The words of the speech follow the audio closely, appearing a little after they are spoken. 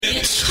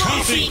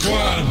Coffee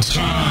Club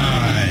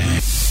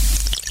time.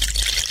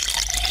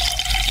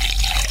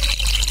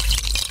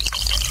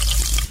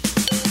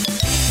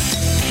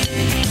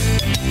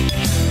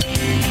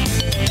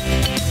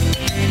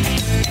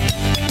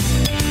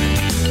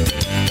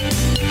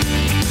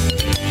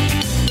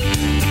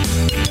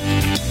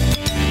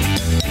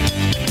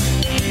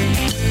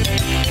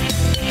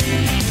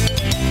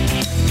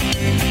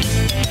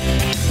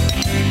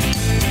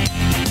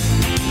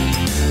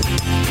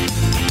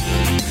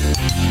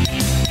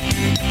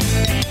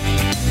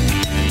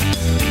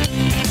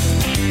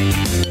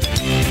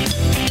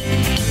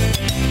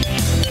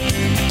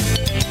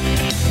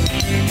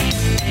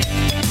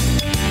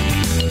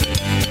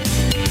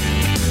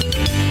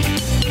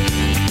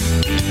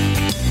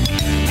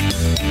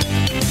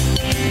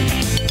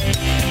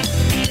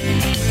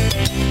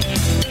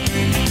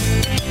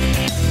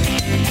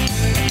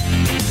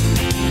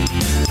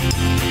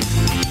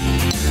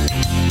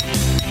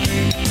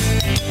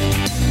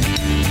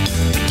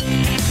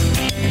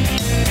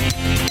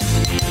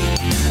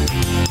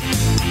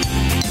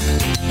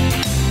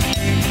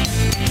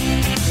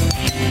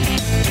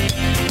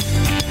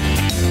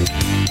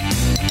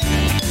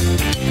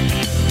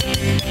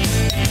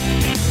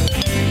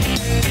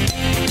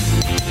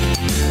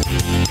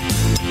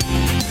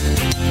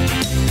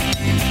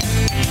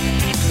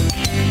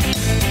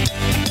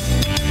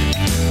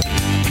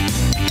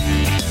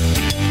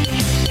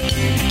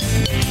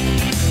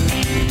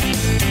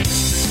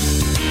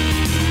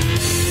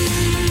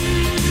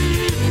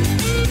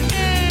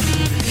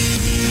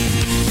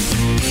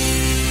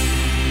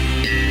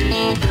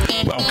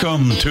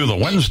 Welcome to the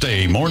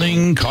Wednesday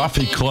Morning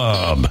Coffee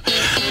Club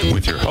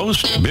with your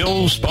host,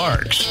 Bill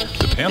Sparks.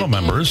 The panel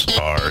members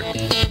are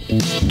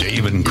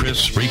Dave and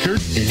Chris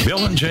Riekert,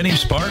 Bill and Jenny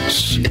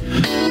Sparks,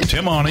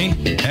 Tim Awney,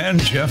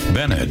 and Jeff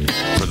Bennett.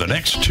 For the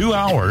next 2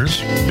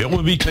 hours, Bill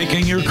will be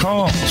taking your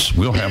calls.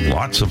 We'll have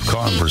lots of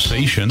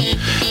conversation,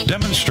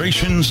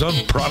 demonstrations of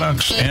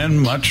products, and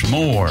much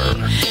more.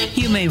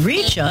 You may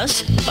reach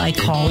us by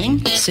calling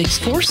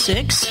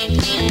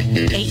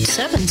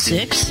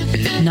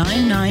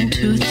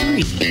 646-876-9923.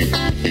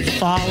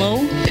 Follow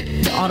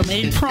the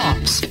automated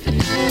prompts.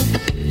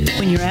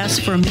 When you're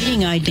asked for a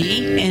meeting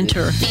ID,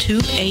 enter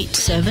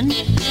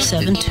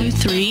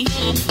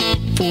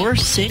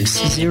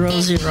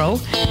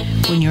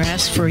 287-723-4600. When you're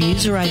asked for a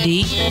user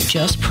ID,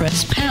 just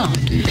press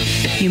pound.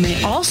 You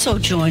may also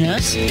join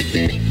us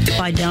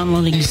by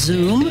downloading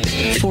Zoom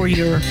for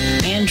your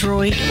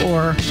Android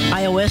or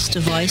iOS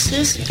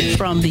devices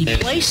from the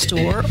Play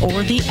Store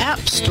or the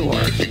App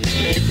Store.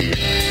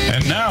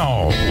 And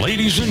now,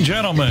 ladies and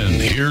gentlemen,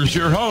 here's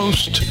your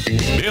host,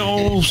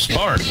 Bill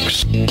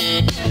Sparks.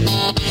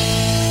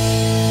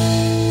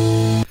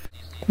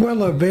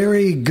 Well, a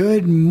very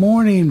good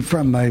morning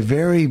from a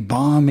very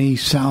balmy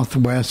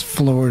southwest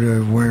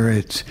Florida where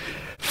it's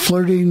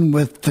flirting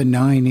with the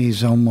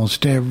 90s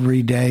almost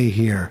every day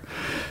here.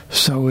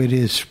 So it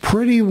is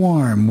pretty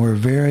warm. We're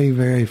very,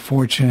 very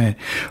fortunate.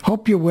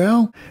 Hope you're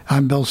well.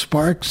 I'm Bill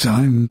Sparks.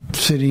 I'm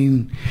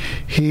sitting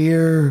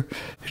here.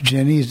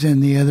 Jenny's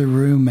in the other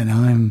room,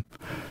 and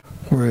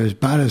we're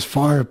about as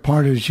far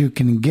apart as you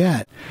can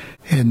get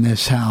in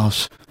this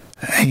house.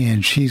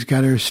 And she's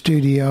got her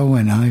studio,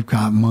 and I've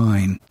got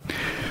mine.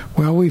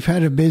 Well, we've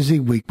had a busy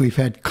week. We've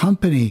had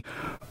company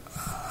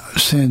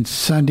since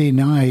Sunday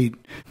night.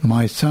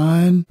 My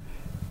son,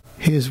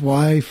 his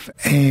wife,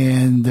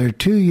 and their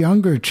 2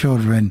 younger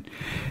children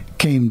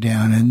came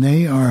down, and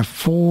they are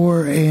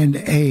 4 and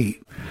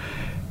 8.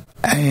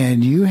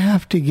 And you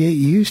have to get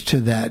used to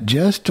that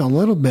just a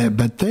little bit,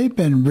 but they've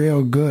been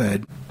real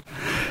good.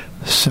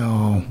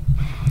 So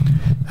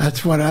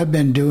that's what I've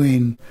been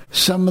doing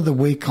some of the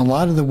week. A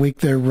lot of the week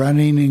they're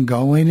running and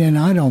going, and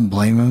I don't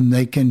blame them.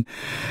 They can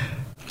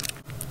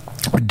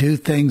do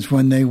things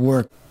when they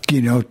work, 10,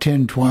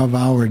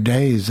 12-hour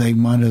days. They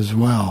might as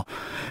well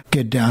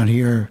get down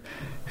here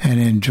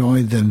and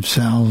enjoy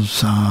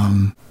themselves.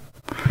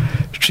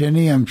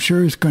 Jenny, I'm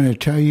sure, is going to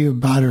tell you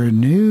about her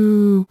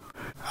new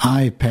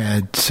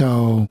iPad.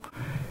 So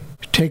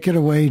take it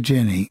away,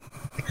 Jenny.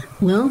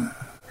 Well,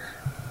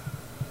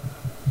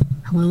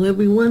 hello,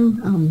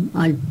 everyone.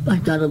 I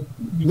got a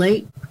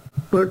late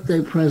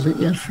birthday present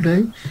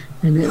yesterday,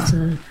 and it's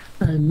a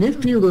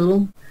nifty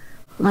little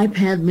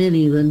iPad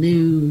mini, the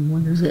new,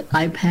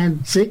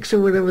 iPad 6 or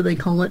whatever they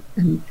call it,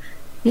 and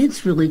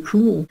it's really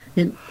cool.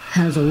 It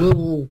has a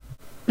little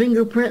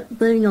fingerprint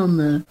thing on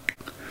the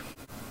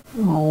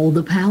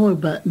power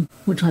button,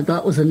 which I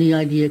thought was a neat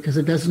idea because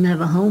it doesn't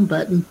have a home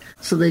button,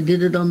 so they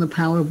did it on the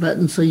power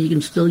button so you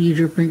can still use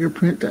your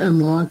fingerprint to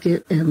unlock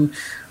it. And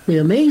the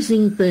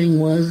amazing thing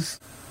was,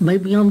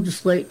 maybe I'm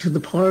just late to the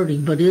party,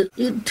 but I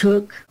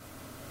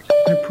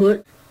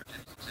put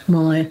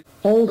my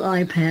old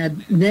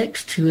iPad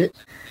next to it,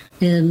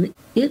 and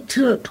it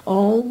took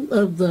all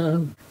of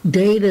the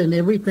data and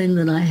everything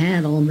that I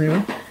had on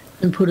there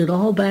and put it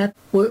all back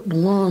where it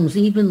belongs,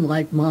 even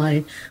like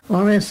my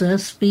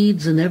RSS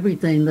feeds and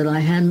everything that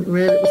I hadn't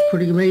read. It was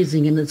pretty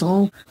amazing, and it's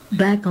all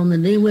back on the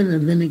new one.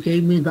 And then it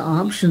gave me the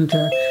option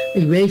to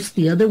erased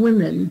the other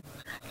one, and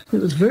it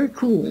was very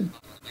cool.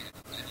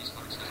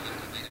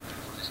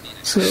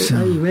 So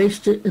I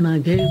erased it, and I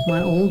gave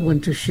my old one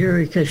to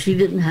Sherry because she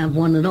didn't have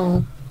one at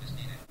all.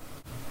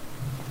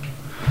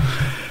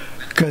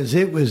 Because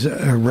it was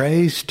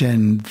erased,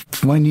 and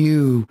when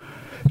you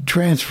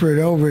transfer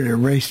it over, it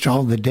erased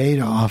all the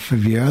data off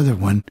of your other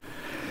one.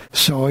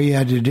 So all you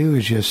had to do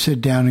is just sit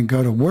down and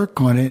go to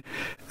work on it.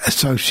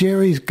 So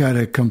Sherry's got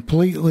a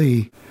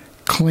completely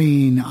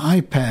clean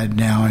iPad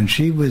now, and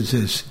she was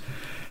as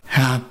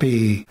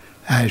happy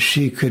as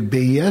she could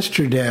be.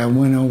 Yesterday I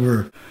went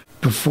over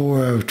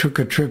before I took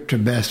a trip to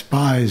Best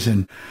Buy's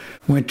and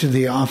went to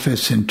the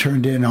office and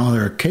turned in all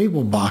their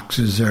cable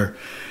boxes. They're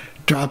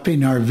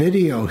dropping our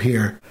video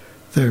here.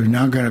 They're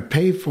not going to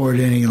pay for it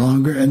any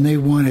longer, and they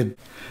wanted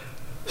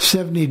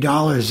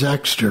 $70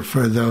 extra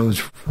for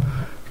those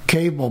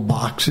cable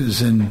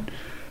boxes and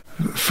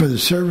for the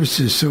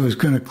services, so it was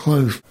going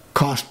to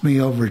cost me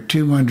over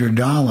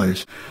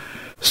 $200.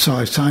 So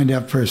I signed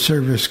up for a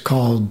service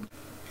called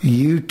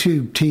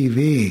YouTube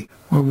TV,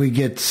 where we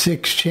get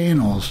 6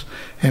 channels,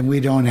 and we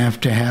don't have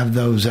to have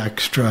those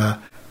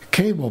extra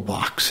cable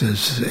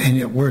boxes, and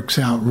it works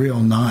out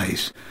real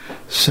nice.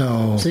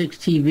 So 6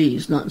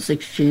 TVs, not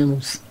 6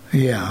 channels.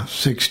 Yeah,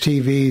 6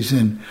 TVs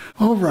and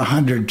over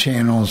 100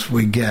 channels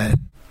we get.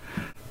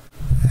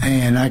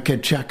 And I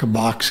could check a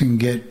box and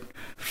get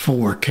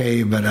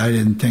 4K, but I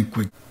didn't think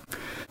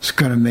it's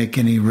going to make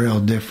any real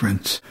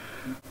difference.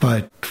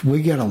 But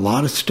we get a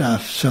lot of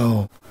stuff,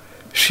 so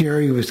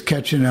Sherry was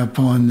catching up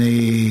on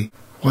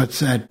what's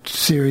that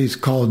series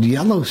called,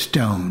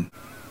 Yellowstone?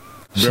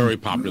 Very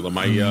popular.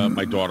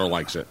 My daughter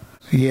likes it.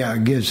 Yeah,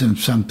 it gives them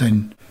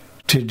something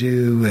to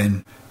do,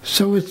 and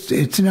so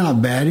it's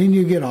not bad. And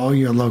you get all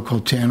your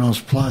local channels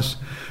plus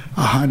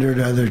 100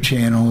 other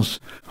channels,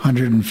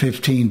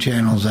 115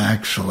 channels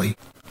actually,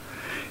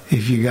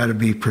 if you got to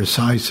be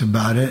precise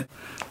about it.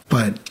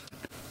 But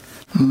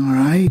all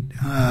right,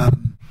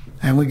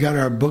 and we got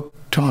our book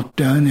talk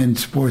done and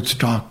sports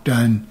talk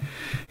done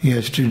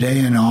yesterday,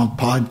 and all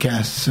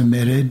podcasts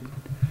submitted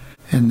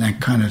and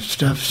that kind of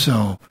stuff.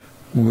 So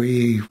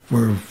we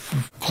were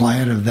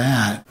glad of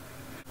that.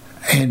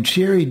 And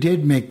Sherry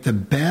did make the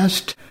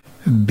best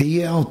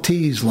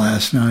BLTs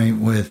last night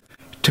with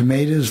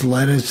tomatoes,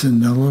 lettuce,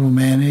 and the little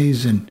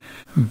mayonnaise and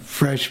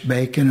fresh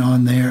bacon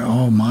on there.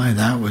 Oh my,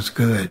 that was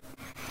good.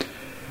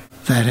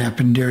 That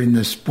happened during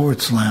the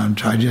sports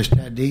lounge. I just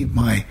had to eat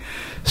my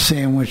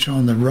sandwich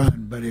on the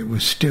run, but it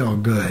was still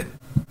good.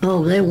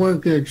 Oh, they were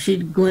good. She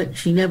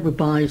never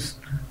buys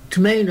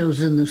tomatoes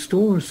in the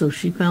store, so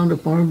she found a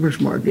farmer's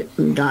market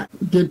and got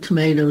good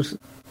tomatoes.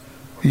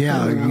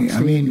 Yeah, I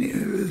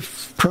mean,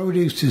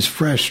 produce is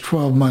fresh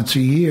 12 months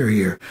a year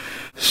here,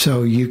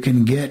 so you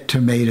can get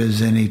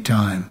tomatoes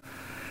anytime.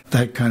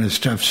 That kind of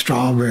stuff,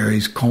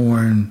 strawberries,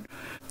 corn,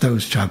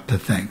 those type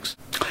of things.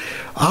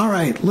 All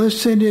right, let's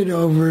send it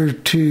over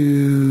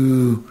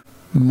to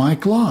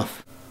Mike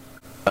Loff.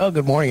 Oh,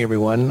 good morning,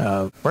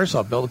 everyone. First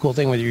off, Bill, the cool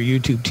thing with your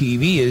YouTube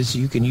TV is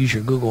you can use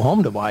your Google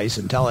Home device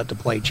and tell it to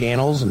play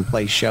channels and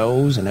play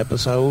shows and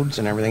episodes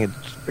and everything.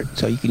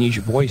 So you can use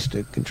your voice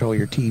to control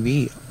your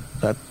TV.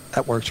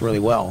 That works really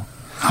well.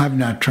 I've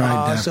not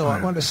tried that. So I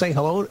wanted to say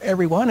hello to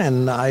everyone,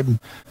 and I'm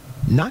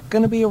not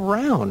going to be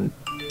around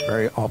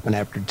very often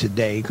after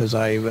today because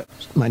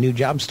my new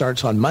job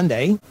starts on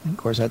Monday. Of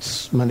course,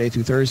 that's Monday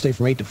through Thursday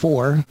from 8 to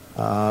 4.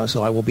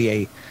 So I will be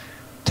a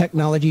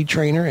technology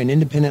trainer and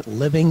independent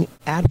living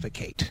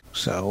advocate.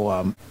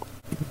 So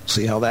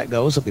see how that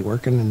goes. I'll be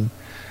working in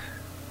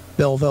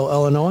Belleville,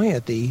 Illinois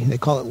at they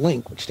call it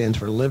LINK, which stands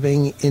for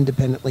Living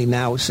Independently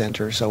Now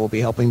Center. So we'll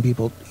be helping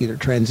people either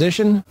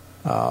transition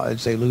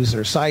as they lose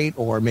their sight,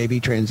 or maybe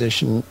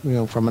transition,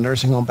 from a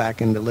nursing home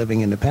back into living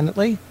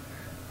independently.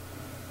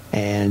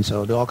 And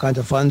so do all kinds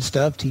of fun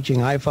stuff, teaching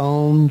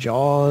iPhone,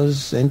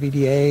 JAWS,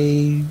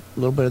 NVDA, a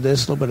little bit of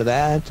this, a little bit of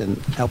that, and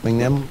helping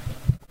them,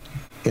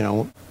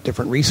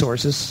 different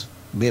resources,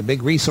 be a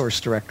big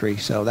resource directory.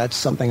 So that's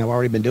something I've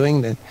already been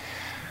doing.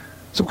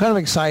 So I'm kind of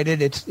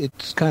excited.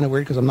 It's kind of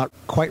weird because I'm not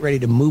quite ready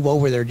to move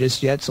over there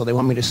just yet. So they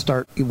want me to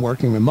start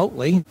working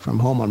remotely from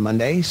home on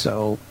Monday.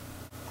 So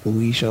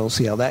we shall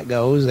see how that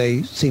goes.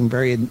 They seem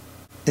very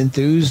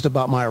enthused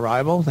about my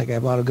arrival. I think I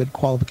have a lot of good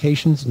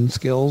qualifications and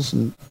skills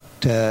and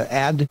to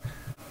add.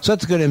 So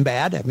that's good and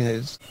bad. I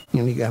mean,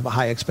 you have a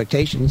high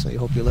expectation, so you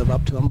hope you live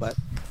up to them. But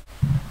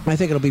I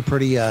think it'll be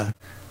pretty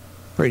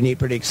neat,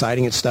 pretty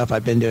exciting. It's stuff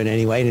I've been doing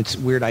anyway. And it's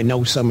weird. I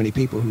know so many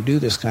people who do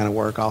this kind of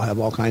work. I'll have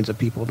all kinds of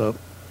people to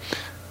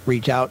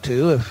reach out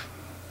to if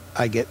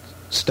I get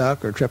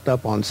stuck or tripped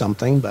up on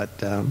something. But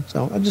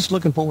so I'm just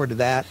looking forward to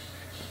that.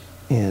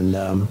 And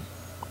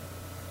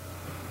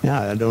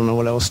I don't know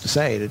what else to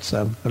say. It's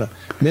but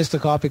miss the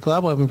coffee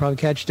club. I can probably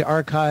catch the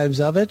archives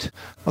of it.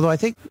 Although I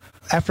think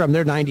after I'm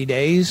there 90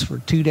 days, for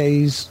 2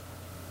 days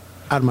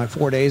out of my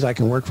 4 days, I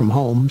can work from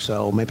home.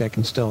 So maybe I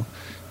can still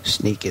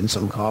sneak in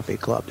some coffee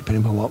club,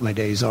 depending on what my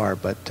days are.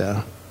 But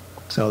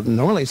so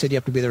normally they said you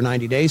have to be there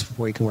 90 days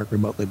before you can work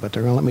remotely, but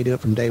they're going to let me do it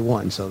from day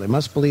one. So they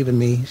must believe in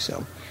me.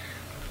 So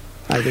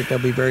I think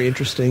that'll be very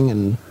interesting,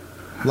 and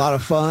a lot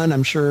of fun.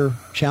 I'm sure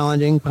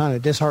challenging, kind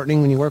of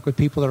disheartening when you work with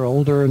people that are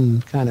older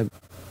and kind of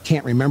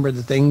can't remember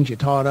the things you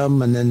taught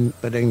them,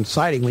 but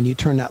exciting when you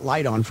turn that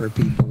light on for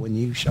people, when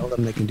you show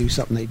them they can do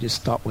something they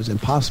just thought was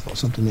impossible,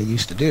 something they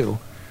used to do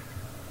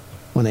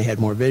when they had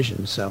more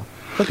vision. So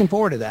looking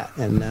forward to that.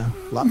 And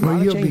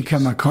well, you'll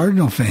become a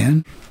Cardinal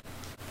fan.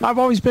 I've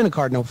always been a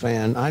Cardinal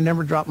fan. I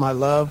never dropped my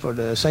love for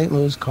the St.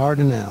 Louis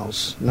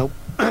Cardinals. Nope.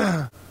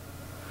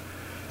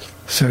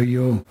 So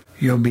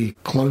you'll be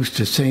close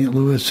to St.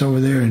 Louis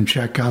over there and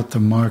check out the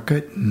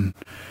market and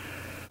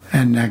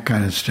that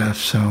kind of stuff.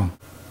 So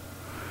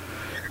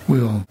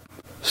we'll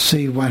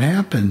see what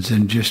happens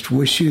and just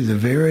wish you the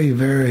very,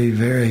 very,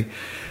 very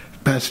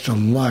best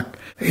of luck.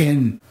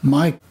 And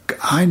Mike,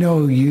 I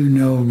know you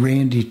know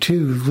Randy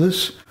too.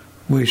 Let's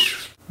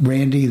wish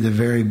Randy the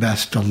very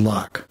best of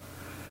luck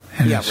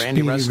and a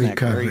Randy speedy Rusnak,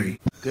 recovery. very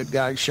good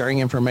guy, sharing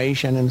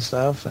information and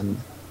stuff. And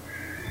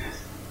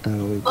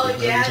we've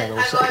had a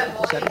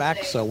little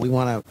setback, so we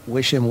want to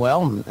wish him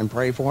well and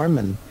pray for him,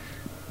 and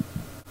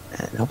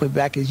hope he'll be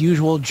back his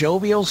usual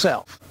jovial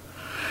self.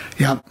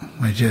 Yep,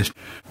 I just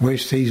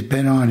wish he's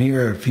been on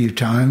here a few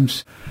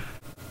times.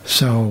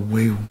 So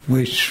we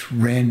wish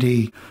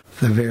Randy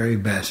the very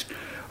best.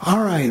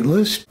 All right,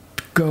 let's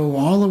go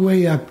all the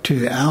way up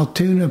to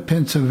Altoona,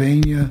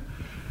 Pennsylvania,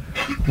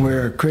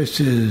 where Chris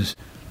is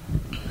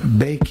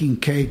baking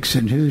cakes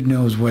and who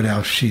knows what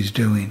else she's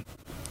doing.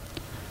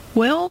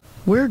 Well,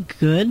 we're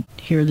good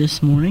here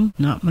this morning.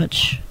 Not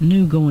much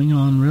new going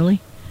on, really.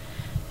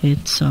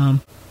 It's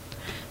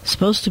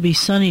supposed to be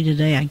sunny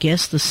today. I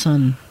guess the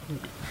sun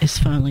is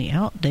finally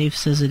out. Dave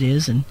says it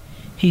is, and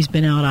he's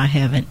been out. I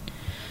haven't.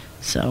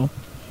 So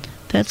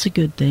that's a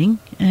good thing.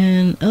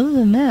 And other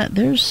than that,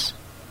 there's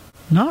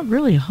not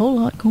really a whole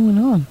lot going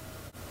on.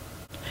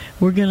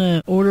 We're going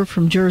to order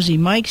from Jersey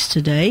Mike's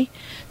today.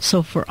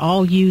 So for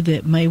all you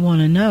that may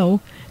want to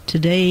know,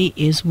 today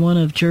is one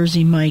of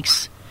Jersey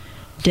Mike's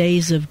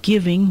days of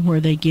giving, where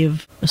they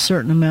give a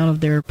certain amount of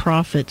their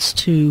profits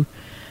to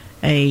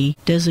a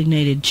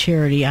designated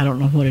charity. I don't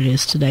know what it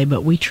is today,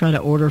 but we try to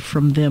order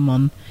from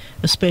them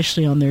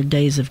especially on their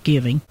days of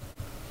giving.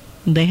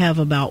 They have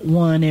about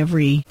one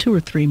every 2 or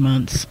 3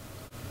 months.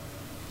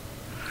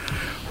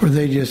 Where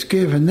they just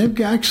give, and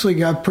they've actually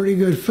got pretty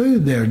good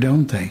food there,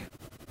 don't they?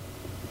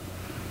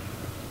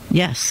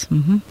 Yes.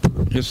 Mm-hmm.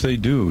 Yes, they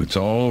do. It's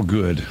all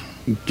good.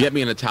 Get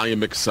me an Italian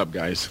mixed sub,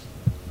 guys.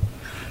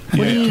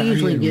 What do you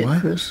usually Italian get,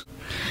 what? Chris?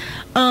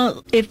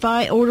 If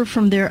I order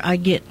from there, I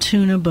get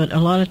tuna, but a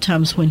lot of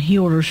times when he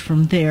orders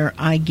from there,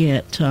 I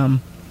get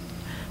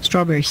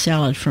strawberry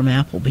salad from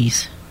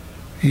Applebee's.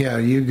 Yeah,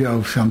 you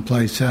go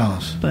someplace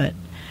else. But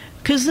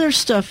because their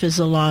stuff is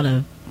a lot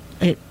of,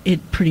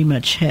 it pretty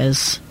much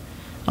has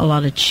a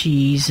lot of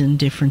cheese and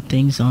different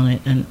things on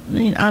it. And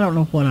I don't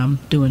know what I'm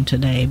doing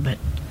today, but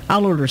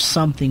I'll order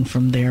something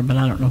from there, but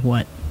I don't know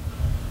what.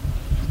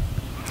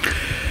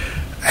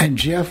 And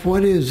Jeff,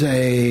 what is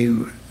a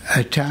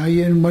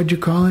Italian, what'd you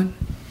call it?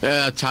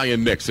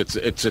 Italian mix.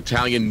 It's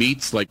Italian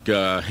meats like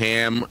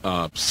ham,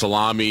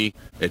 salami.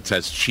 It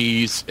has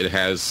cheese. It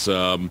has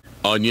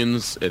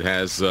onions. It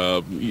has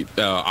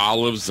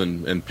olives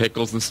and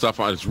pickles and stuff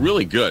on it. It's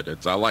really good.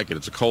 I like it.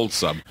 It's a cold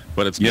sub,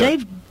 but it's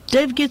good.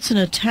 Dave gets an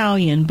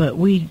Italian, but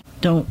we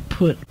don't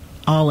put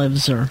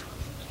olives or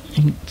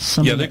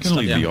some. Yeah, of they that can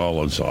stuff. leave the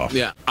olives off.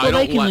 Yeah, Well,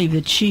 they can leave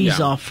the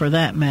cheese off for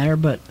that matter,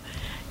 but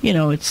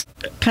it's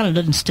kind of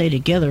doesn't stay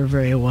together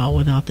very well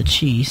without the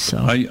cheese. So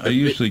I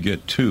usually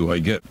get two. I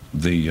get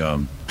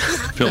the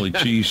Philly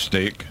cheese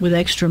steak with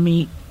extra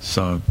meat,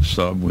 sub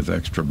with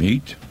extra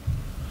meat,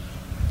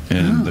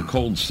 and the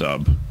cold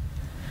sub.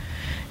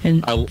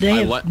 And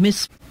they have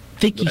Miss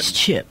Vicky's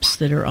chips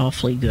that are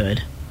awfully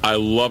good. I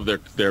love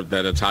that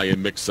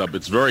Italian mix sub.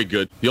 It's very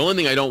good. The only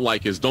thing I don't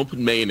like is don't put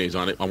mayonnaise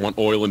on it. I want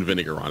oil and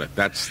vinegar on it.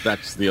 That's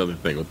the other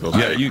thing with those.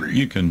 Yeah,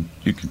 you can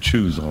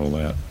choose all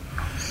that.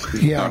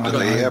 Yeah. Do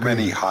they have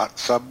any hot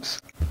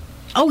subs?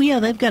 Oh, yeah,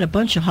 they've got a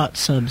bunch of hot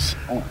subs.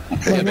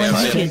 Okay,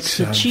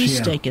 The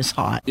cheesesteak is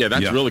hot. Yeah,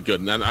 that's really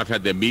good. And I've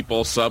had their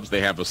meatball subs.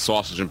 They have a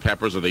sausage and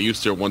peppers, or they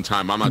used to at one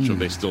time. I'm not sure if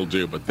they still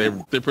do, but they're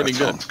pretty good.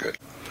 Sounds good.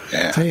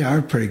 Yeah. They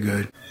are pretty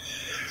good.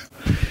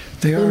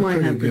 They We are might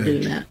pretty have to do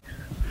good. that.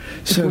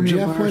 So, If we're Jeff,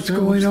 by what's ourselves.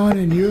 going on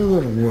in your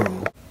little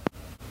world?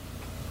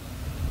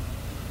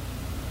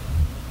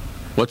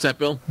 What's that,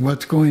 Bill?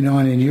 What's going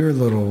on in your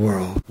little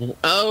world?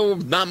 Oh,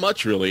 not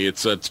much really.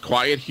 It's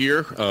quiet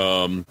here.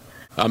 I'm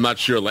not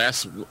sure.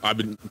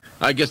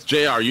 I guess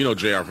JR, you know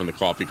JR from the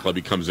Coffee Club.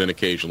 He comes in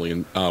occasionally,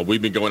 and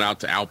we've been going out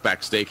to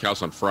Outback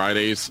Steakhouse on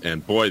Fridays,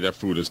 and boy, their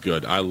food is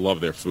good. I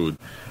love their food.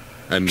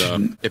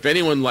 And if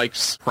anyone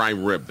likes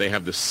prime rib, they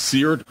have the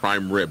seared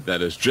prime rib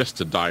that is just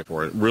to die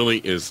for. It really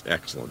is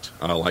excellent.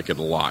 I like it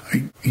a lot.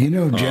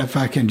 Jeff,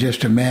 I can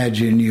just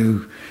imagine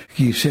you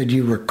said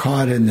you were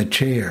caught in the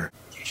chair.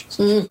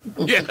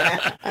 Yeah,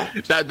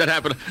 that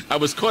happened. I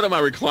was caught in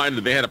my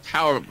recliner. They had a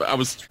power.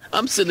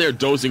 I'm sitting there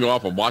dozing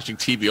off. I'm watching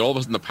TV. All of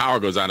a sudden, the power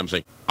goes out. I'm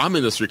saying, I'm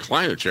in this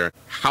recliner chair.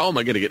 How am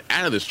I going to get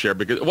out of this chair?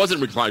 Because it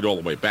wasn't reclined all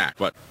the way back,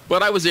 but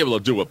I was able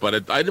to do it.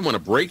 But I didn't want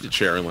to break the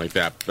chair in like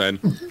that. And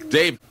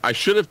Dave, I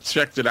should have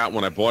checked it out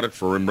when I bought it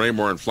for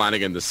Raymore and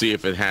Flanagan to see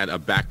if it had a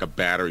backup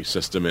battery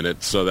system in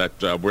it, so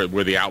that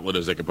where the outlet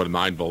is, they could put a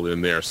 9-volt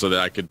in there, so that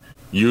I could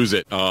use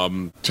it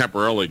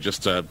temporarily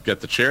just to get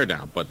the chair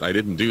down. But I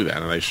didn't do that,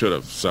 and I should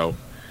have. So,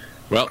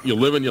 well, you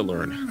live and you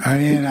learn.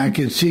 And I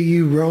can see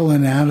you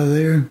rolling out of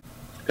there.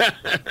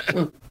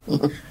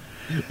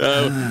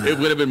 It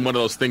would have been one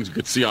of those things you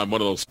could see on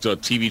one of those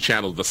TV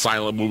channels, the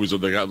silent movies where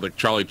they got like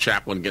Charlie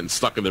Chaplin getting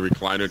stuck in the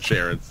recliner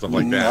chair and stuff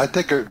like that. I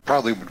think it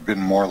probably would have been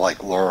more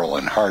like Laurel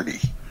and Hardy.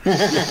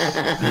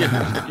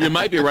 You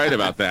might be right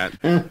about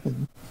that.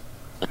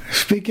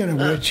 Speaking of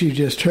which, you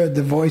just heard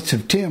the voice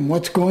of Tim.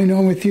 What's going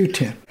on with you,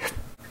 Tim?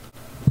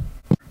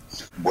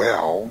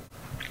 Well,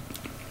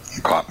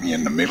 you caught me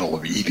in the middle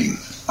of eating.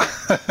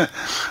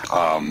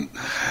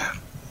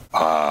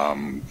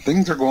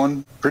 Things are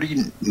going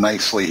pretty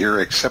nicely here,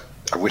 except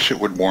I wish it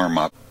would warm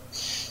up.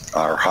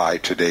 Our high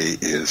today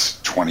is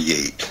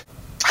 28.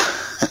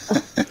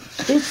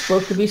 It's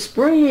supposed to be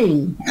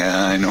spring.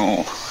 Yeah, I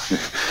know.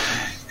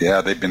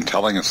 Yeah, they've been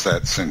telling us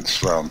that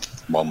since,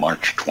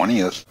 March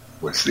 20th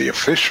was the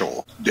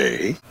official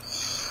day.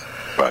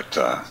 But,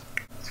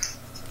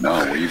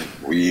 no,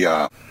 we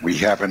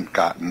haven't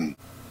gotten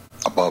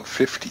above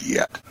 50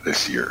 yet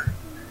this year.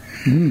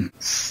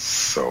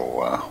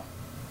 So,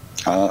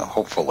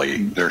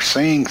 hopefully, they're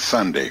saying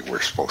Sunday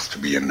we're supposed to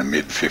be in the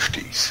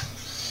mid-50s.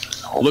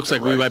 Looks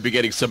like we might be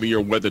getting some of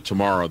your weather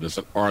tomorrow.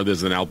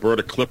 There's an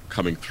Alberta clip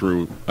coming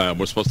through.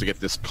 We're supposed to get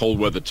this cold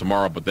weather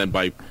tomorrow, but then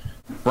by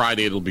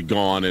Friday it'll be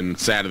gone, and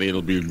Saturday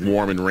it'll be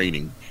warm and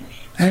raining.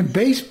 And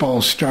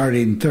baseball's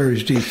starting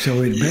Thursday,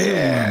 so it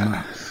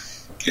better.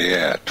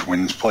 Yeah,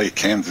 Twins play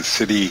Kansas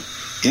City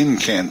in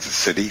Kansas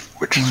City,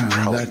 which is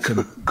probably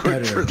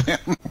good for them.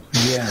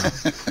 Yeah,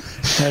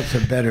 that's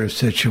a better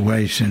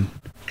situation.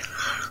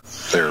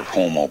 Their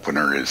home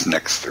opener is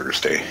next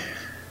Thursday.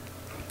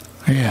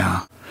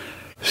 Yeah,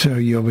 so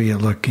you'll be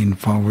looking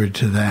forward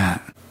to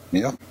that.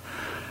 Yep.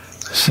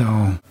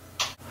 So,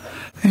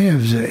 it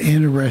was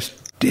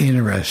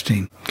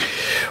interesting.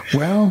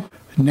 Well,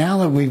 now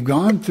that we've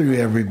gone through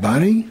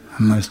everybody,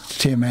 unless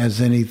Tim has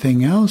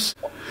anything else.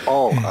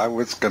 Oh, I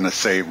was going to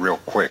say real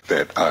quick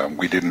that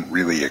we didn't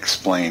really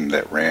explain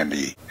that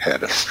Randy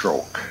had a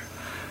stroke,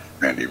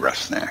 Randy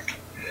Rusnak.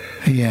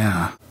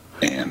 Yeah.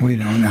 And we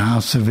don't know how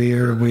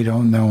severe. We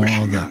don't know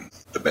all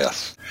the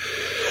best.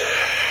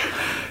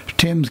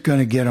 Tim's going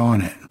to get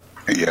on it.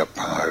 Yep,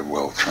 I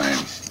will try and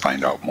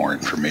find out more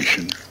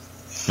information.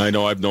 I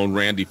know I've known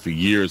Randy for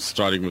years,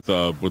 starting with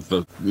some of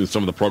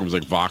the programs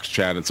like Vox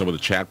Chat and some of the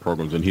chat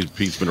programs, and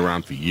he's been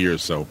around for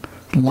years. So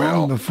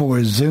long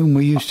before Zoom,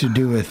 we used to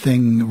do a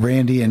thing,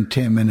 Randy and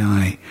Tim and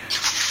I.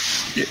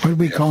 What did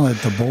we call it?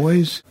 The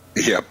boys?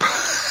 Yep.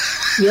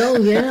 Oh,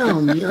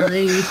 yeah.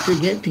 They used to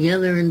get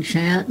together and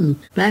chat, and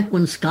back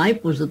when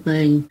Skype was a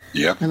thing.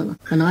 Yeah. And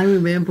I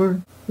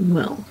remember,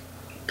 the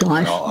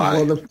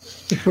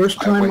first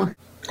time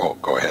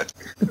go ahead.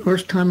 The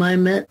first time I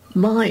met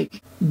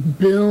Mike,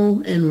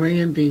 Bill and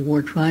Randy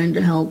were trying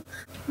to help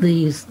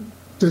this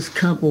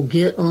couple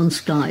get on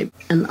Skype,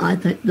 and I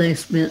think they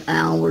spent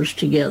hours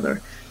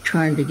together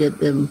trying to get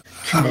them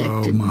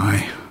connected. Oh,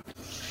 my.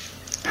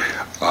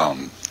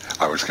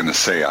 I was going to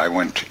say I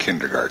went to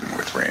kindergarten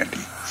with Randy.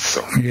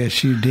 So.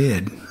 Yes, you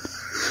did.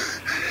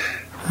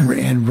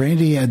 And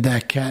Randy had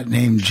that cat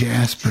named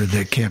Jasper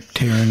that kept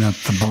tearing up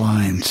the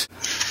blinds.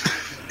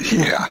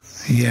 Yeah.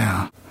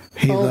 Yeah.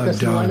 He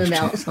loved dogs. Wanted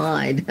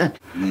outside.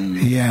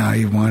 Yeah,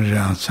 he wanted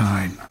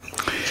outside.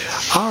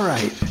 All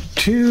right.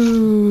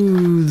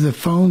 To the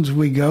phones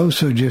we go,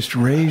 so just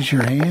raise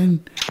your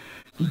hand.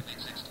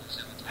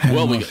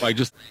 Well,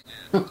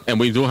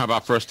 we do have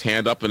our first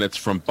hand up, and it's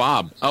from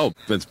Bob. Oh,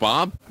 it's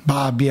Bob?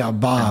 Bob, yeah,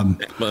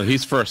 Bob. Well,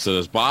 he's first, so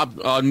it's Bob.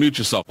 Unmute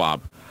yourself,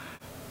 Bob.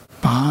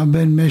 Bob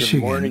in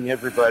Michigan. Good morning,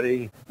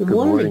 everybody. Good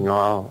morning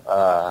all.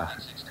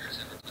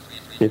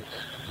 It's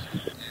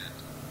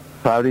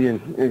cloudy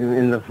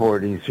in the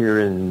 40s here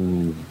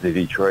in the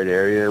Detroit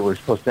area. We're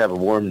supposed to have a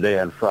warm day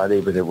on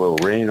Friday, but it will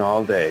rain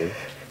all day.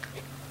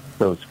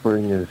 So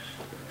spring is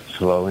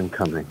slow in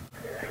coming.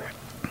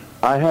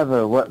 I have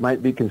what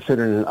might be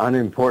considered an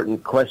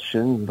unimportant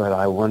question, but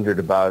I wondered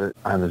about it.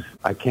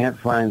 I can't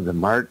find the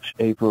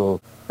March-April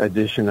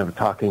edition of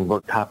Talking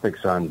Book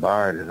Topics on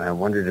Bard, and I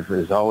wondered if it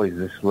was always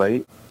this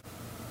late.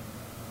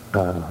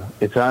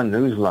 It's on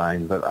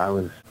Newsline, but I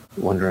was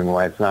wondering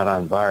why it's not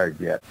on Bard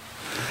yet.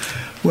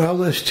 Well,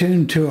 let's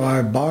tune to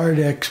our Bard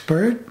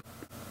expert.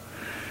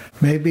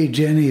 Maybe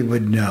Jenny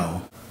would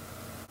know.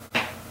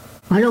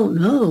 I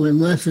don't know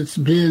unless it's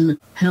been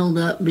held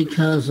up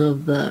because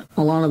of a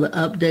lot of the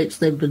updates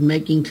they've been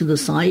making to the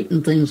site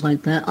and things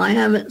like that.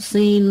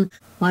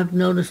 I've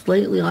noticed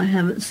lately, I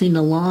haven't seen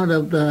a lot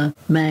of the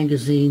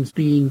magazines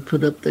being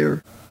put up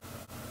there.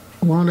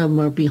 A lot of them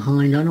are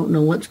behind. I don't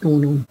know what's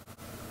going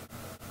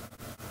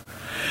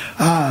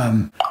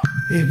on.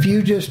 If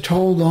you just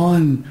hold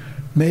on,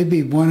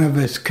 maybe one of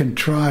us can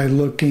try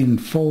looking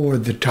for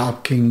the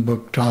Talking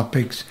Book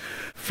topics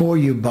for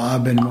you,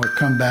 Bob, and we'll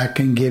come back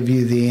and give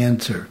you the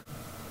answer.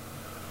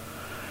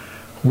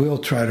 We'll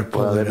try to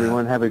pull it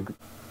up.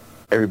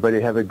 Everybody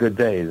have a good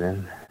day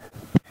then.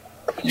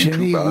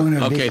 Jenny, you want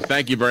to okay,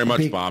 thank you very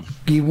much, Bob.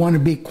 You want to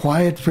be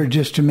quiet for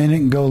just a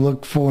minute and go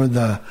look for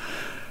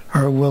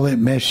or will it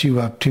mess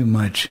you up too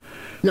much?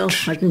 No,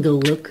 I can go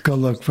look. Go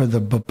look for the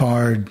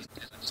Bard.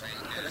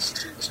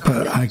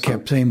 But I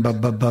kept saying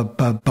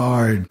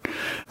Bard.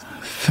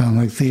 Sound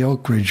like the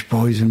Oak Ridge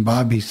Boys and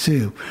Bobby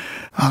Sue.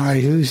 All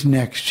right, who's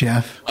next,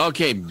 Jeff?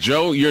 Okay,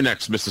 Joe, you're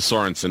next, Mr.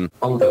 Sorensen.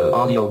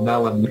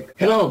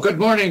 Hello, good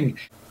morning,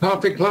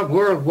 Coffee Club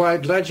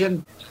Worldwide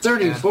Legend.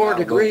 34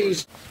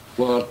 degrees.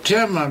 Well,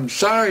 Tim, I'm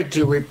sorry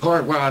to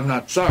report. Well, I'm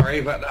not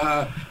sorry, but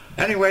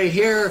anyway,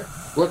 here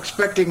we're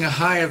expecting a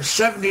high of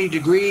 70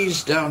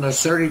 degrees down to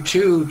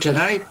 32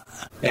 tonight.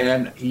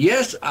 And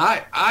yes,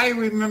 I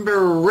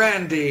remember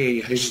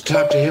Randy. I used to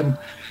talk to him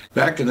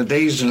back in the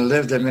days when I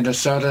lived in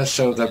Minnesota,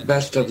 so the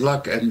best of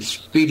luck and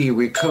speedy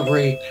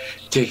recovery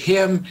to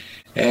him.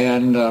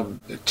 And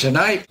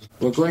tonight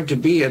we're going to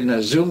be in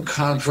a Zoom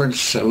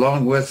conference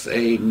along with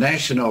a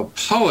national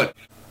poet.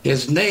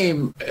 His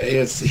name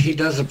is, he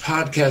does a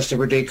podcast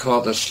every day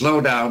called The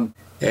Slowdown,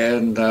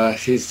 and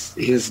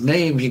his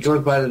name, he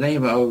goes by the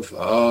name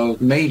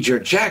of Major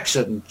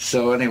Jackson.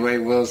 So anyway,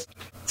 we'll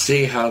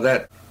see how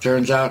that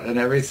turns out and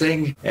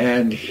everything.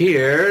 And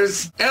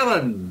here's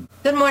Ellen.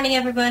 Good morning,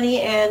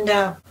 everybody.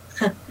 And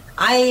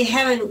I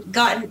haven't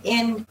gotten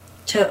in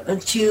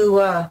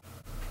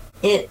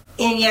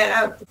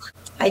yet.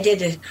 I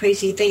did a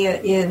crazy thing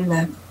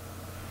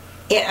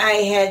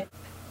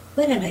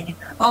what did I do?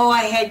 Oh,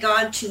 I had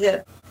gone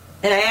to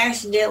and I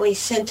accidentally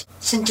sent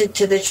it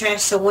to the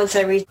trash. So once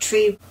I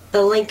retrieved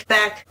the link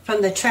back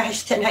from the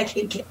trash, then I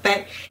can get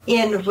back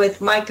in with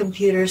my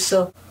computer.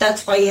 So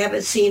that's why you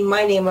haven't seen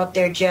my name up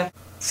there, Jeff.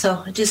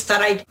 So I just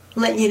thought I'd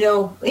let you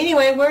know.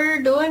 Anyway,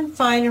 we're doing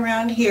fine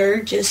around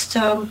here. Just,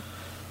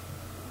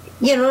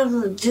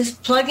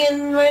 just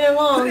plugging right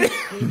along.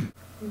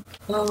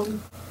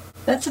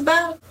 That's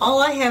about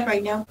all I have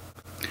right now.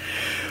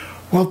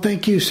 Well,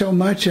 thank you so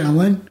much,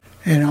 Ellen.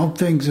 And I hope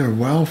things are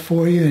well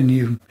for you and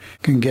you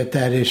can get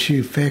that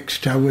issue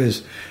fixed. I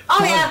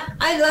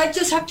I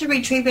just have to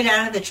retrieve it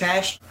out of the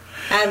trash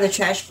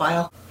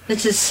file.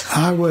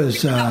 I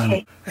was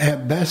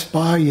at Best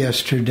Buy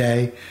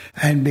yesterday,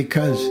 and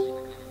because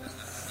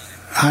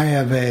I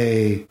have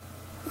I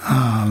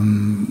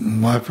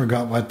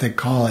forgot what they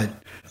call it,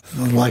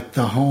 like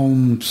the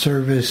home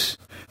service,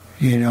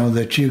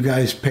 that you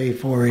guys pay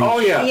for. Oh,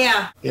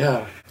 yeah.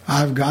 Yeah.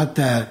 I've got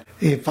that.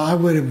 If I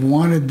would have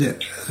wanted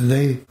it,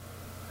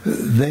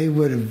 they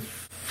would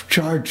have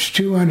charged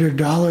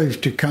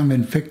 $200 to come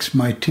and fix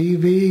my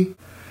TV,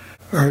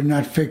 or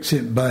not fix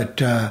it, but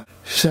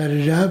set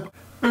it up.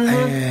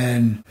 Mm-hmm.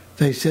 And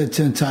they said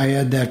since I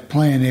had that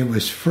plan, it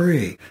was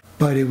free,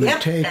 but it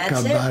would take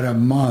about a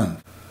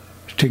month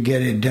to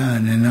get it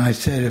done. And I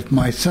said, if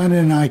my son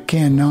and I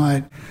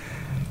cannot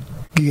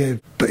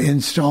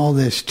install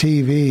this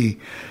TV,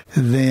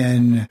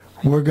 then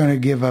we're going to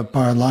give up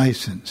our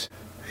license,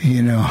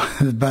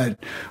 but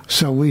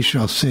so we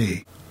shall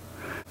see.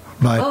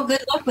 But,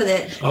 good luck with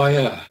it. Oh,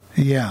 yeah.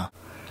 Yeah.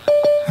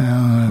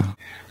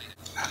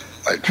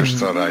 I just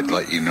thought I'd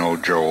let you know,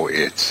 Joe,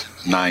 it's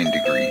 9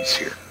 degrees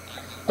here.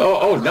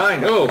 Oh,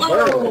 9.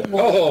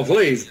 Oh,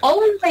 please.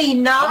 Only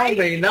 9?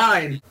 Only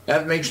 9.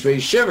 That makes me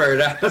shiver.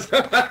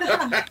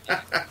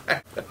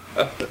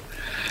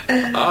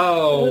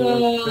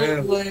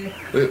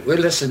 We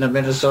listen to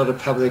Minnesota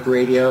Public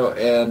Radio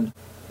and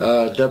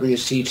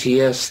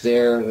WCTS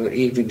there, the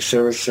evening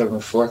service from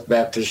the Fourth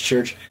Baptist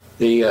Church.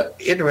 The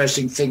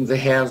interesting thing they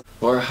have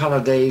for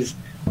holidays,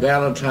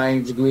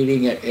 Valentine's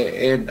greeting,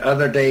 and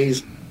other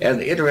days. And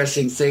the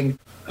interesting thing,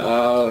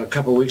 a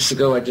couple of weeks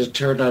ago, I just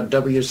turned on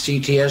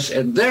WCTS,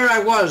 and there I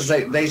was.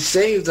 They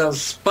saved those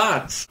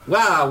spots.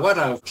 Wow, what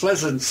a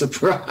pleasant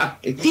surprise.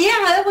 Yeah,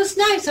 that was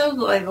nice. I was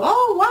like,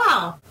 oh,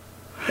 wow.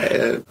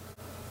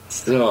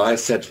 So I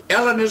said,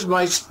 Ellen is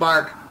my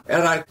spark.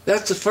 And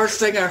that's the first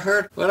thing I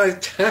heard when I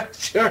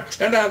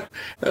turned on.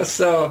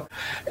 So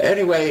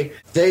anyway,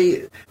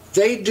 they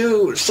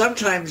do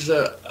sometimes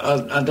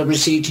on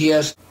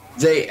WCTS,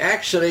 they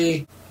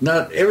actually,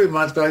 not every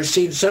month, but I've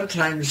seen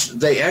sometimes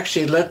they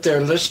actually let their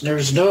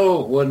listeners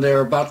know when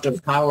they're about to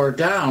power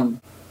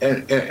down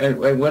and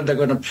when they're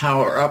going to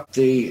power up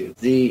the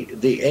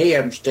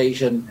AM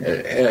station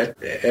at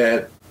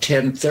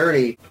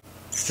 10:30.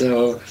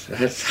 So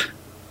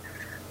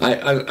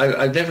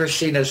I've never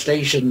seen a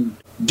station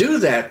do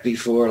that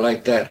before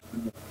like that.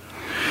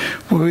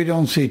 Well, we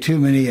don't see too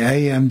many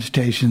AM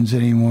stations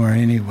anymore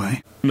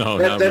anyway. No,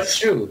 that's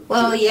true.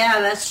 Well, yeah,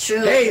 that's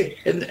true. Hey,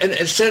 and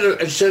instead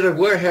of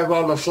where have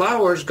all the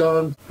flowers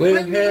gone, where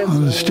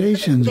have the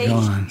station's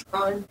gone.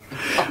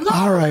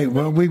 All right.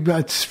 Well, we've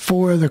got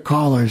 4 other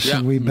callers,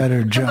 so we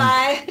better jump.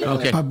 Bye.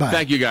 Okay. Bye-bye.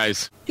 Thank you,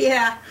 guys.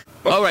 Yeah.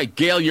 All right,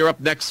 Gail, you're up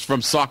next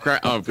from Sauk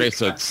Rapids. Oh, okay,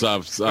 so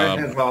it's I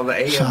have all the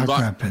AM. Sauk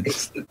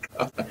Rapids.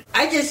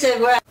 I just said,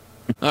 well,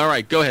 all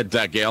right. Go ahead,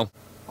 Gail.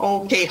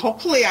 Okay,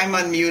 hopefully I'm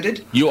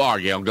unmuted. You are,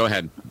 Gail. Go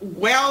ahead.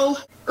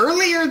 Well,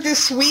 earlier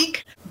this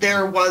week,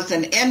 there was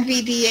an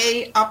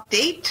NVDA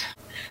update.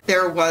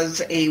 There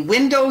was a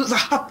Windows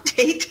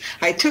update.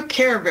 I took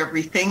care of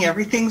everything.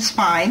 Everything's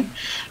fine.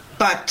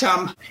 But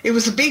it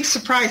was a big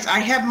surprise. I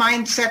have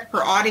mine set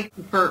for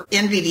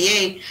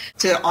NVDA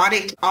to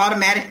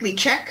automatically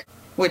check,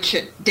 which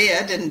it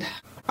did, and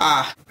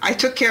I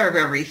took care of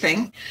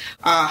everything.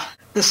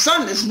 The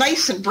sun is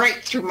nice and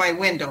bright through my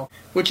window,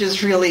 which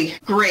is really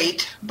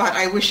great, but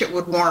I wish it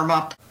would warm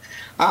up.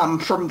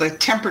 From the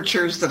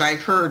temperatures that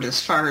I've heard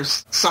as far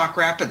as Sauk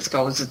Rapids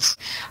goes,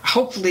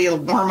 hopefully it'll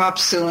warm up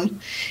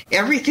soon.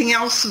 Everything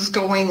else is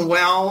going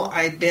well.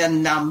 I've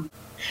been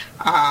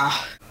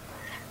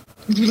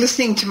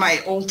listening to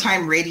my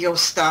old-time radio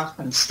stuff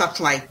and stuff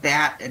like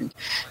that, and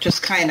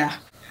just kind of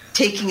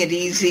taking it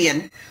easy.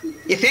 And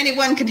if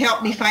anyone can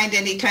help me find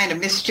any kind of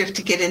mischief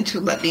to get into,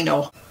 let me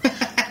know.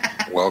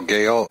 Well,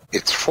 Gail,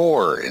 it's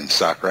 4 in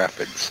Sauk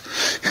Rapids.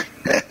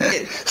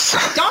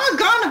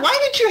 Doggone,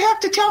 why did you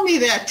have to tell me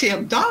that,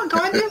 Tim?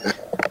 Doggone you.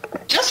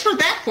 Just for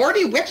that,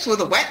 40 whips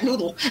with a wet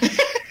noodle.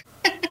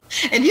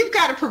 And you've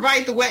got to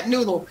provide the wet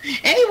noodle.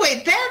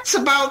 Anyway, that's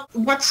about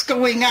what's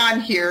going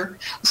on here.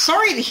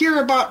 Sorry to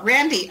hear about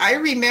Randy. I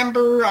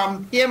remember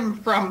him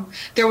from,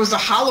 there was a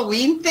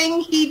Halloween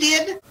thing he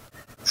did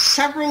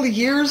several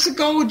years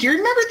ago. Do you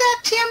remember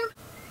that, Tim?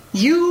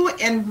 You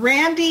and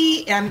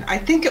Randy, and I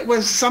think it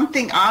was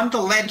something on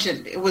The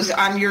Legend. It was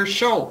on your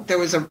show. There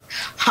was a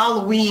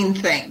Halloween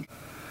thing.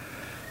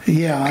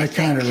 Yeah, I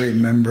kind of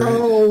remember it.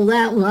 Oh,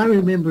 I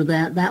remember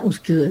that. That was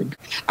good.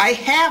 I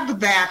have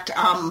that,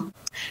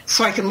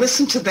 so I can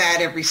listen to that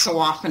every so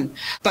often.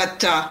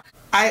 But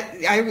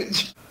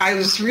I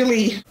was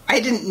really, I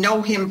didn't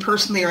know him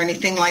personally or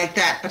anything like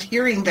that, but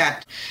hearing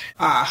that,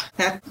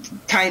 that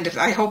kind of,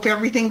 I hope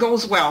everything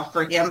goes well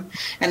for him,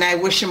 and I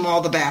wish him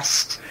all the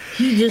best.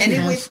 He just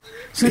has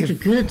such a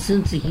good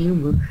sense of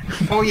humor.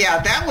 Oh,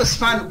 yeah, that was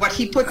fun. What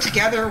he put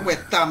together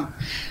with the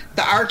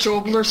Arch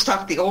Obler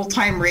stuff, the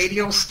old-time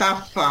radio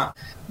stuff,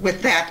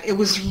 with that, it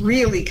was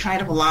really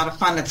kind of a lot of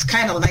fun. It's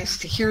kind of nice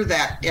to hear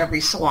that every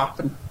so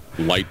often.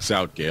 Lights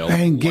out, Gail.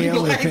 And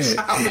Gail,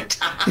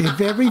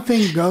 if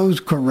everything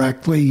goes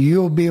correctly,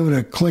 you'll be able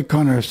to click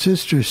on our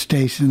sister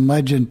station,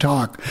 Legend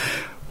Talk,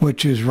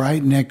 which is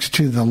right next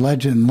to the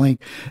Legend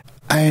link,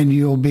 and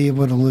you'll be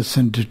able to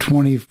listen to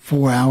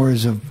 24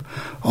 hours of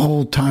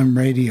old-time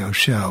radio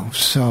shows.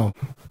 So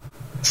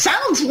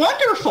sounds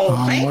wonderful.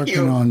 I'm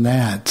working on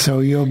that.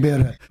 So you'll be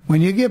able to,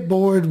 when you get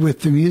bored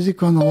with the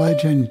music on the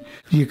Legend,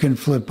 you can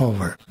flip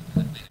over.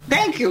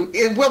 Thank you.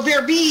 Will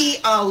there be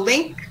a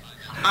link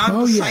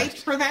on the site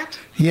for that?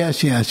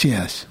 Yes.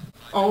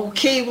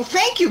 Okay, well,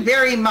 thank you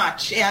very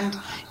much, and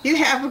you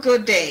have a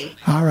good day.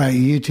 All right,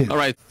 you too. All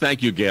right,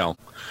 thank you, Gail.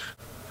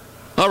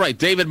 All right,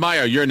 David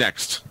Meyer, you're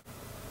next.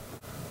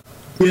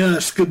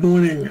 Yes, good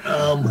morning.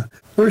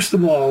 First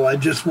of all, I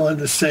just wanted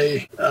to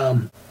say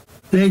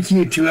thank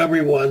you to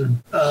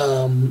everyone.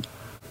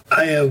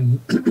 I have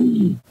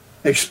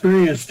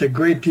experienced a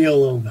great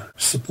deal of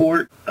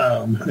support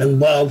and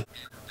love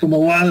from a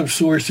lot of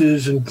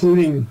sources,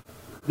 including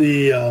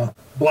the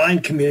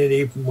blind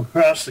community from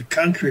across the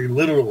country,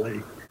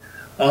 literally.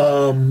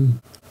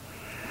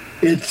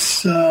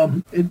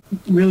 It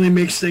really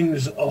makes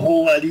things a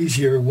whole lot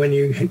easier when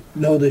you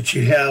know that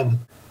you have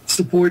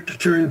support to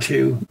turn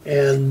to.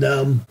 And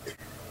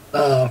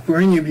for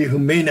any of you who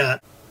may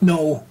not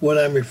know what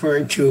I'm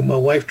referring to, my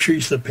wife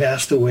Teresa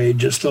passed away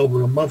just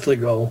over a month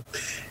ago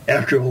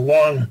after a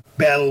long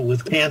battle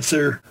with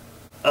cancer.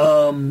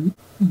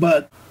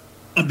 But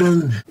I've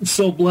been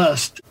so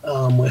blessed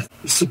with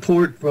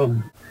support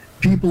from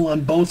people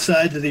on both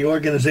sides of the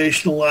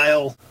organizational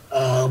aisle,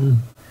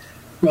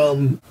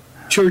 from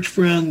church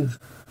friends,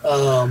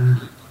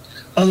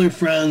 other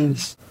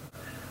friends,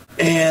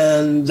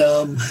 and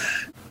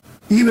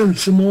even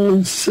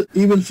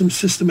some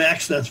System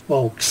Access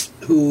folks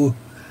who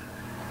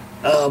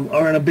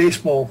are in a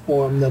baseball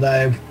forum that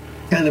I've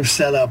kind of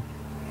set up,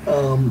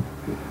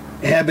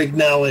 have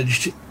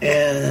acknowledged.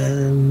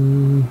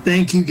 And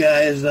thank you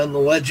guys on the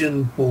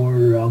Legend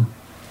for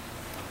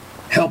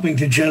helping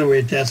to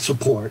generate that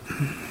support.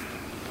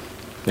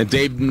 And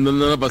Dave,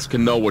 none of us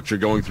can know what you're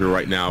going through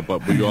right now,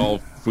 but we all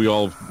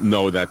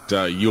know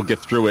that you'll get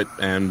through it,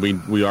 and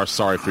we are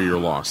sorry for your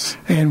loss.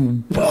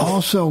 And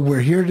also, we're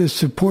here to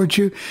support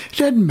you. It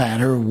doesn't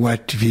matter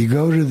what, if you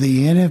go to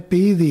the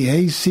NFB, the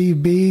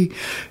ACB,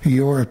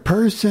 you're a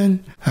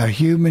person, a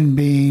human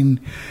being,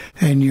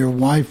 and your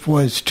wife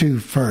was too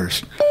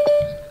first.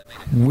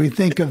 We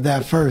think of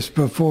that first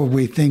before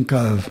we think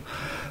of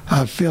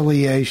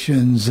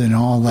affiliations and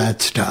all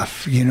that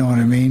stuff. You know what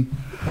I mean?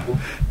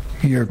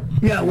 I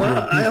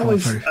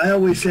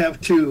always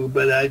have too,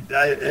 but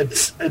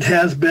it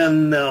has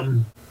been.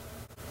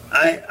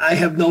 I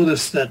have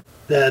noticed that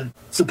that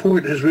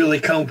support has really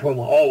come from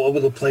all over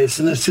the place,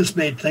 and it's just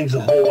made things a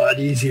whole lot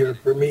easier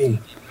for me.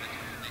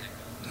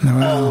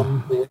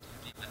 Well,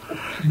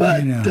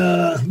 But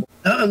I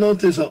don't know if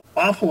there's an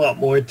awful lot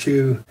more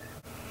to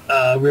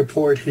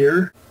report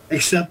here,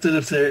 except that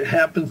if there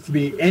happens to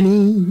be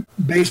any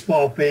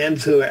baseball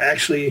fans who are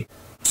actually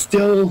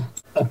still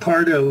a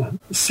part of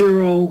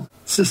Zero,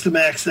 System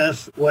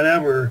Access,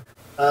 whatever,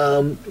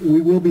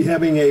 we will be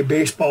having a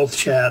baseball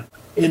chat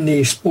in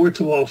the Sports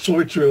of All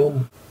Sorts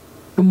room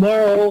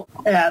tomorrow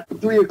at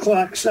 3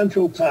 o'clock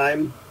Central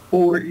Time,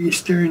 4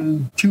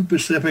 Eastern, 2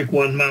 Pacific,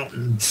 1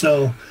 Mountain.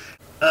 So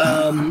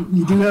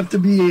you do have to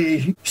be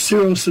a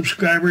Zero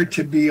subscriber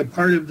to be a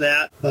part of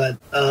that, but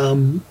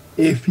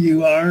if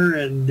you are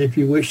and if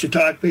you wish to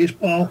talk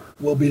baseball,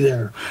 we'll be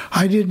there.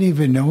 I didn't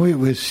even know it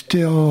was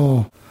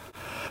still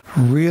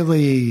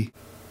really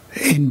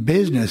in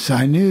business.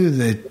 I knew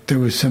that there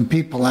was some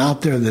people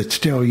out there that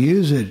still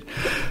use it,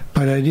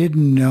 but I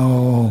didn't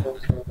know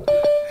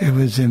it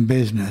was in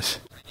business.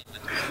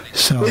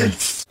 So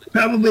it's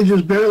probably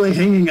just barely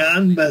hanging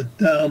on, but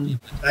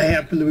I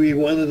happen to be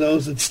one of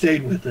those that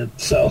stayed with it.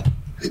 So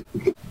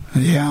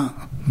yeah,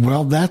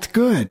 well, that's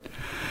good.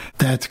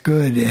 That's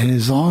good. And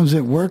as long as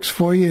it works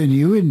for you and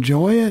you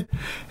enjoy it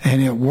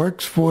and it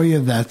works for you,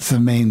 that's the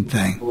main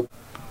thing.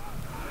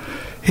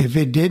 If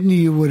it didn't,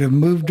 you would have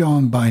moved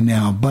on by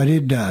now, but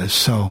it does.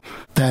 So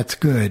that's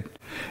good.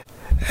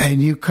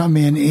 And you come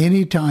in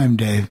anytime,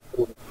 Dave.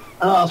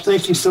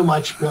 Thank you so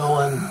much, Bill.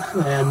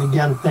 And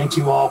again, thank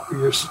you all for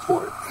your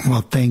support.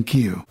 Well, thank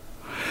you.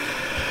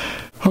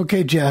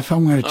 Okay, Jeff,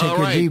 I'm going to take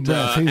a deep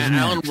breath. Who's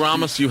Alan next?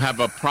 Ramos, you have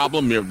a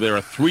problem. There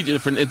are 3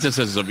 different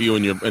instances of you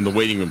in the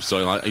waiting room,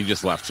 so you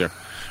just left here.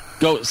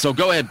 Go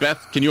ahead,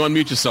 Beth. Can you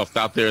unmute yourself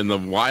out there in the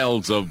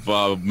wilds of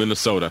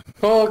Minnesota?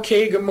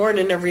 Okay, good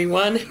morning,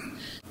 everyone.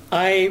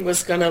 I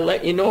was going to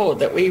let you know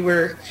that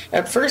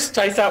at first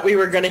I thought we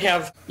were going to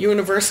have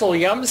Universal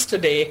Yums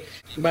today,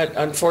 but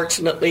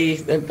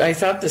unfortunately I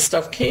thought the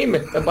stuff came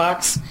in the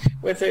box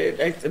with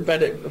it,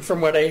 but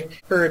from what I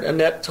heard,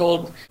 Annette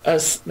told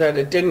us that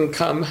it didn't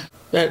come,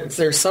 that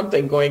there's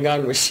something going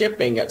on with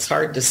shipping. It's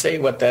hard to say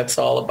what that's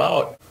all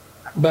about.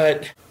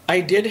 But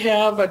I did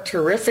have a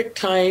terrific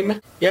time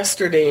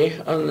yesterday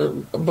on the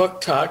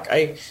book talk.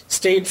 I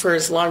stayed for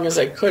as long as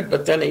I could,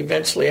 but then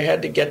eventually I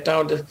had to get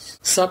down to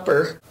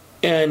supper.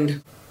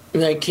 And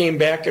I came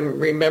back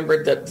and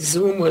remembered that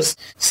Zoom was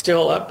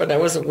still up, and I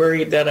wasn't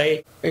worried that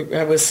I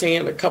was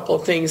saying a couple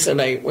of things,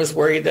 and I was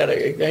worried that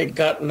I had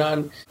gotten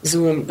on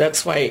Zoom.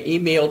 That's why I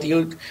emailed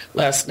you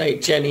last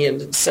night, Jenny,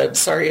 and said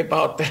sorry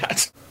about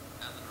that.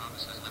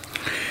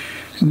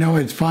 No,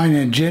 it's fine.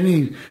 And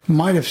Jenny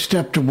might have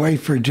stepped away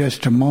for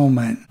just a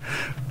moment,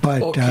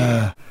 but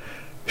okay.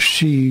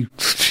 She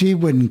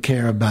wouldn't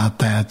care about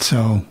that,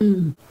 so...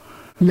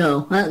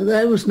 No,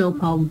 that was no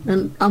problem.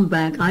 And I'm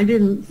back. I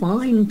didn't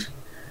find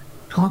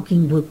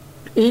talking with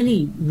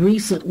any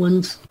recent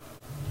ones.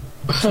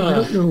 So I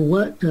don't know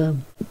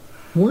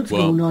what's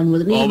going on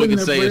with it. All we Even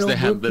can say is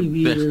they're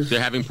they're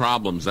having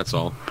problems, that's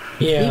all.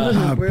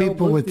 Yeah.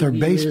 People with their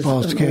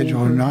baseball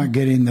schedule are not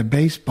getting the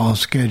baseball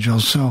schedule,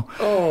 so...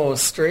 Oh,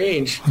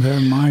 strange. There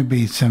might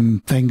be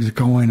some things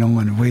going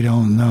on we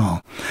don't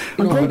know.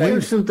 I think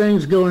there's some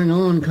things going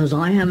on because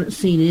I haven't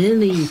seen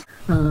any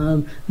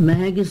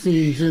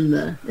magazines in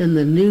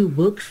the new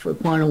books for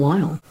quite a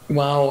while.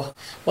 Wow.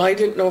 Well, I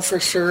didn't know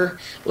for sure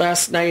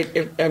last night.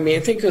 I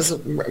think it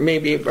was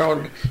maybe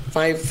around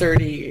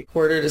 5:30,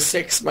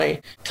 5:45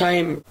 my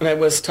time, and I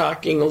was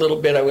talking a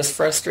little bit. I was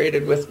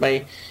frustrated with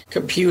my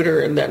computer,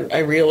 and then I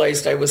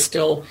realized I was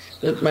still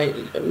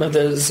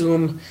the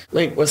Zoom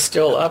link was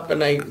still up,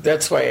 and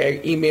that's why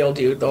I emailed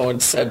you though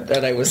and said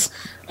that I was.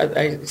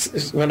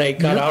 When I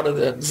got out of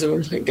the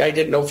Zoom link, I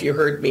didn't know if you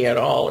heard me at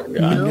all or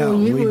not. No,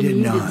 we did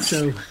not.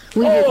 So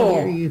we didn't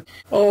hear you.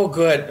 Oh,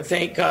 good.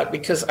 Thank God,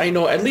 because I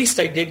know at least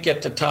I did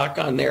get to talk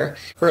on there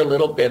for a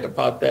little bit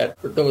about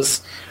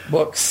those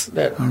books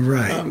that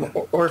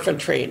Orphan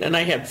Train, and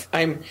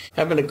I'm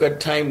having a good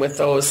time with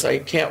those. I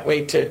can't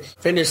wait to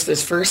finish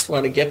this first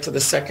one and get to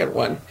the second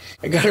one.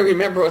 I got to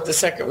remember what the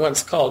second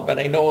one's called, but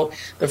I know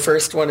the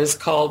first one is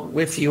called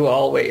With You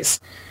Always.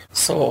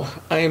 So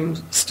I'm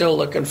still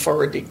looking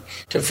forward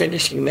to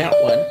finishing that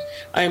one.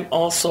 I'm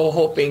also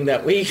hoping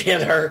that we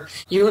get our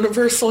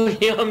Universal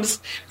Yums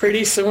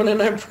pretty soon,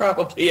 and I'm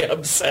probably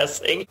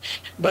obsessing,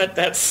 but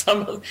I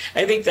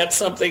think that's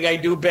something I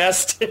do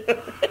best.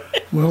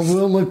 Well,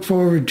 we'll look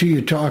forward to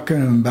you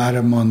talking about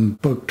them on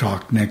Book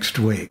Talk next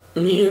week.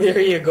 There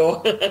you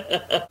go.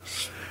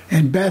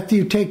 And Beth,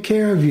 you take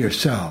care of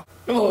yourself.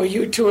 Oh,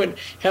 you too, and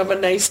have a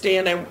nice day.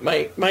 And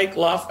Mike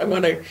Loft, I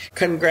want to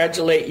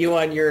congratulate you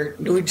on your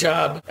new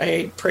job.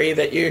 I pray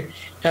that you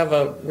have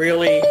a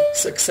really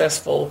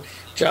successful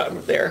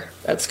job there.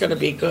 That's going to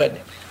be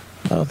good.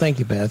 Oh, thank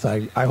you, Beth.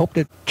 I hope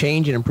to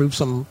change and improve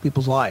some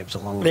people's lives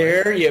along the way.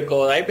 There you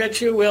go. I bet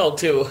you will,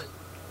 too.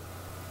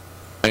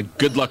 And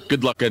good luck,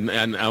 and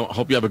I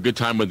hope you have a good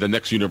time with the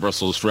next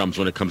Universal Yums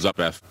when it comes up,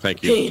 Beth.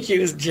 Thank you. Thank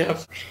you,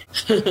 Jeff.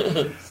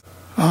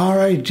 All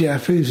right,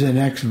 Jeff, who's the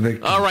next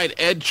victim? All right,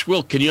 Ed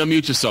Schwilk, can you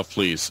unmute yourself,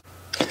 please?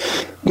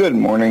 Good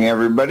morning,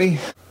 everybody.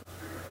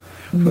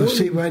 We'll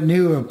see what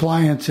new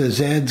appliances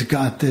Ed's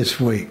got this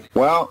week.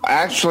 Well,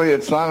 actually,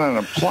 it's not an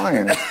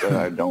appliance that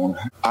I don't.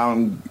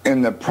 I'm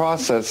in the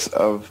process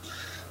of,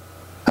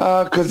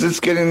 because it's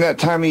getting that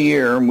time of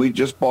year, and we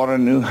just bought a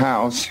new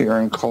house here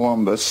in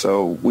Columbus,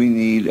 so we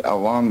need a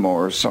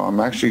lawnmower. So I'm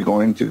actually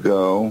going to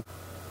go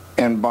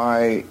and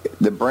buy,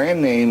 the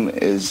brand name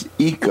is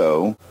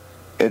Eco.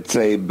 It's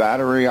a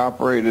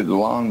battery-operated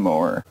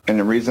lawnmower, and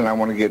the reason I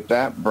want to get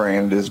that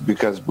brand is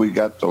because we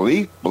got the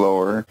leaf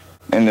blower,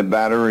 and the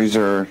batteries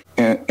are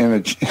in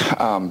a,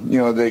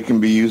 they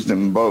can be used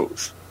in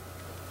both.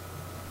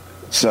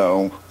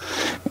 So,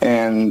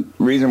 and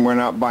reason we're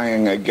not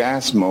buying a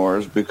gas mower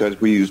is because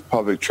we use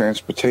public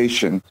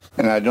transportation,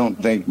 and I don't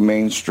think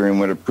Mainstream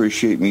would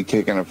appreciate me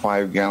taking a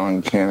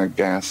 5-gallon can of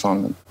gas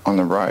on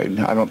the ride.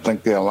 I don't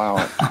think they allow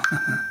it.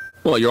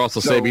 Well, you're also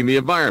saving the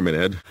environment,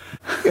 Ed.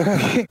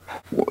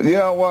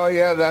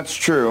 Yeah, that's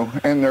true,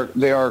 and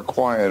they are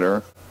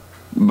quieter,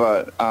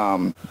 but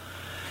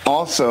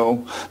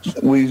also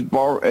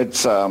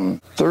it's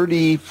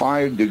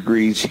 35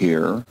 degrees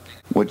here,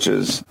 which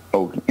is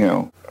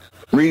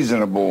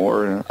reasonable,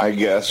 or I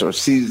guess, or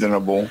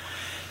seasonable.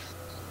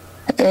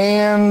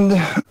 And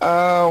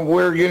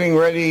we're getting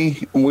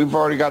ready. We've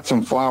already got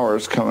some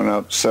flowers coming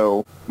up.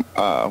 So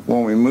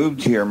when we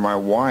moved here, my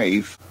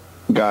wife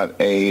got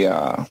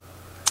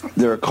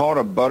they're called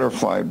a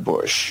butterfly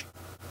bush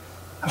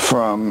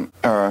from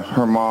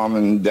her mom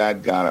and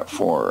dad got it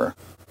for her.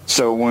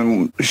 So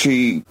when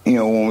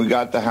when we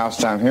got the house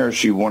down here,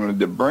 she wanted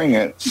to bring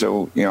it.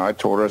 So, I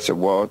told her, I said,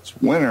 well, it's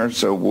winter,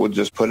 so we'll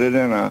just put it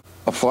in a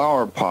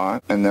flower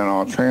pot, and then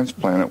I'll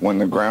transplant it when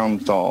the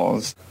ground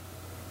thaws.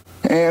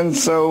 And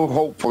so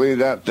hopefully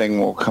that thing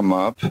will come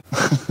up.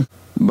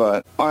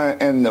 But,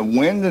 and the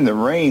wind and the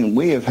rain,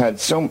 we have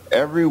had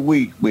every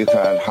week we've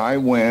had high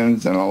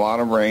winds and a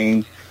lot of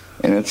rain,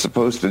 and it's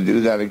supposed to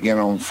do that again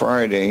on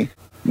Friday.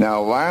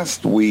 Now,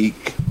 last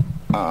week,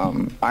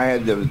 I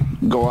had to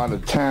go out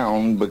of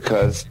town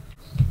because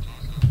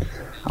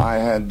I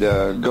had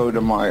to go to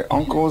my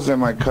uncle's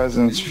and my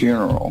cousin's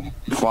funeral.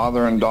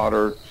 Father and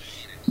daughter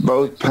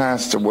both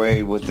passed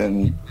away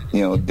within,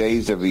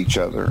 days of each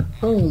other.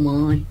 Oh,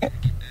 my.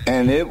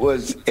 And it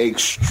was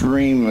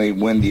extremely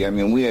windy. I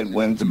mean, we had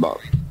winds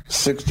about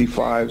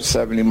 65,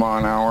 70 mile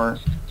an hour.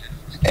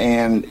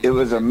 And it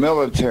was a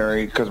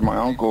military, because my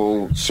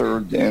uncle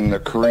served in the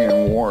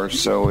Korean War,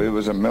 so it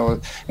was and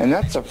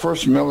that's the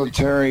first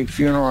military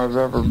funeral I've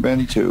ever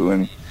been to.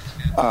 And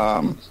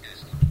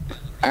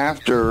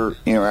after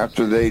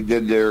they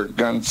did their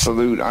gun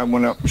salute, I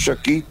went up and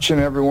shook each and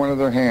every one of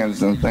their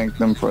hands and thanked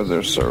them for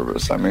their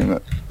service. I mean,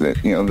 I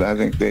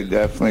think they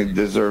definitely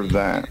deserve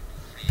that.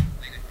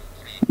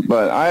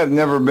 But I have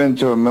never been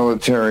to a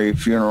military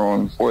funeral,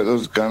 and boy,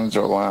 those guns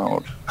are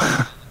loud.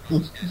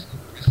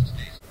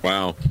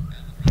 Wow.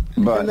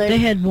 But they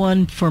had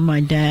one for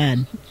my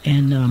dad,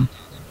 and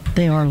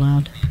they are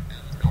loud.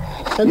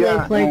 And they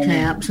play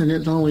taps, and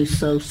it's always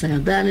so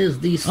sad. That is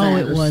the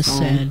saddest it was song.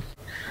 sad.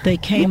 They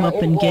came up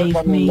and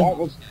gave me.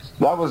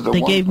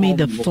 They gave me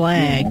the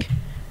flag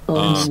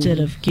instead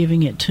of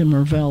giving it to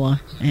Mervella,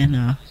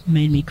 and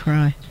made me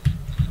cry.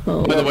 By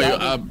the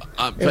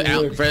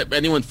way, for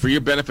anyone, for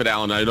your benefit,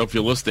 Alan, I don't know if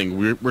you're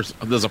listening,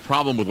 there's a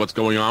problem with what's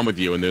going on with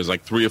you, and there's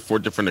like 3 or 4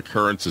 different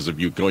occurrences of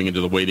you going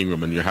into the waiting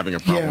room, and you're having a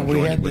problem. Yeah,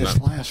 we had this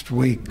last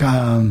week,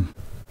 and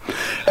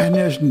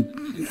there's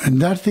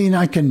nothing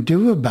I can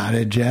do about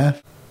it,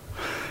 Jeff.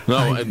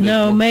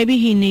 No, maybe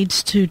he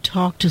needs to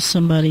talk to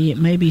somebody. It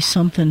may be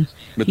something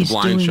with the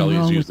blind shell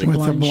he's using.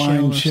 With the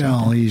blind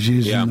shell, he's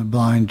using the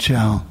blind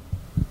shell.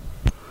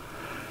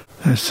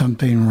 There's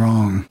something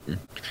wrong.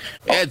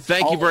 Ed,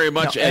 thank you very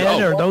much.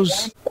 Ed, are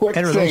those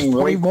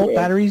 40-volt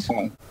batteries?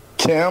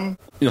 Tim?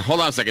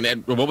 Hold on a second,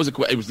 Ed. What was it?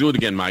 It was do it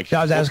again, Mike.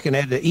 I was asking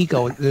Ed, the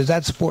Eco, does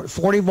that support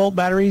 40-volt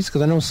batteries?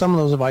 Because I know some of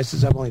those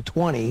devices have only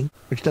 20,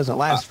 which doesn't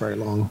last very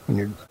long when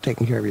you're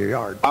taking care of your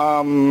yard.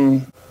 I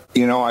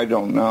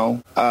don't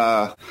know.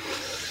 I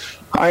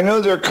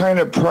know they're kind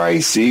of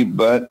pricey,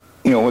 but,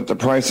 with the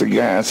price of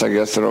gas, I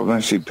guess it'll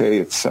eventually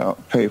pay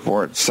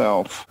for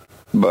itself.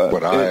 But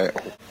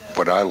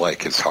what I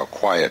like is how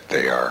quiet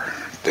they are.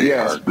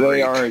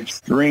 They are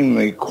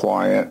extremely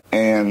quiet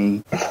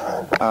and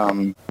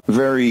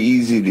very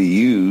easy to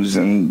use,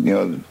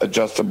 and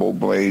adjustable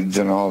blades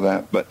and all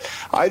that. But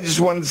I just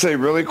wanted to say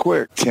really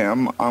quick,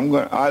 Tim,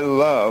 I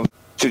love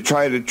to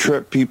try to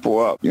trip people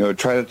up.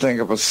 Try to think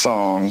of a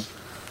song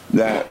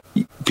that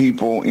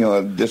people,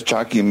 this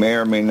jockey may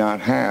or may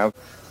not have.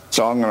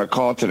 So I'm going to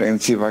call today and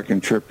see if I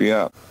can trip you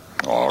up.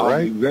 All right.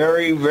 I'll be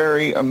very,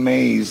 very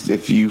amazed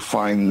if you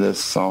find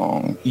this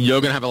song. You're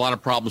going to have a lot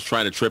of problems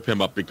trying to trip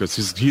him up because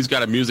he's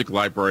got a music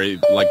library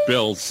like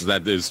Bill's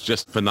that is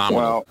just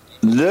phenomenal. Well,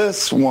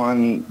 this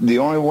one, the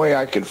only way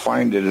I could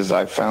find it is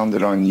I found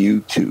it on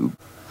YouTube.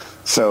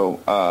 So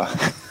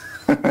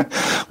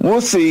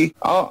we'll see.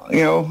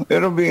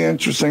 It'll be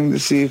interesting to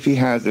see if he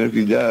has it. If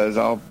he does,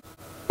 I'll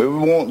it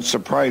won't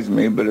surprise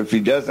me, but if he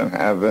doesn't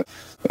have it,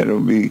 it'll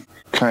be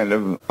kind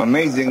of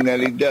amazing that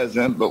he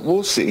doesn't, but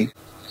we'll see.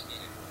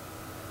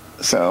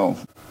 So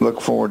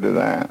look forward to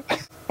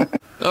that.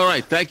 All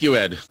right. Thank you,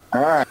 Ed.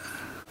 All right.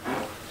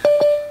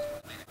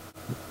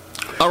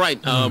 All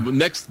right.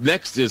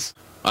 Next is,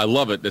 I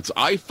love it. It's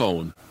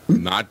iPhone.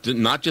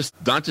 Not just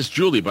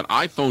Julie, but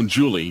iPhone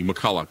Julie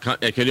McCullough.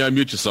 Can you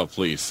unmute yourself,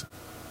 please?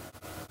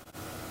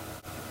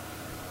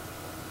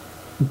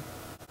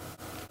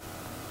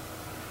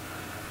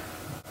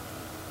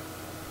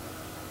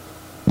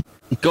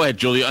 Go ahead,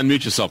 Julie.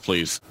 Unmute yourself,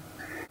 please.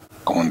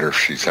 I wonder if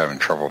she's having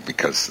trouble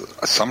because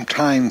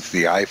sometimes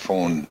the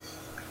iPhone,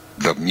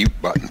 the mute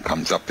button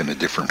comes up in a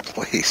different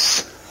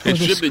place. It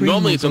should be.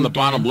 Normally, it's on the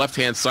bottom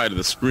left-hand side of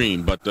the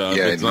screen, but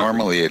yeah,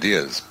 normally it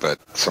is, but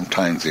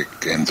sometimes it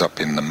ends up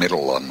in the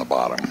middle on the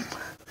bottom.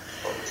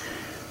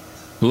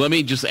 Let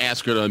me just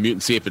ask her to unmute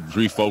and see if it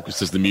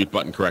refocuses the mute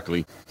button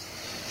correctly.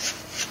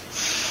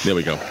 There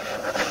we go.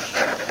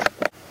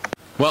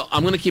 Well,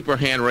 I'm going to keep her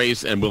hand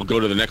raised, and we'll go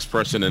to the next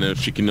person, and if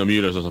she can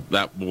unmute us,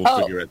 that we'll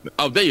figure it.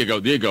 Oh, there you go.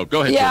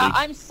 Go ahead, Yeah, Julie.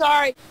 I'm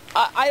sorry.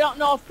 I don't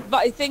know if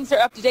my things are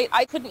up to date.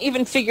 I couldn't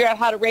even figure out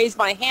how to raise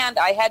my hand.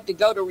 I had to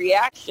go to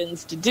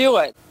reactions to do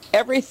it.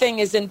 Everything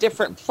is in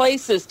different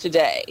places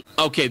today.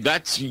 Okay,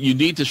 you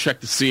need to check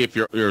to see if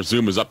your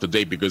Zoom is up to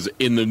date, because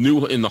in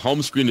the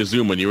home screen of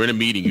Zoom, when you're in a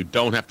meeting, you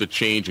don't have to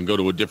change and go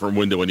to a different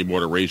window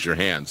anymore to raise your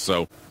hand.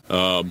 So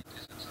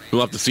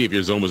we'll have to see if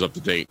your Zoom is up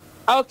to date.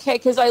 Okay,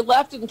 because I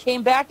left and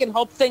came back and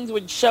hoped things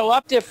would show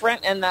up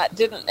different, and it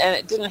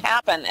didn't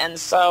happen. And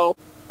so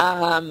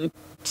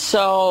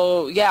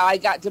yeah, I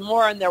got to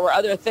more, and there were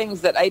other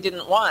things that I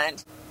didn't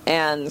want,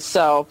 and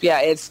so yeah,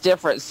 it's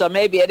different. So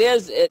maybe it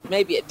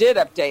did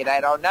update. I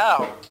don't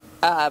know.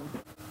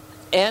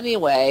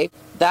 Anyway,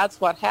 that's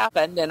what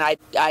happened, and I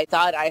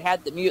thought I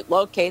had the mute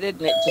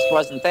located, and it just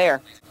wasn't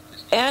there.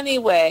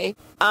 Anyway,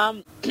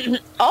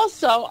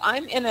 also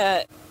I'm in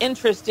an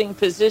interesting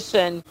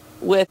position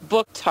with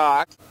Book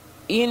Talk.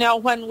 You know,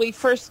 when we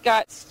first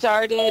got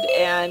started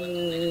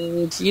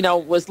and,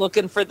 was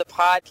looking for the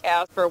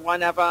podcast for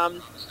one of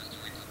them,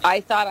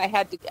 I thought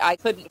I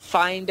couldn't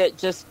find it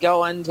just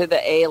going to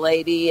the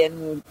A-Lady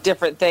and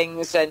different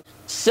things. And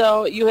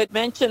so you had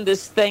mentioned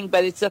this thing,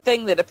 but it's a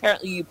thing that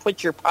apparently you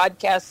put your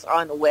podcasts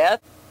on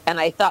with. And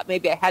I thought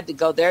maybe I had to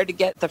go there to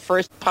get the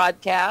first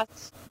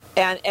podcasts.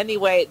 And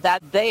anyway,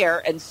 that's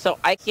there, and so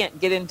I can't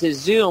get into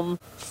Zoom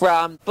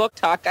from Book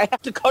Talk. I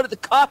have to go to the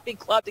Coffee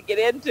Club to get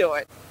into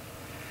it.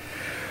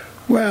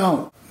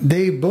 Well,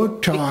 the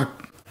Book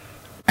Talk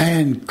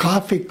and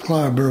Coffee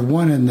Club are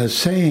one and the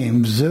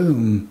same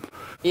Zoom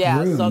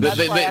room. So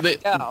that's why I have to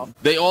go.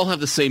 They all have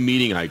the same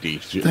meeting ID.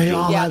 They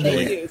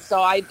do.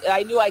 So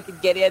I knew I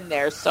could get in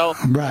there. So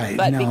right,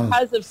 but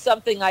because of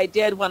something I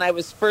did when I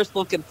was first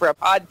looking for a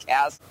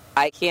podcast,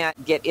 I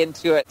can't get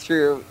into it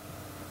through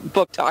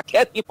Book Talk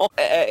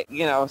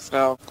anymore,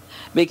 so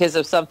because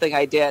of something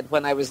I did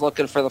when I was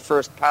looking for the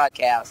first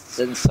podcasts,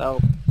 and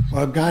so.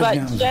 Well, God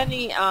knows.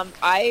 Jenny,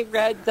 I've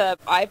read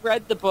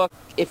the book.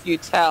 If You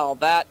Tell,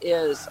 that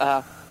is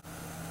a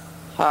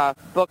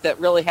book that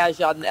really has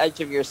you on the edge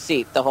of your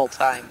seat the whole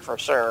time, for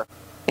sure.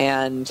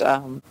 And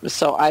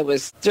so I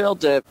was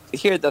thrilled to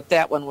hear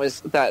that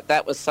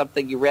was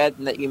something you read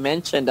and that you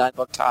mentioned on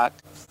Book Talk.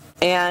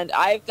 And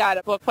I've got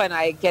a book when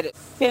I get it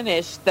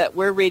finished that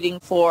we're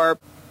reading for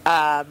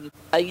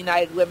a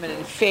United Women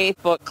in Faith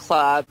book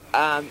club,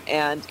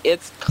 and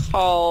it's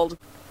called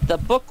The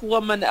Book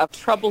Woman of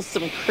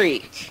Troublesome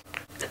Creek.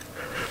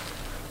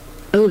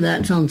 Oh,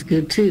 that sounds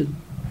good, too.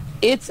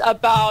 It's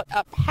about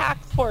a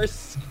pack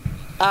horse,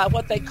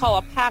 what they call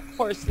a pack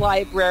horse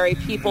library.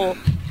 People,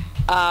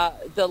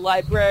 the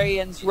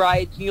librarians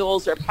ride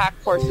mules or pack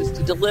horses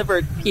to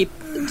deliver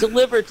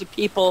to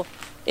people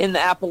in the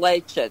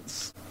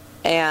Appalachians.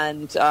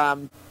 And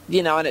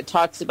and it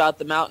talks about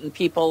the mountain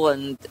people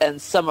and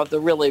some of the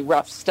really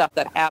rough stuff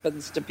that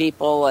happens to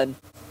people. And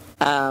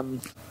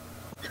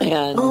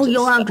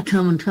you'll have to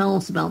come and tell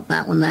us about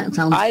that one. That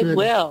sounds good.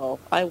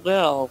 I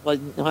will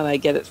when I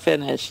get it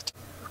finished.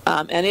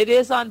 And it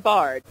is on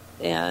Bard.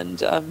 And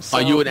so,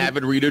 are you an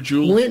avid reader,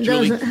 Julie? Well,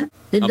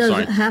 it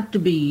doesn't have to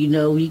be.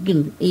 You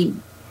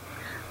can.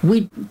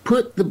 We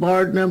put the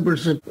Bard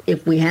numbers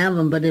if we have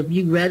them, but if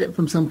you read it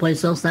from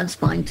someplace else, that's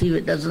fine too.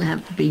 It doesn't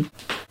have to be.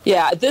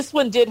 Yeah, this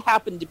one did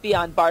happen to be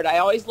on Bard. I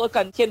always look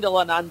on Kindle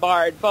and on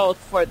Bard on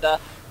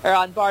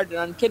Bard and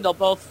on Kindle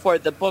both for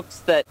the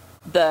books that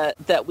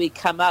we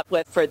come up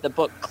with for the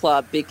book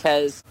club,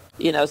 because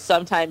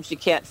sometimes you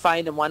can't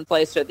find them one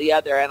place or the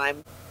other.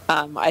 And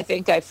I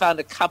think I found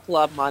a couple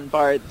of them on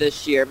Bard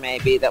this year,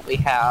 maybe, that we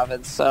have,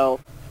 and so.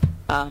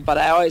 But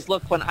I always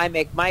look when I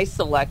make my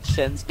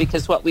selections,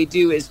 because what we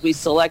do is we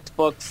select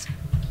books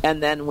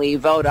and then we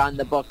vote on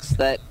the books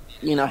that,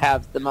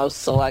 have the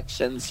most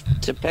selections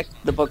to pick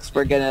the books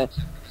we're going to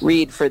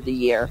read for the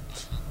year.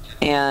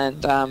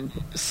 And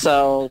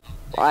so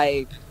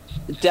I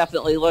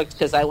definitely looked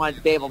because I wanted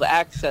to be able to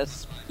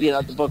access,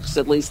 the books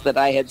at least that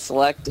I had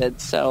selected.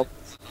 So,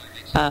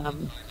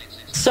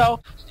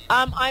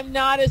 I'm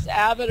not as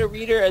avid a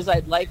reader as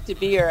I'd like to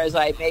be, or as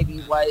I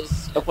maybe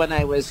was when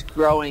I was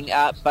growing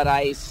up, but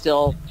I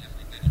still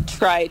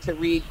try to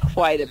read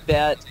quite a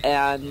bit,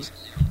 and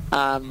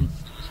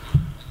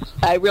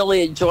I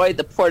really enjoy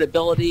the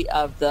portability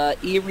of the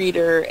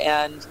e-reader,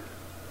 and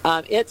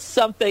it's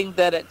something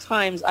that at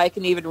times I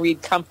can even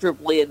read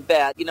comfortably in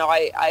bed. You know,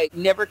 I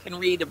never can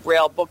read a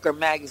Braille book or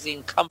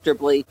magazine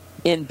comfortably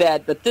in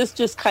bed, but this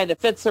just kind of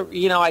fits,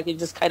 you know, I can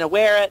just kind of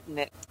wear it, and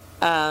it,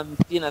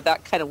 you know,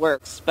 that kind of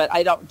works. But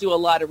I don't do a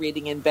lot of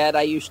reading in bed.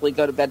 I usually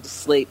go to bed to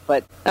sleep,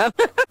 but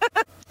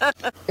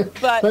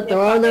but there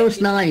are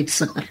those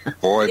nights.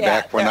 Boy,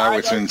 Yeah, back when there I are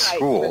was those in nights,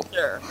 school, for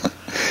sure.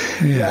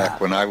 back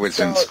when I was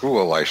in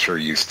school, I sure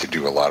used to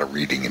do a lot of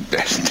reading in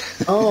bed.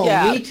 Oh,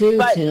 Yeah, me too,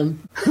 but-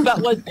 Tim.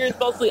 But was yours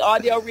mostly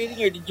audio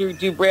reading, or did you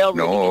do Braille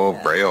reading? No,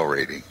 Braille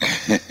reading.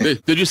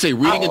 Did you say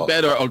reading in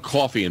bed or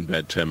coffee in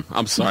bed, Tim?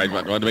 I'm sorry. I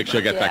wanted to make sure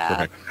I got that Yeah.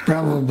 correct.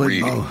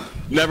 Probably both.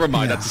 Never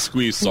mind. That's a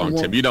squeeze song,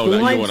 Tim. You know the that.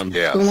 You lights, know what I'm...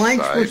 Yes, the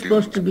lights I were do.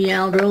 supposed to be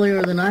out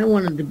earlier than I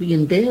wanted to be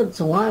in bed,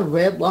 so I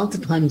read lots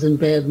of times in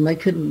bed, and they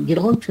couldn't get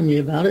on to me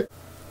about it.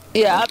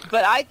 Yeah,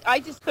 but I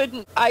just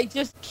couldn't. I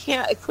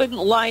couldn't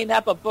line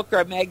up a book or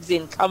a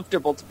magazine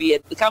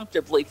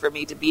comfortably for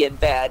me to be in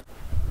bed.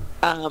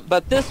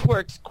 But this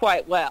works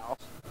quite well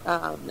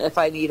if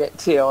I need it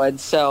to, and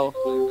so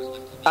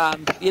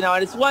you know,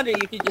 and it's wonder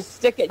you can just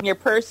stick it in your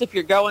purse if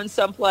you're going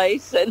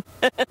someplace. And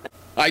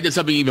I did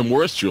something even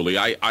worse, Julie.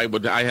 I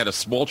had a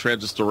small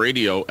transistor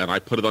radio, and I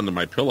put it under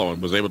my pillow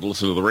and was able to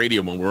listen to the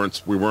radio when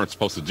we weren't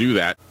supposed to do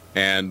that.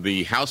 And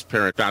the house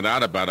parent found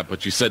out about it,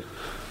 but she said,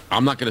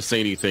 I'm not going to say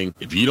anything.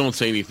 If you don't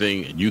say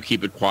anything and you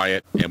keep it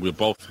quiet, and we'll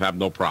both have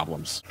no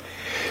problems.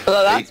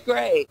 well, that's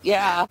great.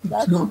 Yeah,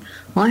 So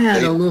I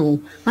had a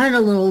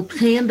little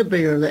panda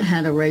bear that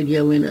had a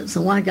radio in it,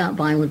 so I got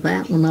by with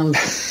that when I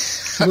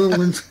was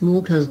little in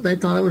school because they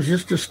thought it was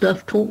just a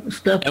stuffed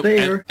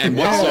bear. And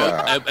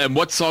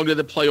what song did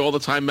it play all the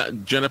time,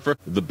 Jennifer?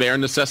 The Bare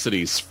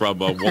Necessities from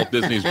Walt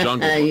Disney's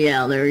Jungle.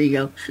 Yeah, there you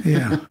go.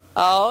 Yeah.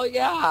 Oh,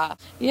 yeah.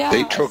 Yeah.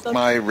 They took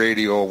my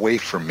radio away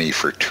from me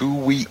for 2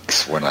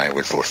 weeks when I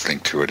was listening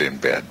to it in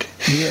bed.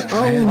 Yeah.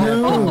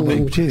 Oh,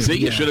 no. See,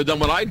 you should have done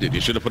what I did.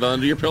 You should have put it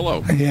under your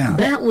pillow. Yeah.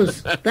 That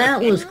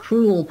was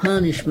cruel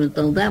punishment,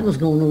 though. That was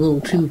going a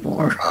little too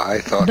far. I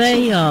thought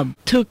They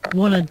took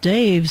one of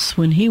Dave's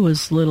when he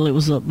was little. It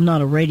was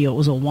not a radio. It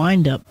was a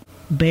wind-up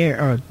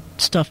bear or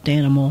stuffed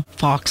animal,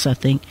 fox, I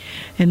think,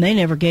 and they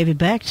never gave it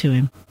back to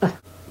him.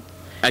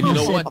 And you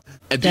know what?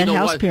 And That you know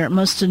house what? parent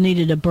must have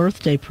needed a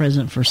birthday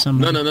present for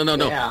somebody. No.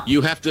 Yeah.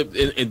 You have to,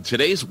 in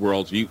today's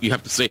world, you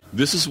have to say,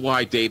 this is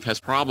why Dave has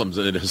problems,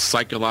 and it has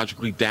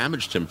psychologically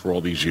damaged him for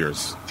all these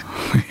years.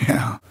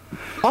 Yeah.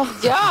 Oh,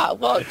 yeah.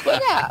 Well, it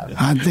could have.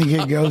 I think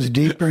it goes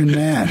deeper than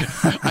that.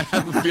 I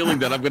have a feeling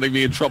that I'm going to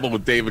be in trouble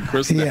with Dave and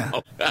Chris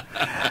now.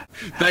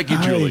 Thank you,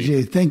 All right,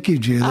 Julie. Thank you,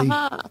 Julie.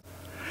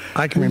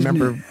 I can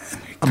remember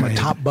on my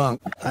top bunk,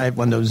 I had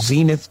one of those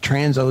Zenith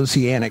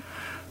transoceanic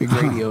big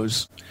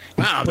radios.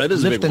 Wow, that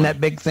is a big lifting one.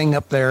 that big thing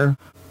up there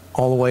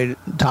all the way to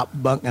the top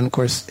bunk, and of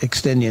course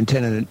extend the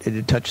antenna, and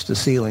it'd touch the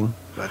ceiling.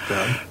 But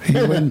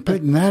You wasn't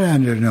putting that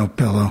under no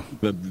pillow.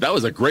 That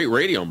was a great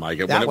radio, Mike.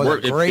 That When it was a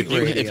worked, great if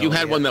you radio,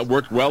 had one that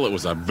worked well, it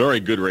was a very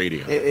good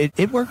radio.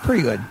 it worked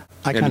pretty good.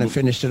 I And kind of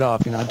finished it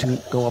off,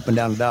 to go up and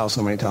down the dial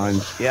so many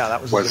times. Yeah,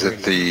 that was. Was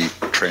it the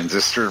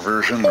transistor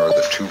version or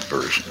the tube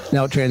version?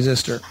 No,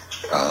 transistor.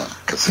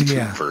 Because the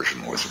tube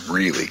version was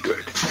really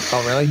good.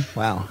 Oh, really?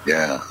 Wow.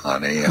 Yeah,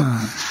 on AM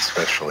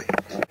especially.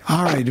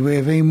 All right. Do we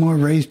have any more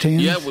raised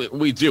hands? Yeah,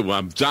 we do.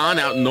 Don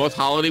out in North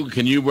Holiday,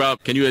 can you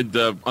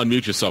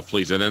unmute yourself,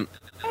 please? And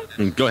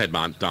then go ahead,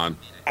 Don.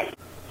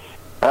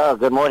 Oh,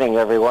 good morning,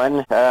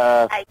 everyone.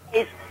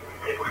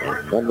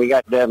 We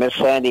got Miss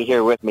Sandy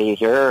here with me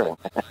here.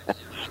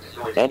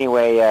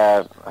 Anyway,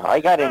 I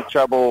got in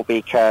trouble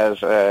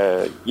because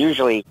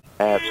usually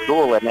at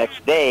school the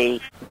next day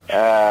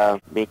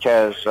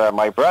because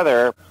my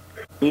brother,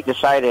 he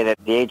decided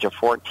at the age of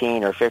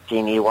 14 or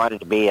 15 he wanted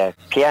to be a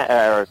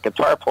piano or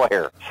guitar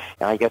player.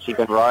 And I guess he'd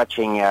been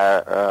watching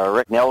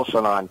Rick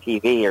Nelson on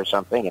TV or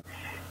something.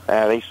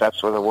 At least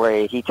that's the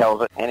way he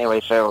tells it.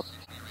 Anyway, so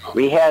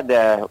we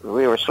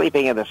were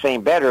sleeping in the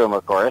same bedroom,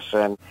 of course,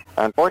 and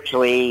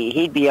unfortunately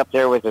he'd be up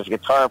there with his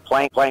guitar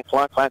playing, clank,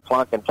 clunk, clank,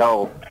 clunk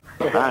until,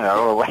 I don't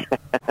know,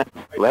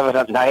 11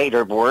 at night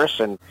or worse.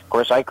 And of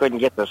course I couldn't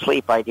get to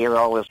sleep. I'd hear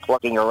all this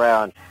clucking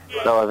around.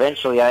 So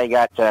eventually I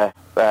got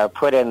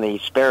put in the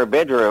spare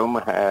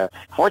bedroom,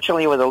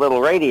 fortunately with a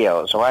little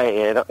radio. So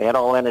it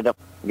all ended up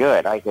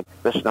good. I could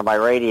listen to my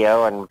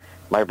radio, and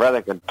my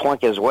brother could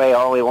plunk his way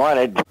all he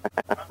wanted.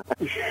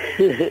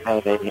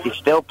 And he's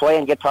still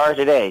playing guitar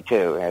today,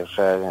 too.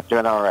 It's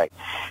doing all right.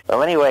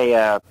 Well, anyway,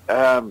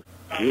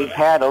 we've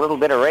had a little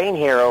bit of rain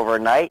here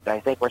overnight. I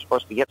think we're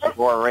supposed to get some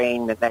more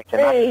rain the next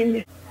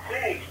night.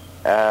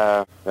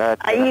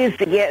 I used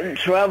to get in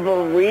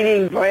trouble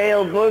reading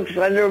Braille books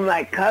under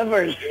my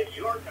covers.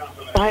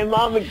 My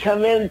mom would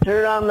come in and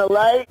turn on the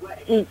light.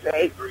 She'd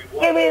say,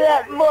 "Give me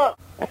that book."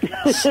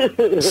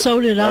 So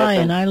did I,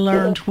 and I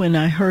learned when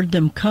I heard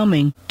them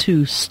coming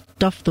to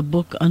stuff the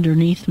book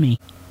underneath me.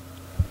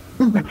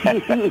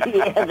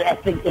 Yeah,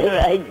 that's a good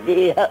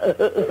idea.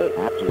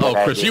 Oh,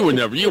 Chris, you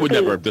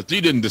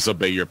didn't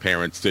disobey your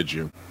parents, did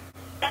you?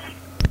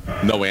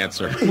 No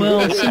answer.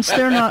 Well, since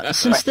they're not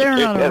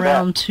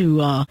around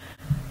to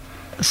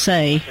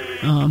say,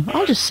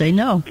 I'll just say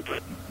no.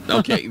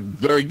 Okay,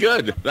 very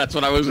good. That's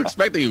what I was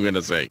expecting you were going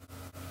to say.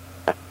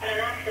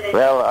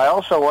 Well, I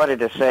also wanted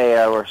to say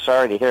we're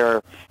sorry to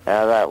hear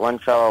that one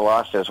fellow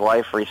lost his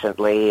wife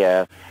recently.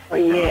 Yeah.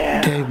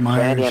 Dave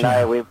Myers, Sandy and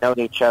I, we've known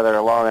each other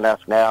long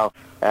enough now.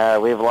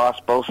 We've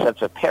lost both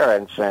sets of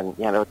parents, and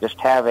just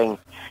having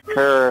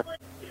her,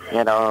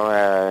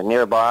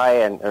 nearby,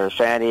 and or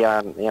Sandy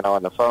on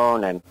the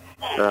phone, and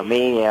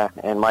me,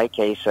 in my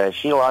case,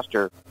 she lost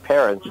her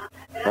parents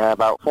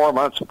about 4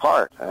 months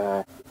apart.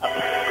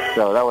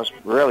 So that was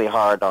really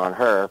hard on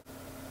her.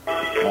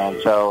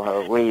 And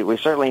so we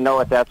certainly know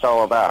what that's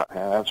all about.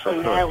 That's for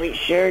sure. Yeah, we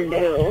sure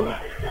do.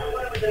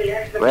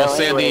 Well,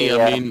 Sandy,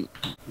 anyway,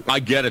 I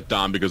get it,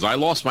 Don, because I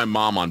lost my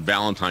mom on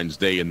Valentine's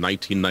Day in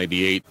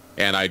 1998,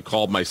 and I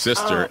called my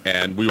sister,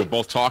 and we were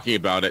both talking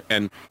about it.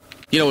 And,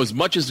 as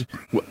much as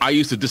I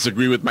used to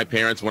disagree with my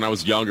parents when I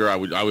was younger, I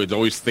would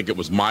always think it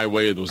was my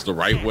way, it was the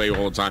right way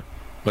all the time.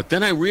 But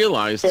then I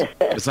realized,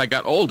 as I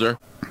got older,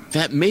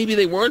 that maybe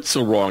they weren't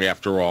so wrong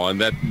after all,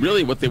 and that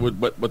really what they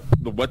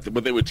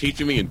were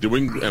teaching me and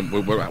doing, and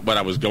what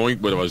I was doing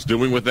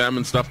with them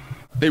and stuff,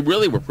 they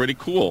really were pretty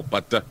cool.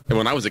 But and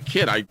when I was a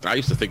kid, I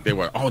used to think they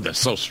were, they're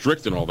so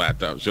strict and all that,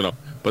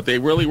 but they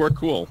really were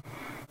cool.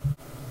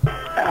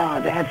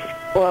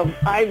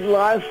 I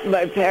lost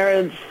my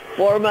parents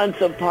 4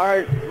 months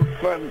apart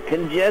from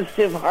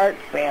congestive heart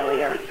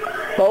failure,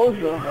 both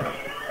of them.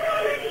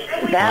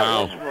 That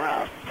was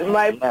rough.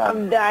 My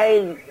mom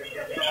died.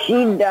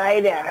 She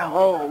died at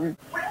home.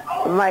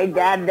 My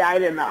dad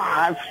died in the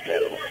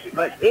hospital.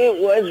 But it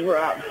was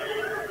rough.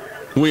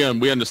 We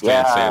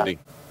understand, Sandy.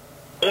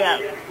 Yeah.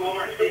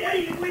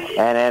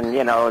 And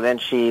then, then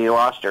she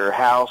lost her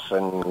house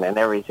and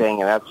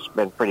everything, and that's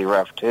been pretty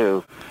rough,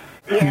 too.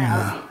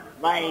 Yeah.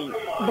 My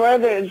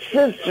brother and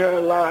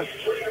sister-in-law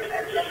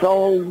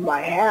sold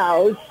my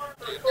house.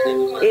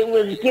 It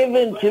was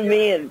given to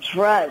me in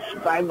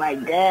trust by my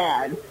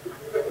dad.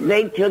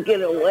 They took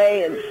it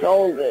away and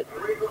sold it.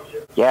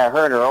 Yeah,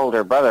 her and her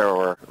older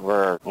brother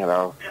were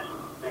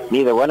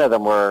neither one of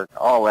them were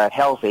all that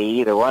healthy,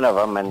 either one of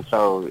them, and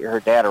so her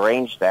dad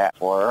arranged that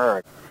for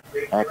her.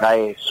 And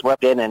I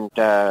swept in and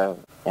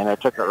I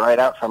took it right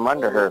out from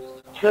under her.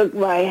 Took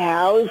my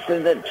house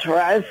and the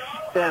trust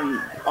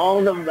and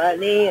all the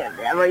money and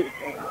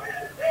everything.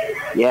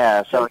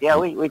 Yeah, so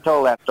we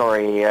told that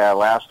story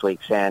last week,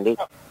 Sandy.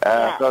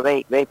 So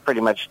they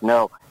pretty much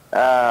know.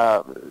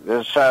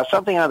 There's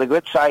something on the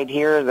good side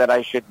here that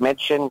I should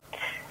mention.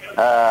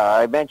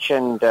 I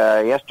mentioned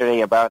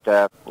yesterday about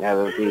the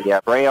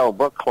Braille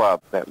Book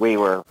Club that we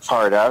are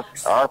part of.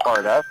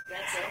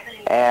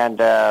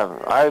 And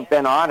I've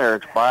been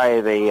honored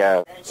by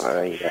the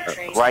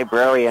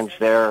librarians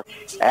there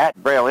at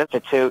Braille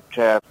Institute.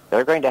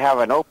 They're going to have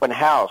an open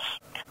house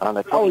on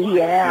the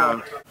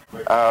 26th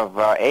of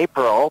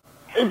April.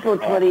 April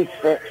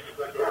 26th.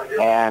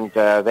 And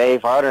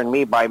they've honored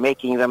me by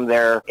making them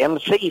their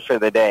MC for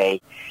the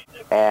day.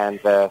 And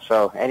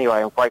so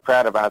anyway, I'm quite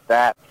proud about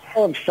that.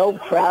 Oh, I'm so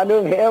proud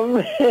of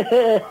him.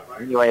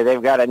 Anyway,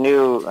 they've got a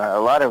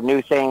lot of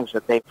new things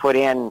that they put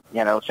in,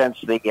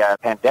 since the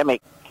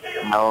pandemic.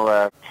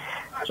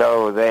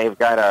 So they've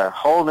got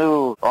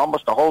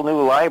almost a whole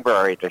new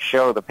library to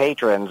show the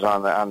patrons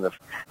on the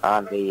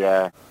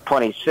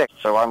 26th.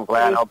 So I'm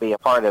glad I'll be a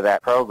part of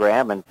that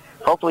program, and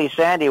hopefully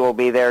Sandy will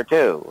be there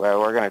too.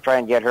 We're going to try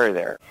and get her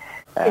there.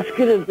 It's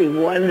going to be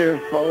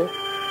wonderful.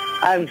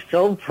 I'm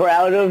so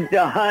proud of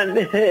Don.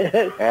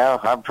 Well,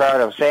 I'm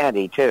proud of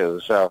Sandy too.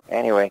 So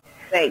anyway,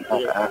 thank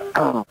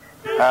you.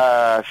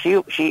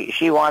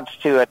 She wants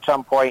to at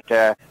some point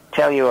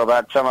tell you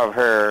about some of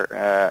her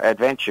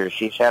adventures.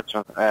 She's had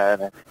some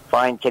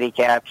fine kitty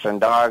cats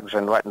and dogs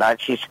and whatnot.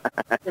 She's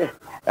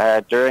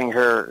during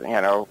her,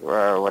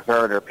 with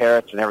her and her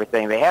parents and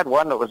everything. They had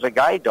one that was a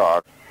guide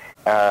dog.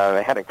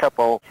 They had a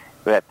couple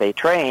that they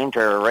trained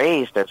or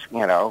raised as,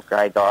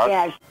 guide dogs.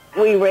 Yes,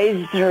 we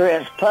raised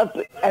her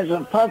as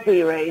a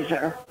puppy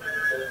raiser.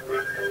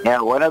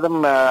 Yeah, one of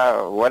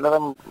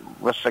them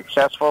was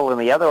successful and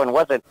the other one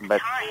wasn't.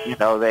 But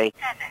they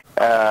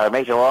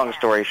make a long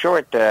story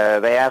short.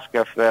 They asked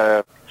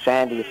if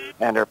Sandy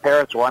and her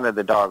parents wanted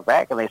the dog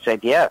back, and they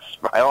said yes,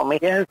 by all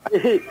means. Yes,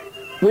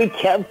 we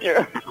kept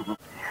her.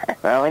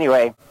 Well,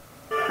 anyway.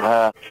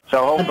 So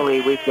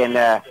hopefully we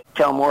can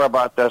tell more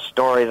about those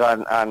stories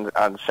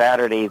on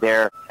Saturday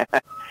there.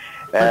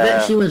 I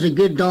bet she was a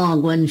good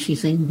dog, wasn't she,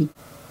 Sandy?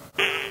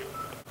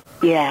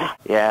 Yeah.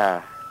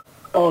 Yeah.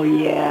 Oh,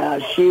 yeah.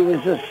 She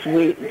was a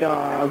sweet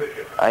dog.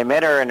 I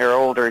met her in her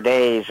older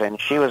days,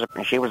 and she was a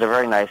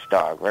very nice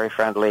dog, very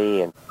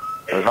friendly, and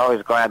was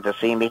always glad to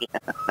see me.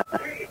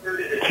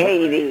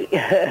 Katie.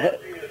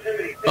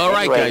 All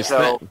right, anyway, guys.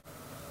 So,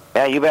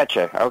 Yeah, you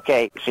betcha.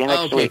 Okay, see you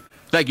next week.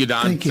 Thank you,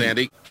 Don.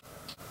 Sandy.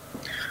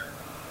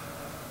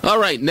 All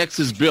right, next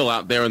is Bill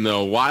out there in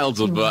the wilds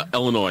of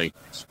Illinois.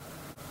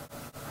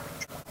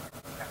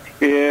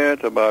 Yeah,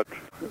 it's about...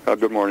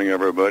 good morning,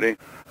 everybody.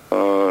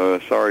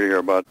 Sorry to hear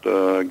about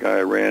the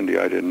guy Randy.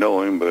 I didn't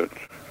know him, but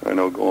I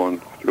know going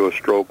through a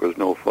stroke is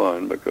no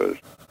fun because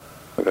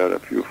I've had a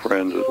few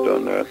friends that's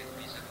done that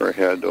or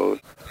had those.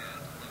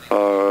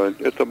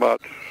 It's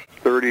about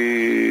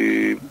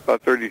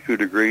 32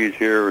 degrees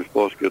here. We're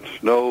supposed to get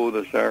snow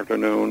this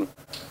afternoon,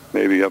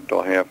 maybe up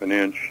to half an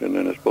inch, and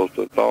then it's supposed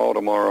to thaw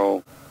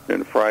tomorrow.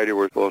 And Friday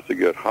we're supposed to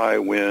get high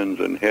winds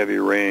and heavy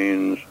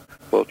rains,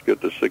 supposed to get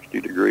to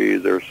 60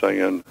 degrees, they're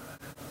saying.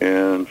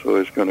 And so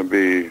it's going to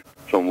be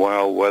some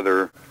wild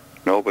weather.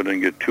 I hope it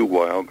didn't get too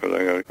wild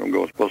because I'm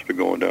supposed to be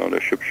going down to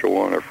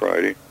Shipshewana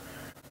Friday.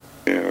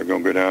 And we're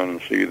going to go down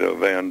and see the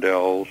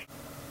Vandals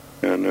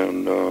and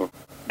then do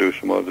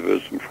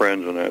visit some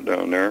friends and that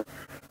down there.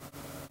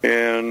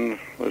 And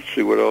let's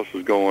see what else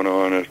is going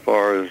on as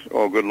far as,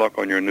 good luck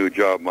on your new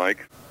job,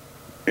 Mike.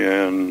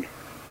 And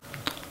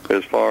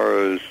as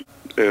far as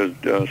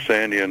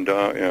Sandy and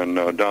Don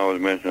was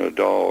mentioning a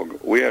dog,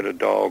 we had a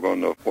dog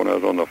when I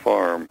was on the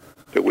farm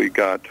that we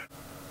got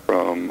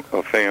from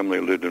a family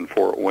who lived in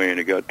Fort Wayne.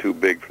 It got too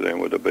big for them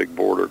with a big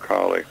border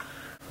collie,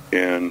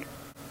 and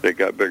they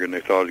got bigger than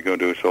they thought it was going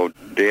to do. So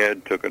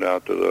Dad took it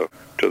out to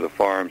the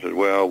farm and said,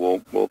 well,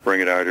 we'll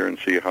bring it out here and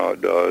see how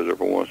it does or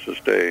if it wants to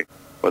stay.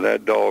 Well,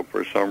 that dog,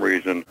 for some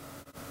reason,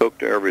 took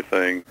to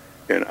everything,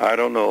 and I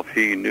don't know if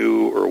he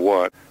knew or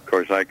what. Of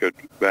course,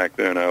 back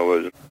then I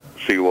was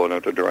well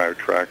enough to drive a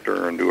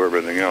tractor and do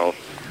everything else,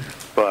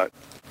 but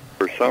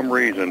for some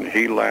reason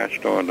he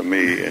latched on to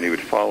me and he would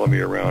follow me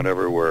around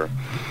everywhere.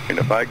 And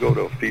if I go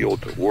to a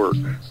field to work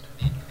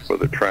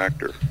with a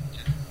tractor,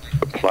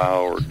 to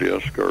plow or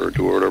disc or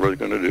do whatever he's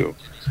going to do,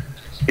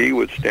 he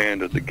would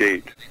stand at the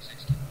gate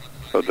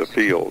of the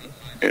field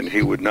and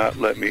he would not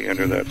let me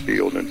enter that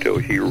field until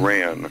he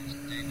ran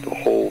the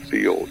whole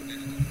field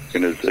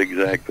in a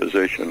zigzag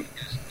position,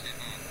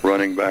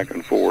 running back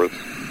and forth.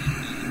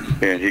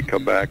 And he'd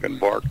come back and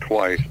bark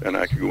twice, and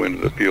I could go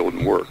into the field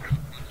and work.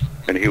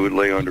 And he would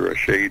lay under a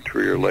shade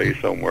tree or lay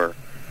somewhere.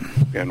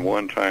 And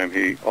one time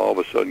he all of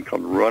a sudden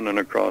comes running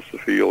across the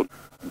field,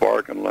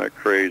 barking like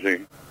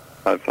crazy.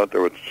 I thought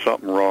there was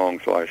something wrong,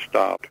 so I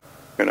stopped.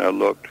 And I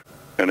looked,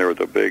 and there was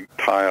a big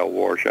tile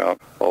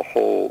washout, a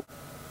hole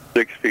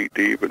 6 feet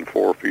deep and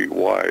 4 feet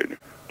wide.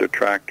 The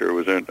tractor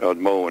was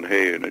mowing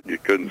hay, and you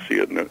couldn't see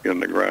it in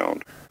the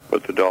ground.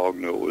 But the dog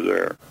knew it was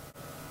there.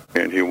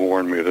 And he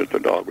warned me that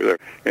the dog was there.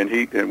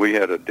 And we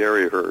had a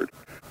dairy herd,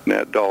 and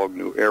that dog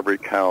knew every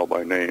cow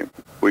by name.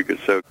 We could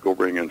say, go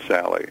bring in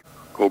Sally,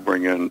 go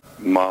bring in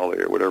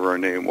Molly, or whatever her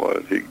name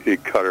was. He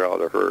cut her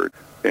out of the herd.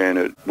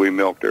 And we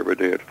milked every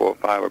day at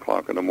 5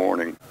 o'clock in the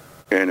morning.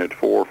 And at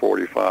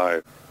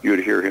 4:45, you'd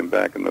hear him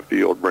back in the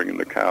field bringing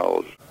the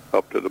cows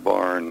up to the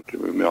barn to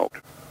be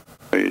milked.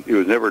 He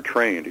was never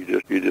trained. He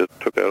just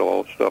took that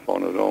all stuff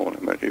on his own. I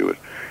mean, he was.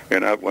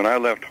 And when I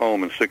left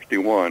home in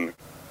 '61.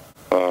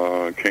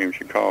 Came to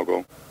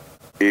Chicago,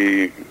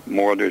 he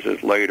more or less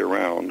just laid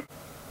around.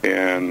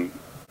 And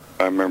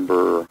I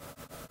remember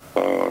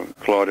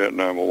Claudette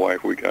and I, my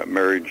wife, we got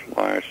married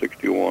July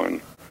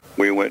 '61.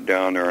 We went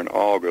down there in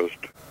August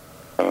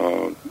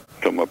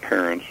to my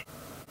parents,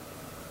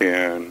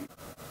 and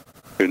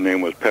his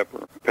name was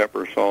Pepper.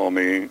 Pepper saw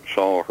me,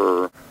 saw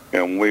her,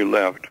 and when we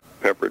left,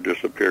 Pepper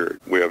disappeared.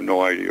 We have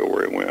no idea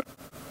where he went.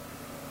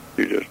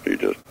 He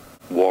just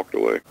walked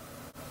away.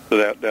 So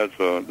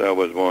that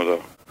was one of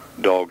the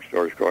dog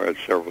stories. I had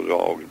several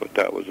dogs, but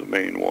that was the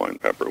main one.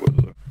 Pepper was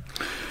a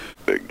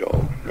big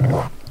dog.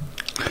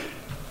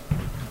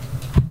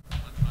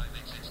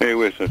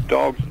 Anyways,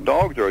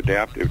 dogs are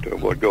adaptive to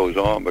what goes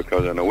on,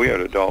 because I know we had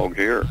a dog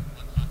here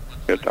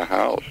at the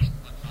house.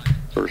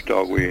 First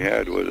dog we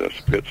had was a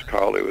Spitz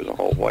Collie. It was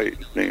all white,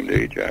 named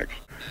Ajax.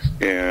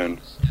 And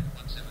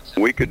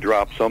we could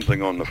drop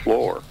something on the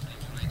floor.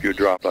 If you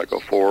dropped like a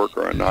fork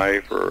or a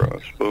knife or a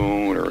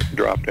spoon or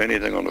dropped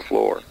anything on the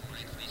floor,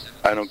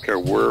 I don't care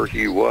where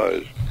he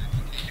was,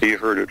 he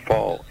heard it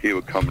fall, he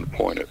would come and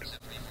point it.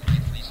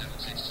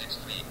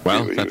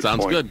 Well, that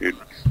sounds good.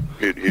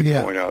 He'd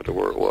point out to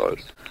where it was,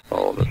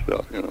 all the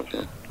stuff,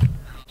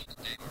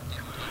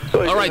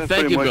 So all right,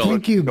 thank you, Bill.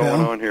 Thank you, Bill.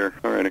 Going on here.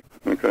 All righty.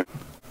 Okay.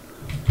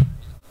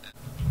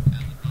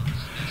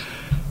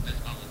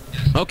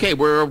 Okay,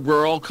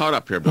 we're all caught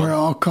up here, Bill. We're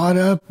all caught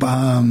up.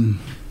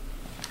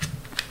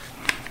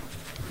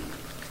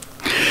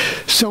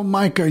 So,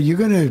 Mike, are you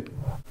going to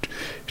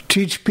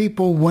teach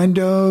people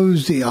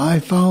Windows, the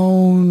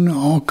iPhone,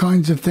 all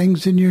kinds of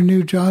things in your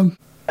new job?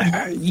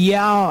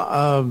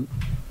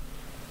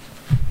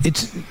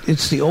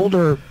 It's the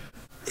older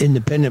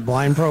independent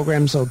blind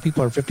program, so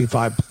people are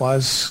 55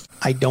 plus.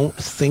 I don't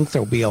think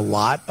there'll be a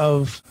lot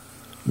of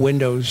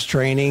Windows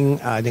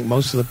training. I think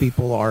most of the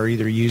people are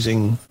either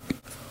using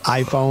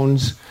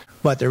iPhones,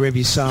 but there may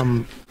be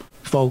some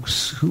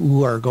folks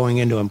who are going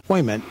into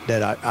employment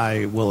that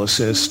I will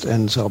assist,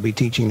 and so I'll be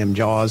teaching them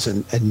JAWS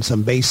and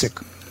some basic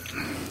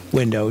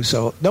windows.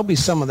 So there'll be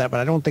some of that, but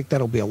I don't think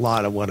that'll be a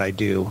lot of what I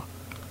do.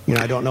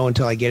 I don't know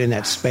until I get in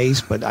that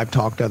space, but I've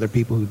talked to other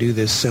people who do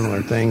this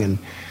similar thing, and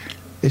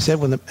they said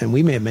and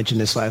we may have mentioned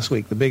this last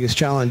week, the biggest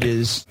challenge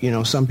is,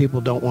 some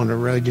people don't want to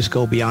really just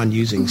go beyond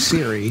using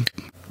Siri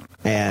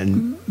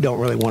and don't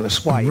really want to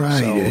swipe. Right.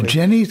 So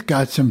Jenny's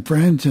got some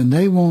friends, and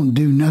they won't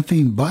do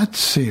nothing but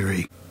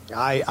Siri.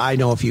 I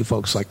know a few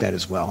folks like that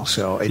as well.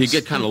 So you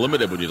get kind of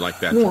limited when you like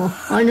that. Well,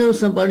 I know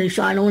somebody,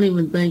 I don't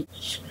even think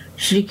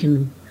she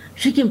can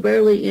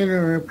barely enter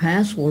her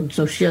password,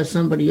 so she has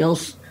somebody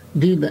else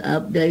do the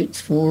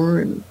updates for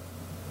her, and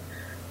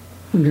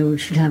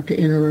she'd have to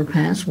enter her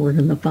password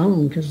in the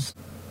phone because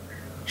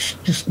she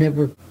just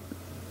never.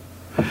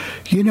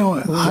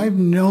 I've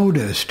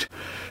noticed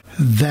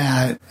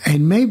that,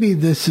 and maybe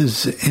this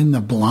is in the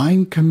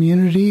blind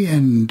community,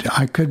 and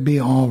I could be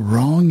all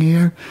wrong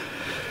here,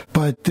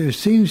 but there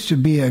seems to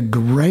be a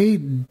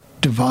great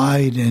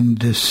divide in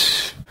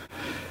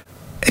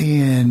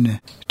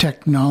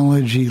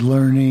technology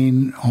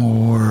learning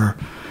or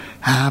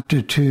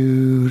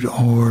aptitude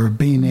or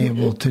being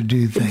able to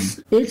do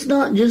things. It's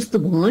not just the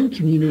blind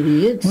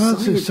community. It's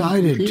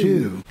sighted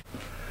too.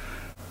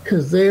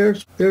 Because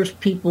there's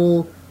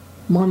people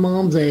my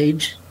mom's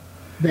age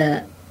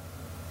that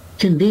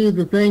can do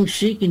the things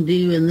she can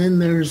do, and then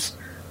there's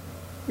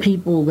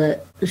people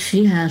that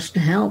she has to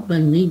help,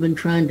 and even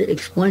trying to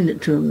explain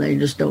it to them, they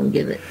just don't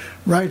get it.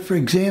 Right. For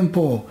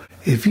example,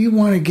 if you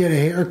want to get a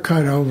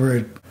haircut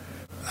over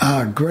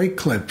at Great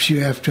Clips,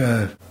 you have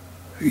to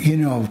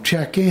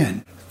check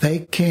in. They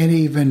can't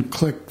even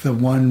click the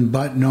one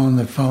button on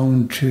the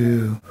phone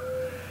to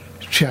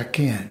check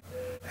in.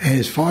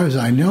 As far as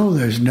I know,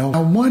 there's no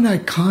one. I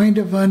kind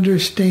of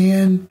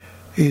understand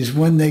is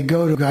when they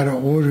got to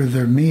order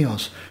their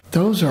meals.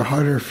 Those are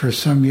harder for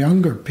some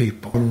younger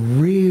people. A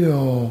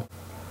real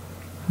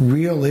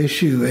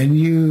issue. And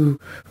you,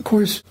 of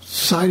course,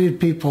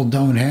 sighted people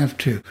don't have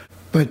to,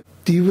 but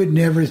you would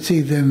never see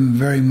them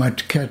very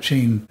much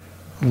catching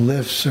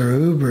Lyfts or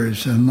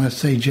Ubers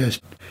unless they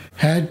just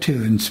had to.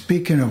 And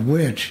speaking of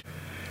which,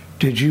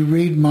 did you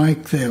read,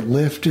 Mike, that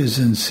Lyft is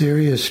in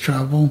serious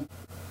trouble?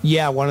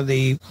 Yeah, one of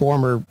the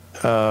former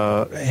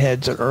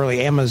heads at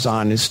early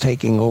Amazon is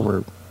taking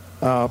over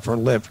for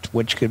Lyft,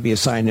 which could be a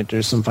sign that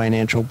there's some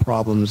financial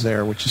problems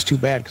there, which is too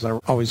bad because I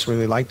always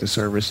really like the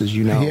service, as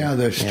you know. Yeah,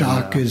 their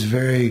stock is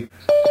very,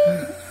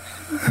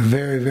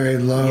 very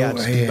low. Yeah,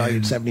 it's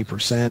valued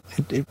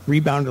 70%. It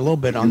rebounded a little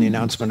bit on the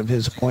announcement of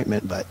his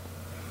appointment, but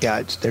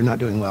yeah, they're not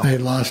doing well. They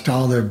lost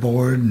all their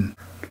board.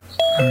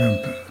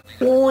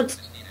 Well,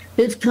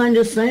 it's kind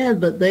of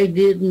sad, but they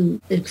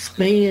didn't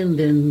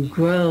expand and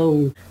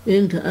grow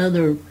into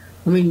other.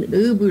 I mean,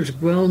 Uber's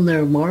grown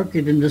their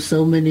market into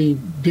so many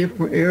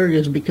different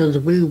areas because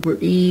of Uber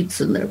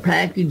Eats and their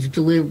package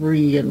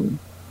delivery and.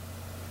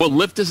 Well,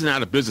 Lyft isn't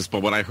out of business,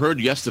 but what I heard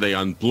yesterday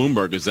on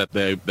Bloomberg is that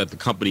the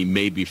company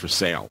may be for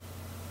sale.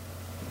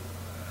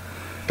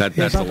 That's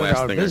the last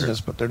out thing of business,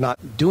 but they're not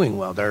doing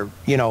well. They're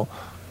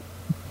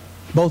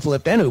both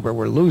Lyft and Uber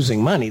were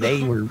losing money.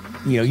 They were,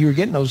 you were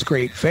getting those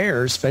great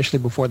fares, especially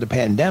before the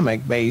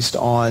pandemic, based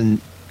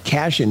on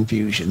cash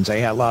infusions.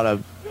 They had a lot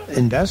of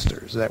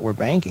investors that were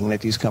banking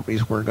that these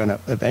companies were going to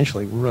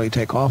eventually really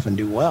take off and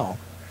do well.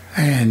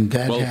 And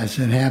that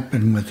hasn't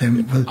happened with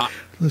them.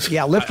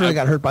 Lyft really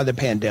got hurt by the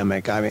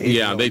pandemic. I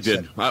mean, they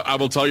did. I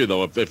will tell you,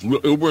 though, if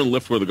Uber and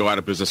Lyft were to go out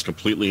of business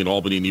completely in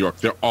Albany, New York,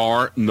 there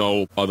are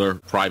no other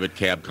private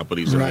cab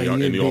companies in the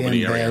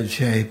Albany area. Bad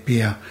shape,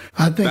 yeah.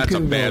 I think that's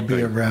Uber a bad will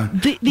be thing.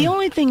 around. The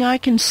only thing I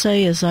can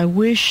say is I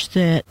wish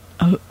that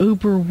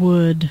Uber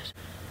would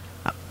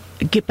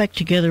get back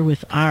together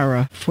with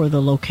Ira for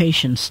the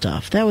location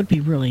stuff. That would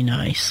be really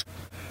nice.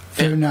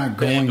 They're not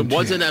going to.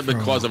 Wasn't that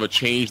because of a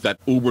change that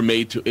Uber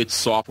made to its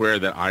software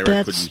that Ira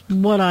couldn't? That's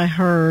what I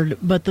heard.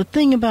 But the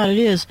thing about it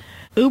is,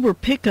 Uber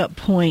pickup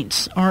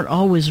points aren't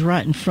always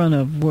right in front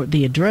of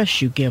the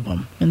address you give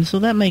them. And so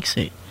that makes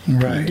it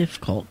kind of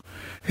difficult.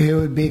 It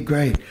would be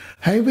great.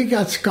 Hey, we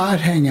got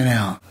Scott hanging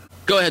out.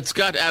 Go ahead,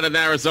 Scott, out in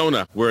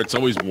Arizona, where it's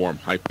always warm.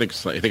 I think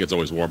it's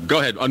always warm. Go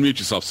ahead, unmute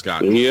yourself,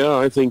 Scott. Yeah,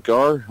 I think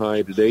our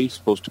high today is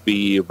supposed to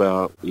be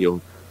about,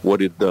 what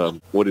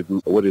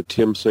did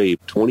Tim say,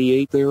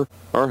 28 there?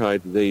 Our high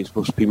today is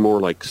supposed to be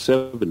more like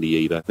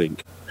 78, I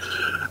think.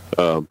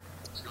 But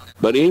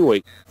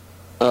anyway,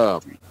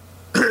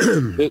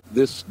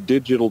 this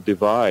digital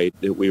divide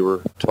that we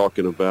were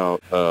talking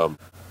about,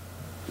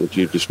 that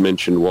you just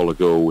mentioned a while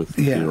ago with,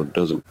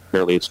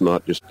 apparently it's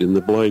not just in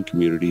the blind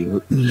community.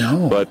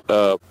 No. But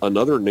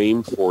another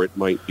name for it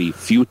might be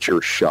future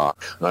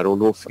shock. I don't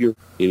know if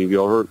any of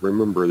y'all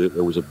remember that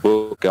there was a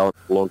book out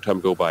a long time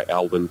ago by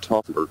Alvin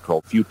Toffler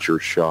called Future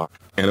Shock.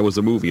 And it was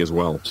a movie as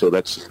well. So it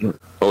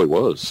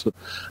was.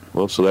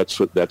 Well, so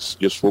that's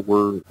just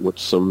what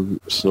some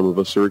of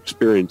us are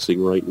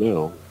experiencing right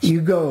now.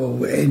 You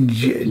go and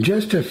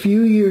just a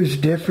few years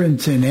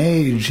difference in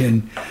age,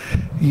 and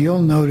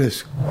you'll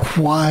notice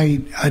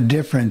quite a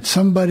difference.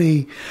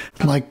 Somebody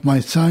like my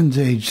son's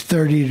age,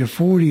 30 to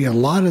 40, a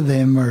lot of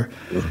them are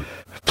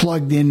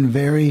plugged in,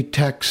 very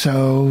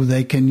tech-so.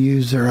 They can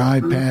use their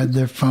iPad,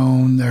 their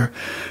phone, their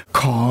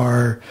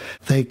car.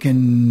 They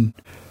can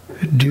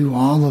do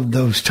all of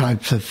those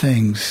types of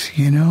things,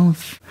 you know?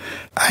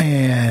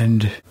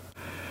 And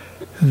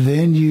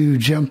then you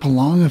jump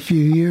along a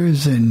few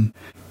years and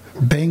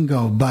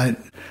bingo. But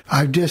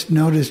I've just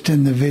noticed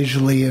in the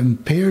visually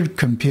impaired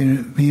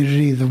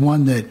community, the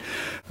one that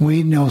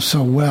we know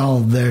so well,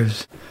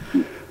 there's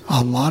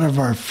a lot of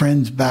our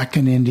friends back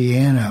in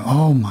Indiana.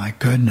 Oh, my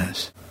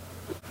goodness.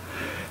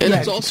 And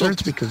it's also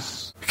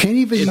because can't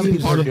even some use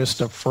people are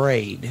just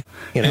afraid.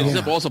 You know? And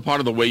it's also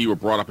part of the way you were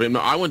brought up.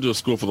 I went to a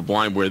school for the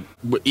blind where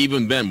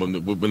even then,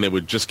 when they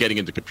were just getting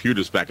into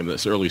computers back in the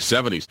early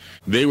 70s,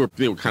 they were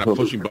kind of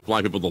pushing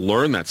blind people to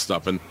learn that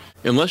stuff. And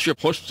unless you're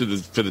pushed to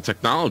the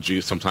technology,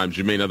 sometimes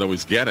you may not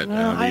always get it.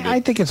 Well,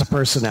 I think it's a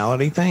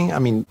personality thing. I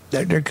mean,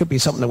 there could be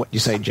something to what you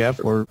say, Jeff,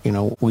 or, you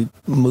know, we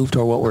move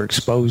toward what we're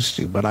exposed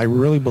to. But I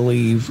really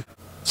believe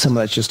some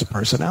of that's just a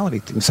personality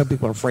thing. Some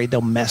people are afraid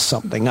they'll mess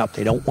something up.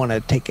 They don't want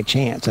to take a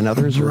chance. And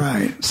others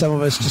some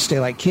of us just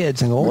stay like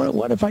kids and go,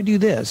 what if I do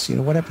this? You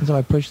know, what happens if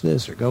I push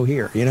this or go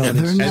here? You know,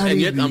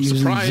 and yet I'm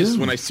surprised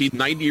when I see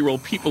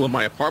 90-year-old people in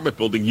my apartment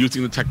building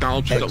using the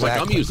technology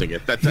like I'm using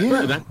it. Go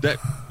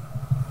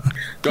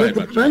ahead,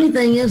 the funny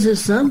thing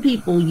is some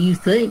people you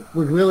think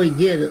would really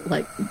get it.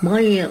 Like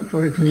my aunt,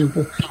 for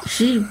example,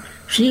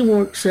 she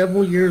worked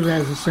several years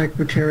as a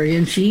secretary,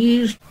 and she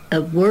used a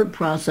word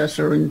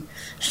processor, and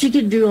she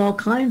could do all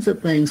kinds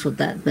of things with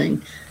that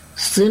thing.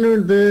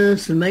 Center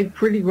this and make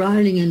pretty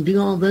writing and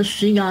do all this.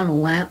 She got a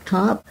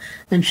laptop,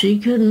 and she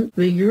couldn't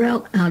figure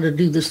out how to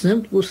do the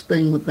simplest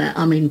thing with that.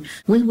 I mean,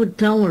 we would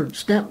tell her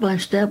step by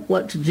step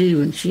what to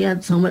do, and she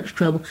had so much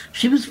trouble.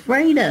 She was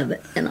afraid of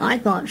it, and I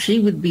thought she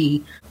would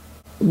be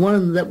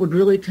one that would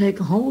really take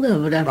a hold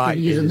of it after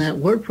using that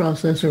word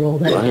processor all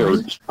that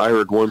time. I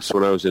heard once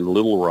when I was in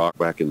Little Rock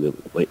back in the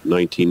late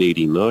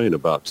 1989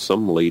 about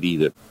some lady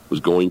that was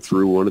going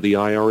through one of the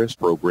IRS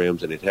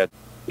programs, and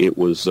it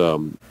was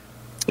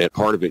at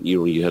part of it, you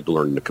know, you had to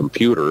learn the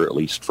computer, at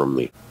least from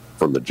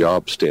the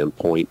job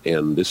standpoint.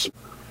 And this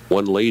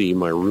one lady,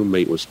 my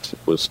roommate was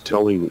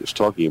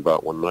talking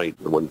about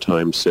one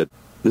time, said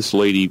this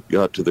lady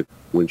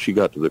when she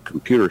got to the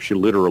computer, she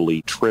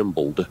literally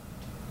trembled.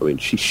 I mean,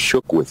 she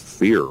shook with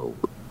fear over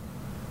it.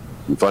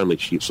 And finally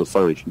she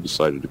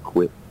decided to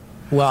quit.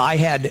 Well,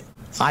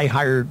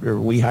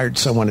 we hired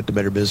someone at the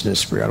Better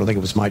Business. I don't think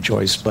it was my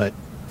choice,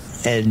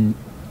 and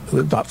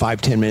about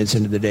 5-10 minutes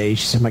into the day,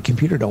 she said, my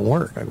computer don't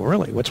work. I go,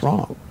 really? What's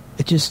wrong?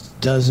 It just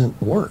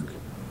doesn't work.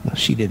 Well,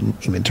 she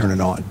didn't even turn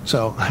it on.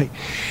 So,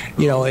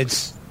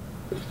 it's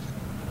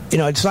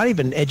not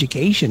even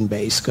education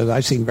based, because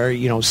I've seen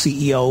very,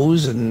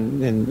 CEOs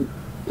and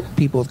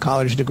people with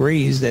college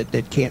degrees that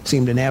can't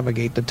seem to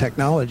navigate the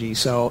technology.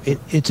 So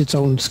it's its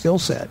own skill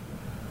set.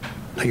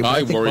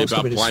 I worry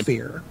about blind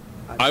fear.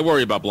 I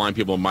worry about blind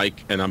people,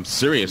 Mike, and I'm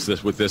serious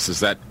with this is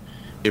that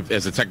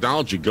as the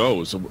technology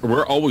goes,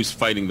 we're always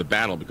fighting the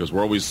battle because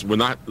we're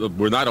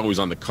not always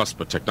on the cusp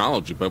of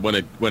technology. But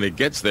when it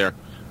gets there,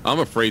 I'm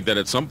afraid that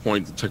at some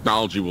point the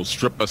technology will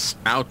strip us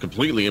out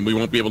completely, and we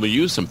won't be able to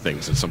use some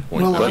things at some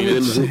point. Well,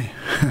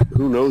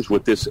 who knows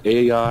with this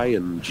AI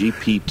and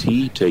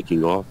GPT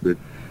taking off?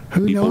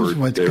 Who knows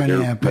what's going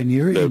to happen?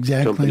 You're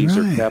exactly companies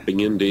right. Are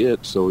tapping into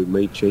it, so it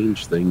may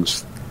change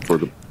things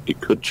it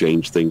could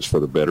change things for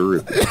the better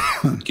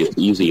if it gets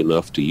easy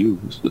enough to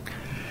use.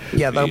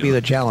 Yeah, that'll be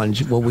the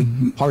challenge. Well,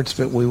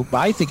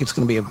 I think it's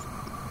going to be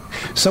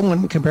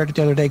someone compared to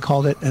the other day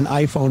called it an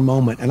iPhone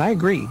moment, and I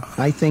agree.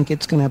 I think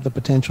it's going to have the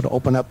potential to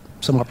open up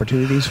some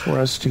opportunities for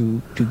us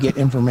to get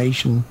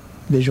information,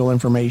 visual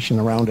information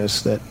around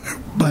us that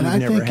But I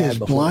think as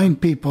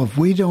blind people, if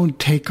we don't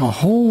take a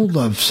hold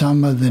of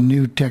some of the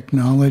new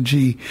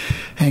technology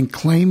and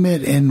claim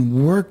it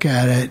and work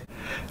at it,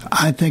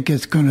 I think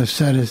it's going to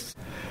set us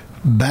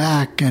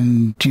back.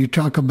 And you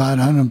talk about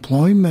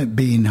unemployment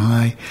being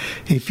high.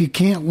 If you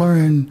can't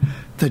learn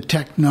the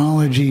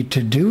technology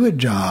to do a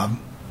job,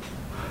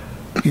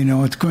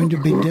 it's going to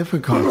be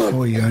difficult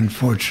for you,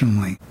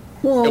 unfortunately.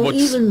 Well,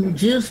 even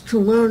just to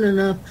learn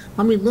enough,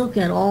 look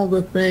at all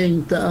the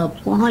things, the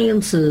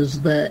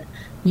appliances that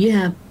we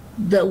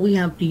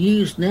have to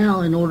use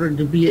now in order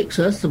to be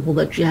accessible,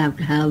 that you have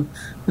to have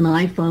an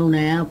iPhone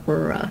app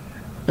or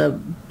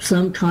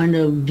some kind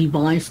of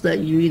device that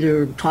you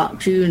either talk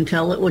to and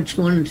tell it what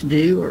you want it to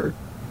do. Or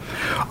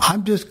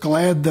I'm just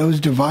glad those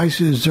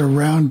devices are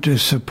around to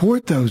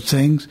support those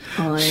things,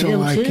 I'm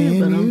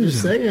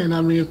just saying,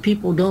 if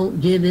people don't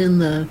get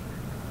in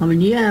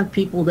you have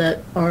people that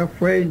are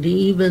afraid to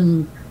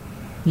even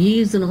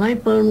use an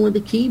iPhone with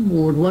a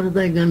keyboard. What are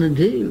they going to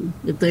do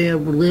if they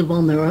ever live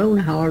on their own?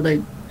 How are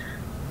they?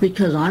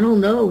 Because I don't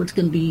know. It's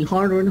going to be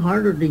harder and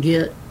harder to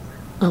get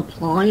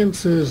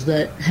appliances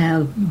that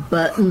have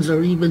buttons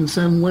or even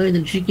some way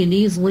that you can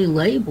easily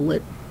label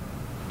it.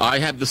 I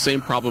have the same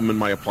problem in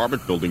my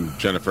apartment building,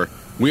 Jennifer.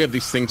 We have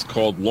these things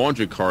called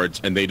laundry cards,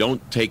 and they don't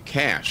take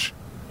cash.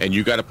 And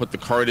you got to put the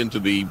card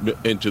into the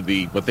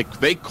what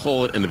they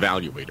call it an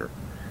evaluator.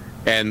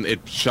 and it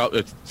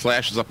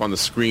flashes up on the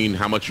screen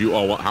how much you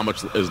owe, how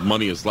much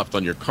money is left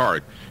on your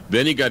card.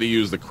 Then you got to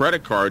use the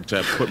credit card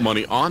to put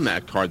money on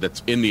that card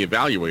that's in the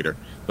evaluator.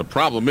 The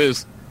problem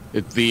is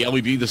the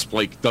LED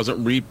display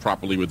doesn't read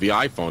properly with the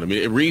iPhone. I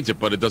mean, it reads it,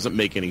 but it doesn't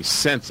make any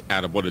sense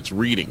out of what it's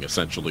reading,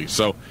 essentially.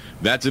 So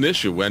that's an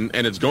issue, and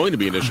it's going to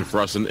be an issue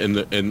for us in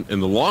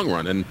the long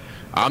run. And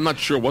I'm not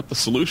sure what the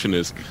solution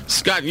is.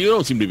 Scott, you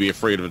don't seem to be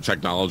afraid of the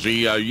technology.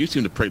 You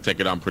seem to take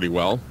it on pretty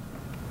well.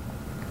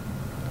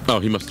 Oh,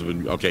 he must have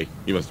been okay.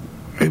 He must.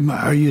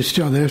 Are you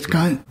still there,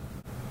 Scott?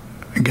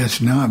 I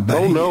guess not. But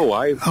oh no,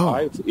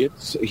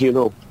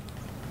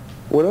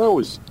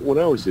 it's when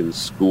I was in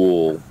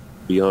school. To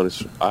be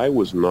honest, I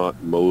was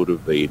not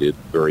motivated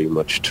very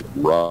much to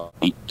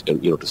write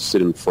and to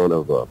sit in front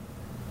of a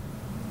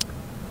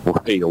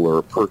Braille or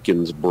a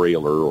Perkins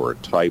Braille or a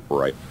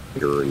typewriter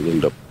and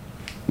end up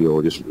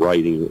just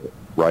writing.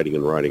 I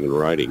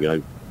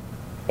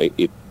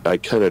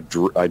kind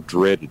of I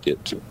dreaded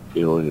it.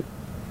 And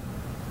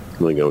I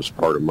think that was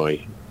part of my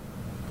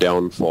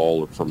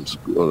downfall from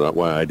school.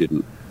 Why I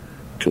didn't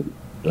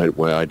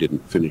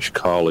finish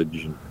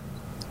college.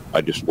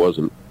 I just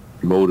wasn't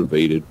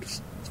motivated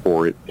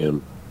for it.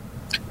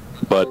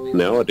 But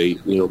nowadays,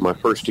 my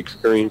first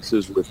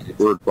experiences with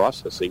word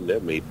processing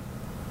that made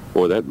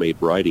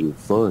writing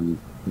fun.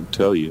 I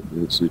tell you,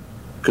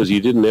 because you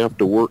didn't have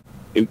to work.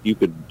 You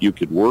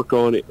could work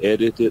on it,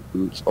 edit it,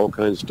 and all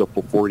kinds of stuff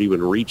before it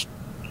even reached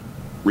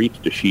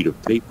a sheet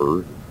of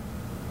paper.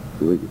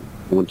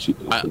 Once you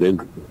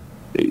can.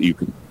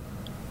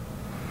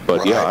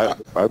 But yeah,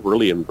 I've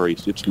really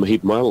embraced it. It's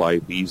made my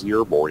life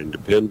easier, more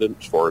independent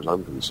as far as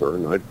I'm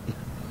concerned.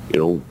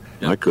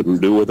 I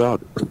couldn't do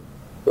without it.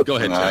 Go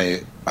ahead,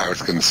 Tim. I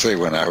was going to say,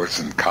 when I was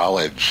in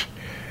college,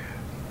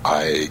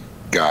 I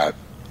got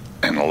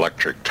an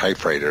electric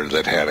typewriter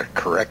that had a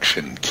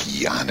correction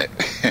key on it.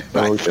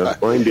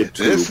 Mine did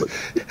too.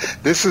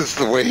 This is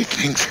the way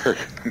things are.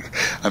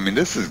 I mean,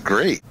 this is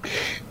great.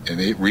 And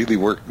it really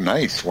worked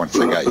nice once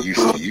I got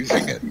used to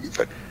using it.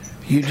 But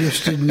you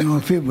just didn't know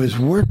if it was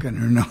working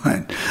or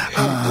not.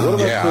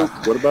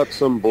 What about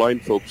some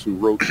blind folks who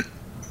wrote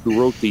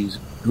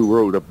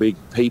a big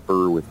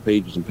paper with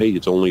pages and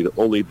pages, only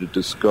to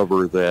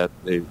discover that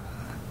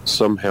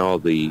somehow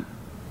the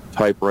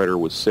typewriter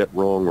was set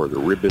wrong or the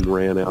ribbon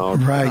ran out?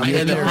 Right.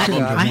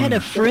 I had a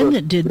friend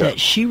that did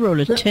that. She wrote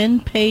a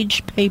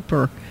 10-page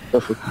paper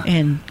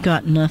and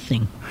got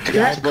nothing.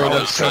 That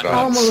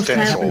almost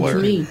happened to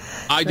me.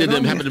 I did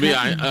them happen to me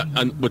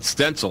with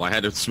stencil. I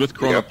had a Smith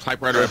Corona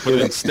typewriter. I put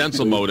it in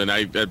stencil mode, and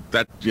Yep,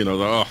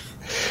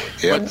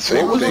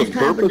 almost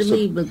happened to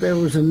me, but there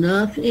was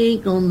enough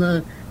ink on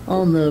the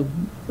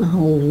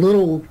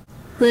little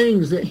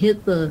things that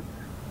hit the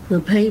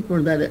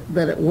paper that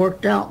it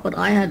worked out. But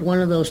I had one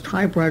of those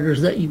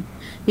typewriters that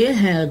it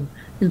had,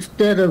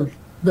 instead of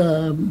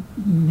the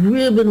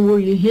ribbon where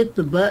you hit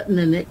the button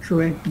and it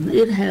corrected,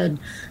 it had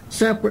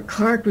separate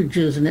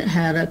cartridges, and it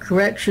had a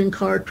correction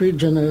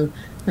cartridge and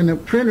a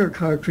printer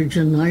cartridge,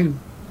 and I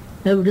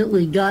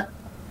evidently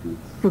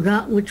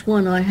forgot which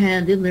one I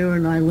had in there,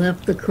 and I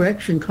left the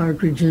correction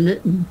cartridge in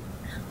it,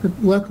 but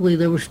luckily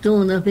there was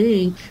still enough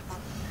ink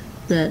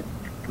that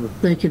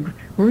they could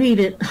read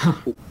it.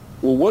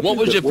 Well, what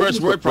was your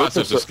first word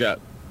processor, Scott?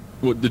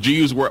 Did you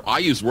use Word? I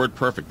used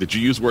WordPerfect. Did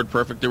you use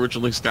WordPerfect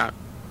originally, Scott?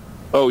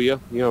 Oh yeah,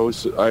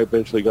 I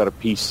eventually got a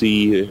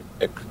PC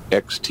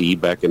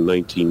XT back in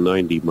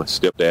 1990. My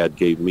stepdad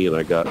gave me, and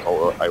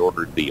I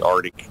ordered the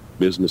Arctic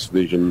Business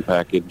Vision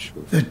package.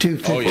 The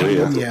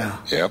 250, yeah.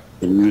 Yep.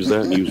 And use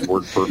that and use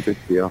WordPerfect,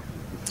 yeah.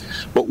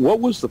 But what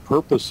was the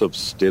purpose of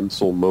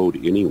stencil mode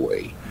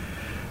anyway?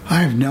 I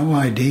have no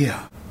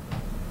idea.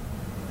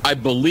 I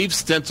believe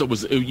stencil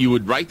was, you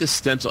would write the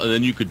stencil and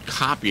then you could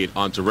copy it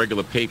onto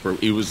regular paper.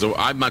 It was,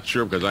 I'm not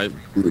sure because I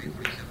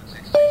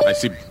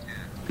see.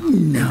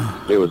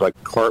 No. It was like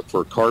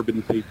for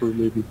carbon paper,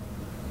 maybe?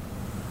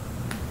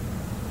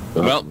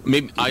 Well,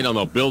 maybe, I don't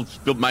know. Bill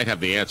might have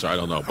the answer. I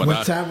don't know. But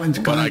what's that one's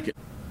called?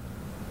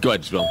 Go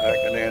ahead, Bill.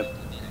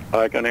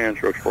 I can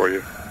answer it for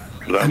you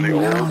because I'm the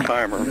old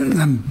timer.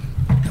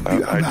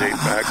 I date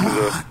back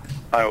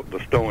to the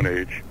Stone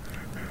Age.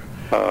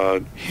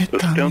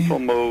 The stencil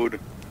mode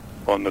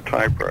on the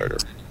typewriter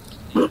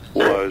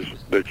was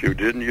that you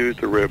didn't use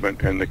the ribbon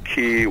and the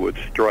key would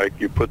strike.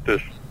 You put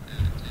this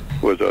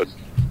was a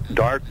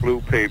dark blue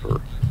paper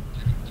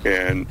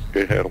and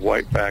it had a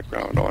white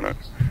background on it.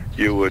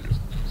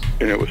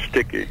 And it was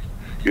sticky.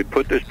 You'd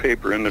put this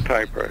paper in the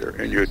typewriter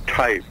and you'd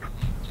type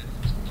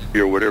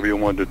whatever you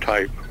wanted to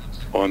type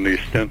on these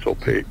stencil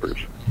papers.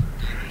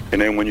 And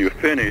then when you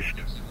finished,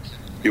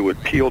 you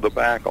would peel the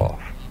back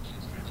off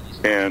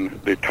and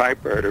the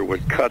typewriter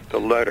would cut the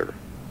letter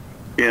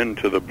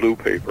into the blue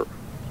paper.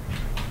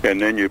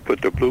 And then you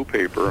put the blue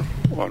paper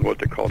on what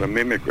they called a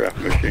mimeograph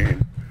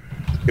machine.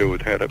 It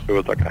was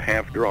like a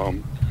half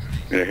drum,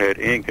 and it had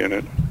ink in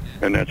it,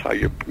 and that's how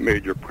you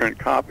made your print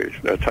copies.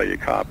 That's how you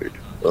copied.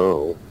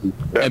 Oh,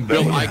 and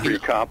Bill, was a free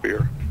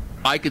copier.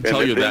 I could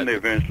tell you that.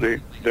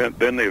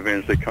 Then they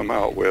eventually come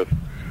out with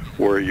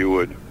where you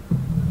would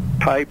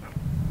type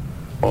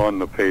on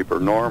the paper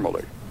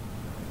normally.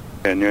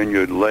 And then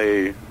you'd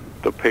lay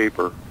the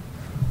paper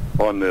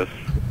on this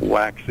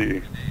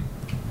waxy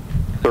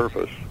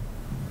surface,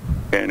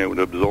 and it would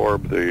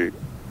absorb the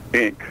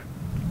ink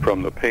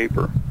from the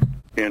paper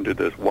into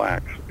this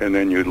wax, and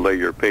then you'd lay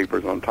your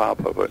papers on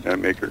top of it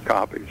and make your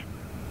copies.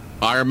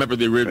 I remember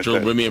the original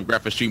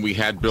mimeograph machine we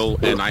had, Bill,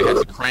 and I had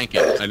to crank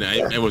it,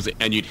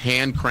 and you'd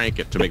hand crank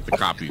it to make the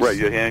copies. Right,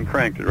 you hand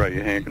cranked it.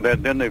 Right,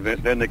 then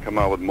they come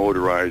out with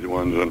motorized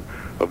ones, and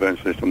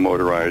eventually some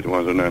motorized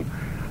ones, and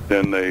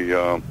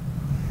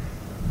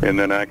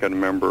then I can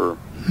remember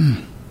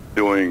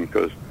doing,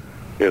 because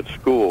at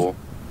school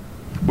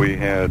we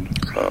had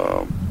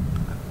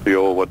the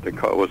old, what they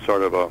call, it was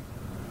sort of a,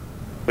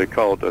 they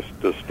call it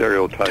the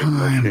stereotype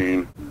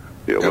machine.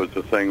 It was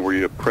the thing where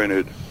you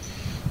printed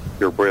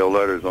your Braille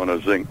letters on a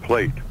zinc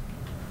plate,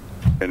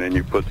 and then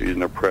you put these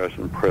in a press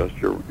and press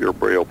your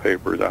Braille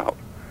papers out.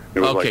 It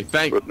was like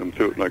putting them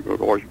through,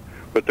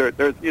 but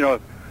there's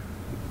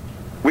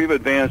we've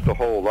advanced a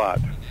whole lot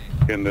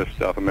in this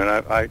stuff. I mean,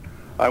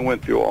 I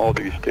went through all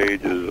these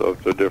stages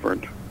of the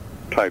different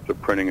types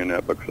of printing in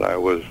that because I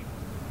was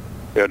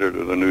editor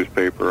of the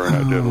newspaper, and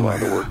I did a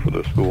lot of work for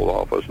the school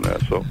office and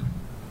that. So,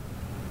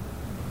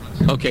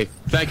 okay,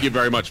 thank you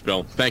very much,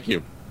 Bill. Thank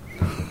you.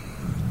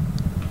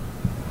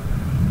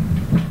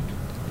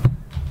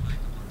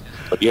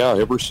 But yeah,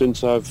 ever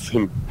since I've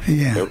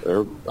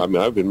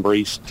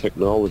embraced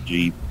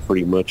technology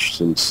pretty much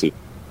since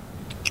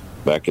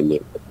back in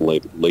the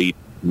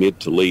mid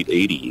to late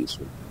 80s.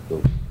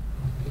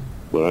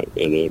 But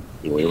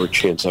every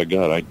chance I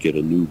got, I'd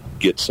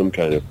get some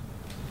kind of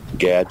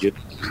gadget.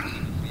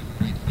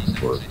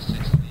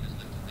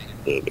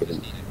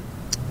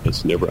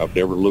 I've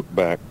never looked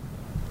back.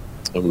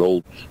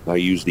 I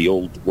use the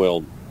old,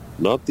 well,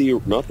 not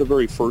the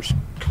very first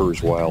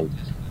Kurzweil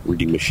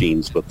reading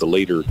machines, but the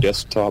later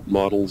desktop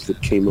models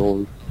that came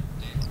on,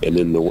 and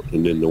then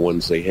the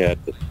ones they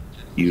had that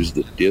used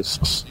the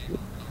discs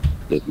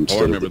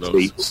instead of the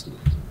tapes.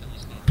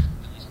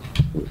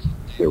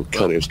 It was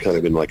kind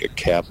of in like a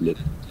cabinet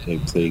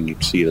type thing.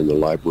 You'd see it in the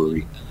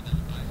library.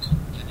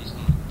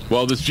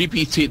 Well, this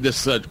GPT,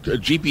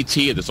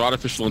 this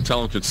artificial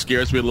intelligence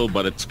scares me a little,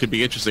 but it could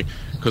be interesting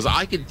because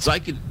I could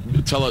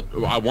tell it,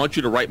 I want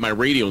you to write my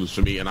radio news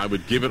for me, and I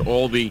would give it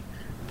all the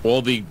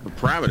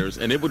parameters,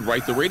 and it would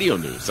write the radio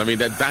news. I mean,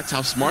 that's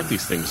how smart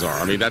these things are.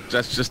 I mean,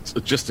 that's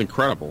just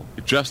incredible.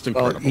 Just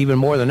incredible. Well, even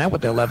more than that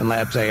with the 11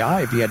 Labs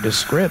AI, if you had the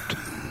script,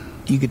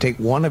 you could take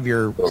one of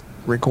your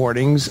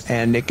recordings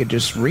and it could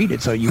just read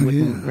it, so you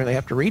wouldn't really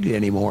have to read it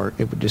anymore.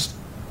 It would just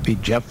be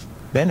Jeff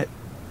Bennett.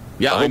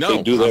 Yeah, I know.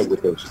 They do that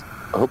with us.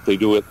 I hope they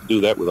do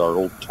that with our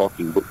old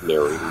talking book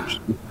narrators.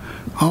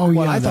 Well,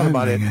 I thought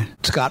about it,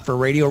 Scott, for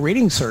radio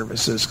reading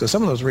services, because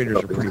some of those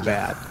readers are pretty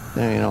bad.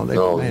 They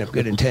might have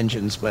good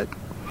intentions, but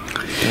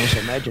also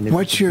imagine.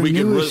 What's your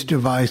newest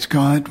device,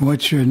 Scott?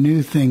 What's your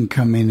new thing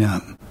coming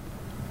up?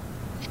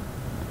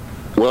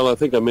 Well, I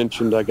think I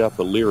mentioned I got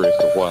the Lyric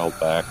a while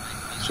back,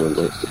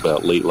 so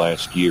about late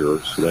last year.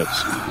 So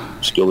that's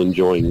still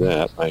enjoying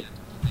that. I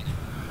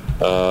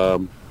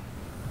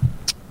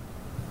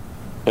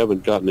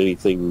haven't gotten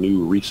anything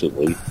new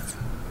recently.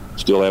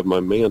 Still have my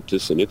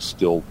Mantis, and it's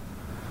still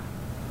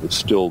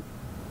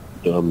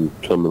doing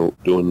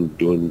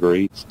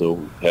great.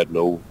 So had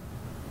no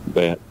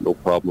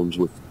problems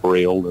with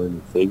Braille or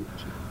anything.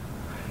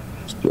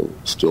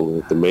 Still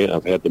at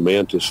I've had the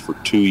Mantis for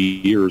 2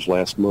 years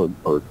last month,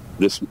 2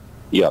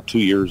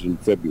 years in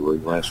February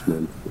last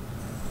month.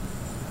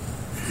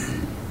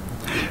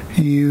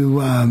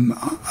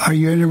 Are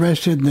you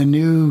interested in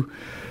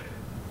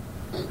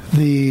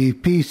the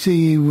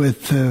PC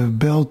with the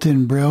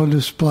built-in Braille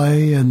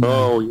display? And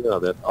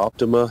that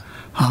Optima.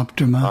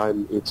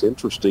 Optima. It's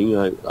interesting.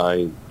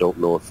 I don't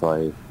know if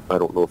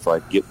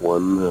I'd get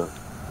one. Of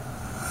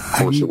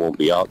course, it won't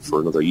be out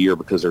for another year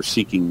because they're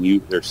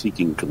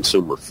seeking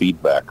consumer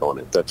feedback on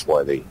it. That's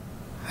why they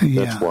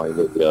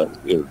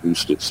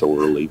introduced it so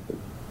early.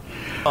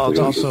 It's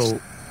also,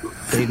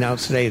 they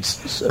announced today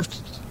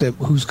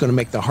who's going to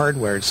make the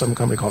hardware. It's some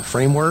company called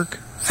Framework.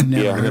 I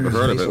never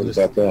heard of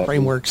it.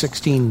 Framework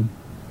 16.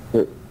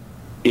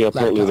 Yeah,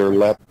 apparently their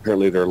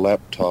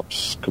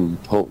laptops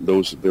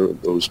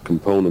those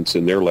components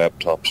in their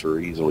laptops are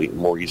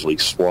more easily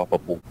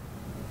swappable.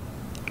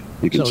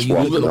 You can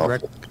swap it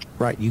out.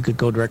 Right, you could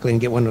go directly and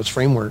get one of those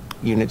Framework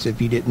units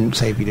if you didn't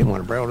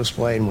want a Braille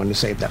display and wanted to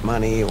save that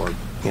money, or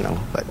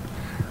but.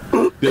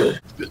 This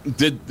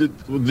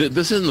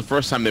isn't the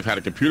first time they've had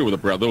a computer with a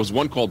Braille. There was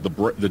one called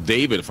the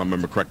David, if I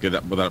remember correctly,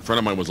 that a friend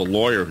of mine was a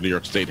lawyer who New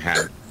York State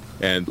had.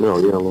 And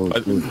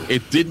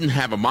it didn't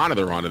have a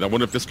monitor on it. I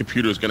wonder if this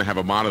computer is going to have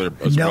a monitor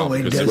as well. No,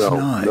 it does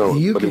not.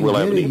 You can get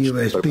a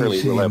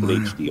USB-C will have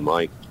an monitor.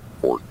 HDMI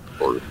port.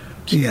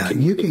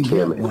 You can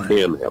get one.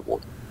 Can have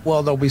one.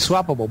 Well, there'll be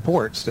swappable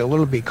ports.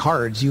 There'll be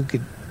cards. You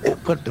could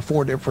put the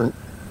 4 different.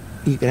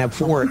 You can have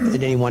 4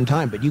 at any one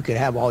time, but you could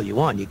have all you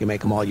want. You can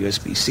make them all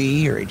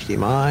USB-C or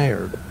HDMI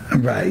or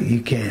right.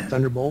 You can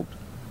Thunderbolt.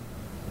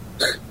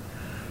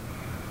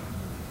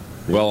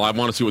 Well, I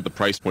want to see what the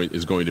price point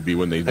is going to be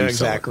when they do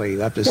exactly. Sell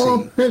it. Have to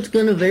Well, it's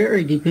going to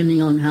vary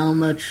depending on how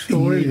much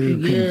storage you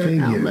get,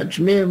 how much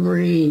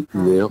memory,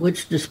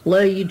 which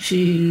display you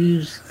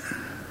choose.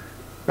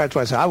 That's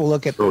why I said I will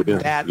look at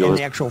that in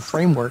the actual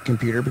framework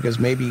computer, because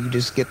maybe you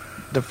just get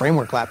the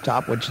framework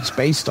laptop, which it's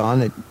based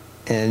on it,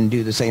 and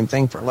do the same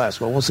thing for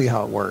less. Well, we'll see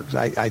how it works.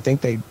 I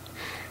think they,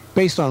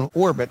 based on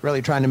Orbit,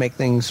 really trying to make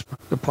things,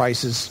 the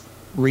prices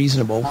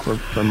reasonable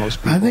for most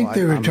people. I think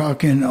they were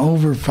talking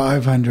over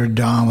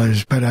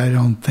 $500, but I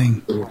don't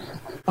think.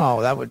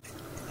 Oh, that would.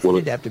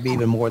 It'd have to be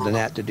even more than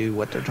that to do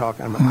what they're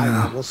talking about. I don't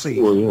know, we'll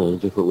see. Well, yeah,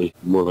 definitely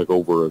more like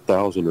over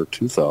 1,000 or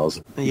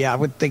 2,000. Yeah, I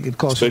would think it's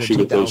closer to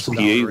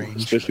 $2,000 range.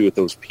 Especially with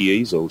those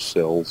piezo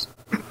cells.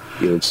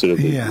 Instead of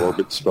the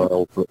Orbit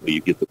style,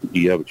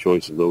 you have a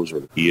choice of those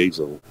or the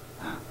piezo.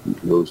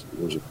 Those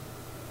are.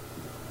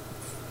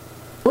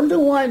 Wonder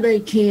why they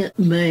can't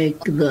make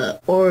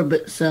the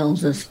Orbit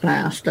cells as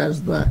fast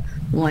as the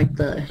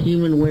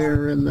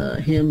HumanWare and the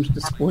HIMS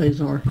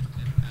displays are.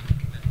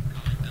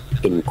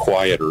 And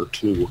quieter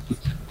too.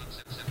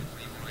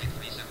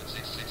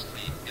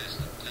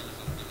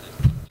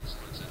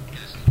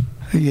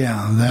 Yeah,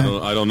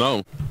 I don't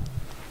know.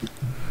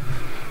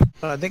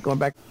 I think going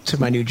back to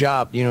my new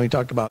job, you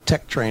talked about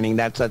tech training.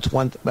 That's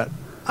one. But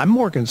I'm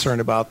more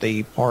concerned about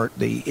the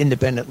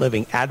independent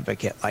living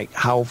advocate. Like,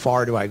 how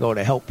far do I go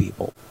to help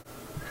people?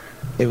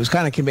 It was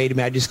kind of conveyed to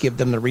me, I just give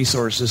them the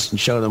resources and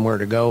show them where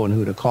to go and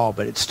who to call,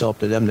 but it's still up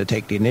to them to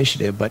take the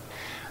initiative. But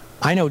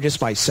I know just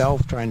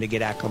myself trying to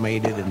get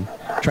acclimated and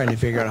trying to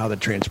figure out how the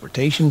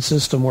transportation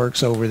system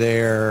works over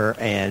there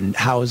and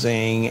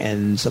housing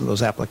and some of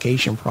those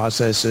application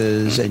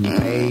processes, and you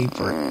pay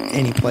for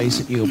any place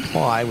that you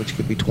apply, which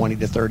could be $20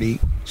 to $30,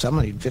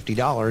 some even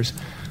 $50.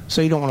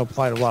 So you don't want to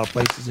apply to a lot of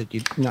places that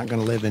you're not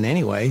going to live in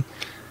anyway.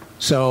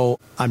 So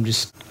I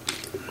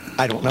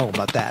don't know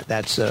about that.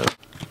 That's going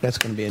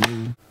to be a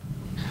new.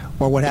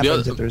 Or what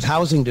happens if there's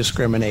housing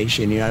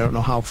discrimination? I don't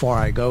know how far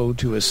I go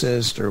to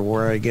assist, or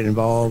where I get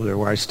involved, or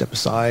where I step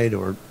aside,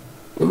 or.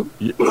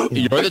 Your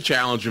other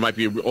challenge might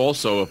be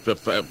also,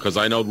 because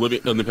I know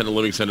independent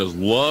living centers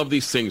love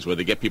these things where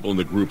they get people in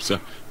the groups,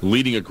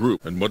 leading a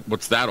group, and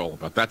what's that all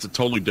about? That's a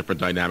totally different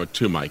dynamic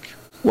too, Mike.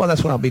 Well,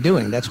 that's what I'll be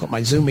doing. That's what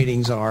my Zoom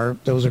meetings are.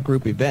 Those are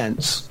group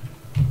events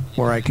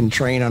where I can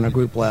train on a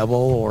group level,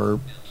 or,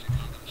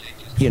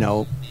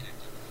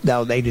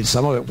 now they did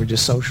some of it for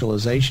just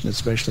socialization,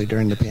 especially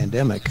during the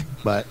pandemic,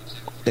 but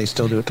they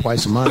still do it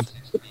twice a month.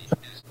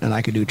 And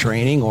I could do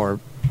training, or,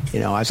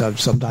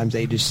 sometimes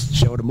they just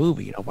showed a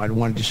movie. I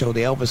wanted to show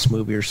the Elvis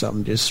movie or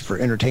something just for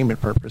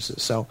entertainment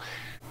purposes. So,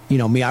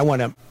 me, I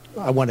want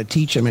to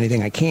teach them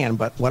anything I can.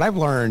 But what I've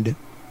learned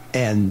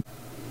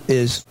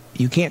is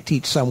you can't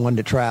teach someone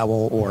to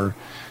travel or,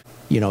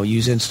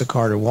 use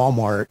Instacart or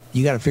Walmart.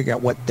 You got to figure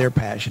out what their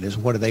passion is.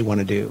 What do they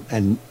want to do?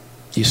 And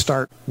you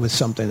start with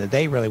something that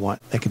they really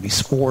want. That could be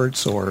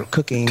sports or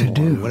cooking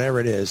or whatever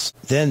it is.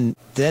 Then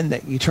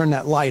you turn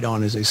that light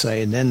on, as they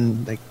say, and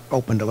then they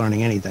open to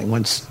learning anything.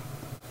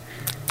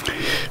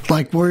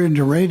 Like, we're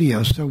into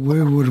radio, so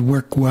we would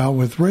work well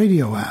with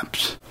radio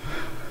apps.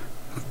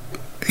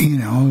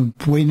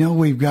 We know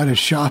we've got to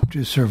shop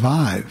to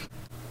survive.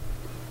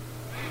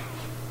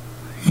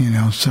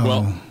 So.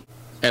 Well,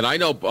 and I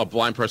know a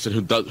blind person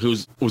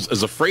who's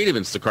afraid of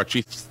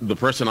Instacart. The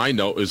person I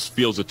know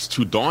feels it's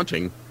too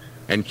daunting.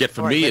 And yet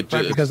for me,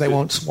 because they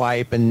won't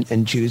swipe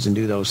and choose and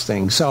do those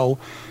things. So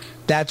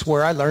that's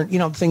where I learned,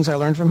 the things I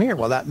learned from here.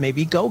 Well, that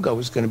maybe GoGo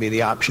is going to be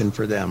the option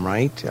for them,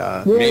 right?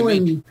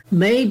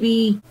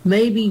 Maybe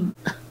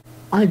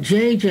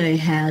JJ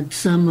had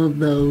some of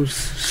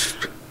those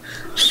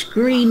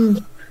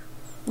screen,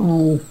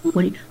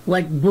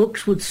 like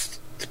books with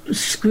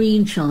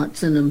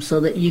screenshots in them,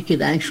 so that you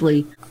could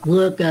actually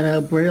look at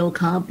a Braille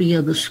copy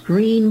of the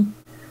screen.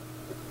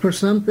 For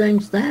some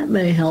things, that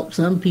may help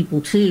some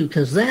people too,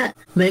 because that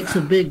makes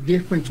a big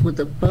difference with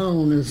the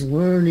phone, is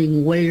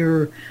learning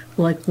where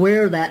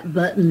that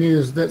button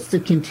is, that's the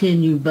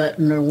continue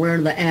button, or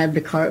where the add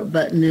to cart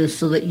button is,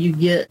 so that you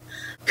get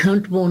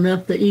comfortable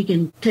enough that you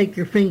can take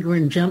your finger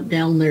and jump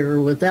down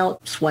there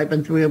without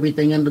swiping through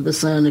everything under the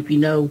sun if you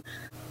know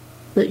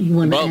that you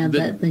want to add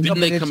that thing.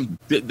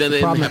 The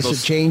problem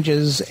is it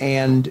changes,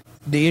 and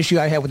the issue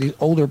I have with these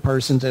older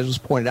persons, as was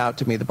pointed out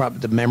to me,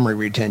 the memory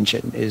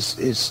retention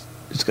is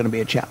it's going to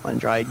be a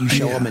challenge, right? You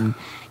show them and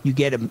you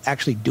get them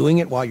actually doing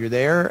it while you're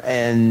there,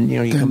 and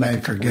you come back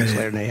a couple days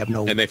later and they have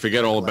no. And they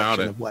forget all about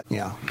it.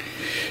 I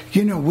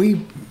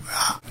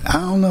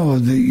don't know.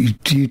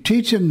 You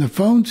teach them the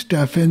phone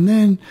stuff, and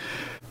then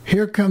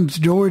here comes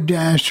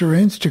DoorDash or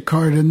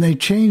Instacart, and they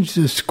change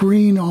the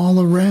screen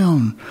all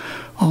around.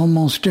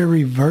 Almost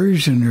every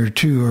version or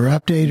two or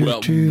update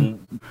or two.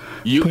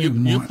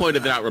 You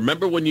pointed that out.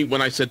 Remember when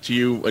I said to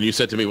you, and you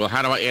said to me, well,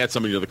 how do I add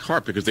somebody to the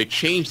cart? Because they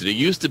changed it. It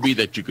used to be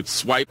that you could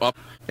swipe up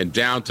and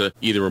down to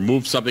either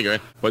remove something,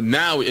 but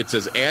now it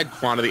says add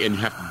quantity, and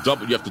you have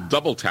to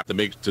double tap to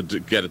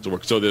get it to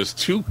work. So there's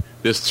two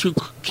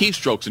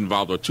keystrokes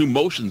involved, or two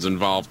motions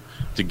involved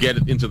to get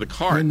it into the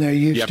cart. And there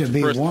used to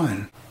be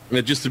one.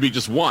 It used to be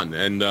just one,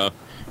 and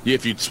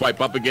if you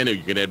swipe up again,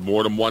 you can add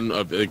more than one,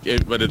 but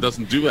it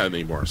doesn't do that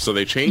anymore. So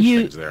they changed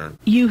things there.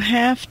 You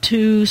have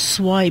to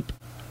swipe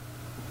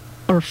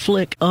or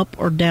flick up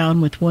or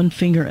down with one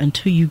finger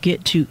until you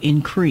get to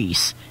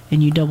increase,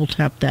 and you double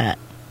tap that.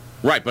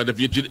 Right, but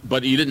you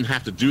didn't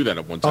have to do that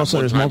at one time. Also,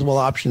 there's multiple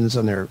options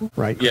on there,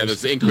 right? Yeah,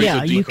 there's the increase.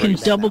 Yeah, you can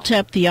double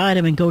tap the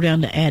item and go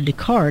down to add to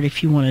cart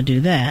if you want to do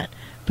that.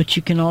 But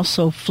you can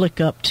also flick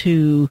up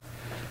to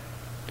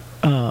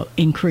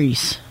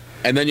increase.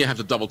 And then you have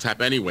to double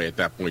tap anyway at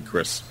that point,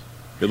 Chris.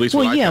 At least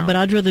but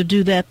I'd rather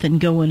do that than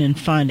go in and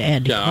find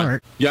add to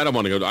cart. I don't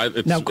want to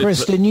go. Now,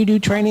 Chris, didn't you do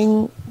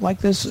training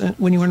like this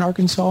when you were in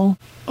Arkansas?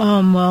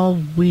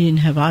 Well, we didn't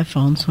have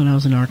iPhones when I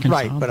was in Arkansas.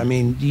 Right, but I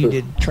mean, you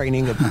did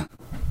training of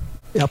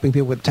helping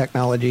people with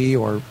technology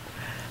or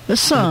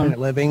independent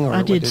living? Or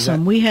I did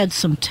some. We had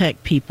some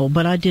tech people,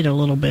 but I did a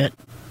little bit.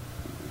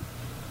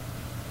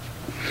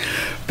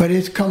 But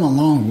it's come a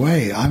long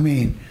way. I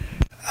mean,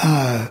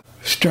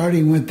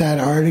 starting with that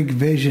Arctic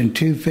Vision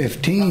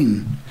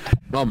 215.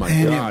 Oh, my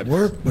and God. It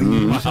worked. We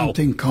used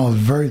something called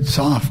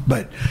VertSoft.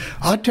 But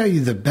I'll tell you,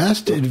 the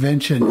best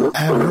invention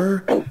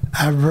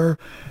ever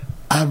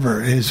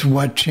is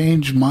what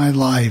changed my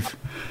life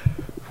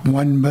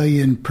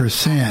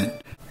 1,000,000%.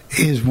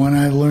 Is when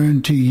I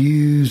learned to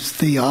use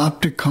the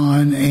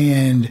Opticon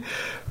and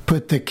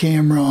put the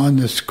camera on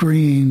the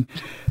screen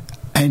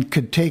and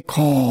could take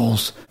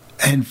calls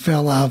and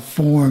fill out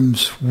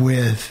forms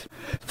with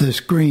the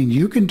screen.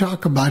 You can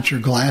talk about your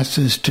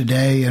glasses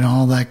today and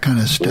all that kind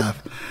of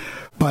stuff,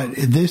 but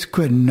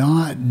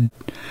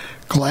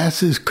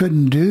glasses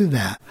couldn't do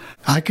that.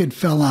 I could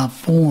fill out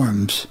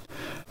forms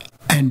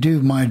and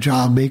do my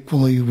job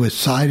equally with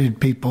sighted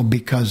people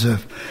because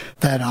of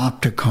that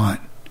Opticon.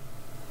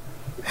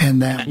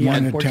 And that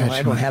one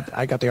attachment.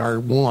 I got the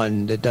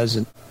R1 that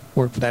doesn't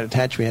work for that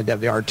attachment. I had to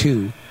have the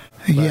R2.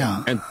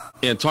 Yeah.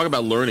 And talk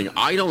about learning.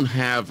 I don't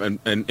have, and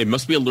it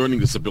must be a learning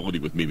disability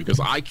with me because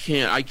I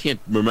can't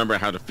remember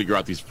how to figure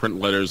out these print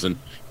letters and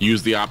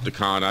use the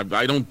Opticon.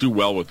 I don't do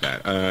well with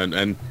that.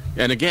 And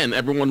again,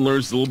 everyone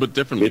learns a little bit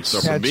differently. So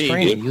for me,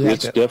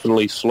 it's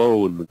definitely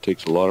slow and it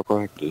takes a lot of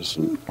practice.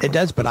 It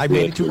does, but I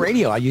made it to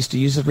radio. I used to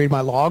use it to read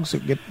my logs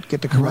and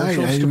get the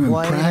commercials to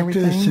play and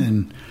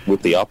everything.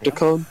 With the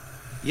Opticon?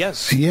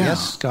 Yes, yeah.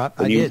 Yes, Scott,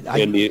 I did.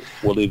 Did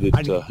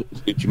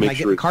you make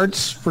sure? Get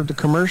cards for the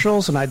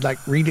commercials, and I'd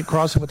read it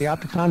across it with the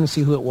Opticon and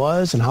see who it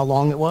was and how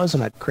long it was,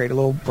 and I'd create a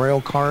little Braille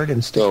card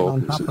and stick it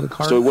on top of the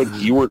card. So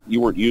you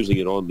weren't using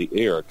it on the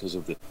air because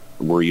of the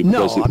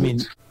because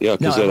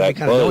of that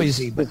kind of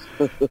noisy. But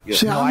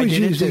see, I was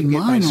using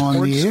mine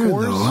on the air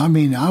though. I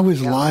mean, I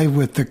was live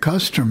with the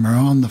customer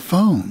on the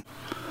phone.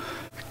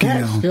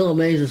 That still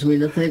amazes me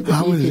to think that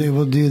I was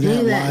able to do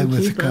that live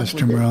with the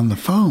customer on the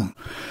phone.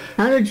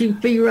 How did you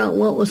figure out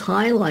what was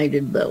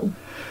highlighted, though?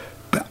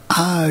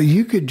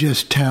 You could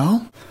just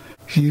tell.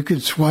 You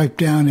could swipe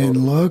down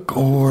and look,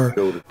 or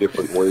go a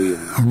different way.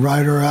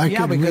 Right, or I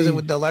could because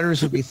read, the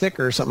letters would be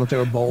thicker or something if they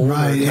were bold.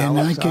 Right, and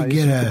I could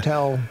get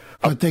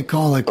what they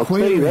call a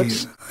query.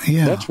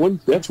 That's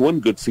one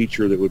good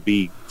feature that would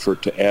be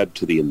to add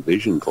to the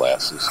Envision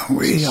glasses.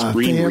 If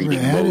they ever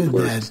added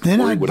that,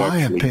 then I'd buy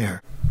a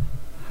pair.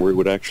 Where it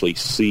would actually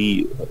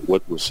see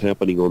what was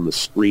happening on the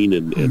screen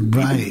and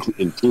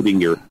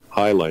including your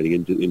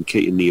highlighting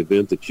in the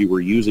event that you were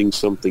using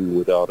something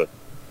without a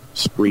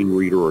screen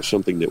reader or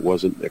something that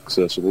wasn't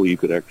accessible, you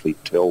could actually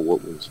tell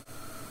what was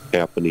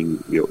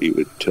happening. It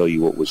would tell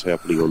you what was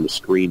happening on the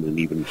screen and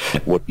even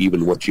what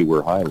you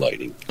were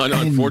highlighting.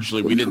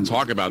 Unfortunately, we didn't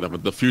talk about that,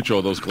 but the future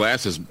of those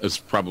glasses is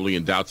probably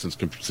in doubt since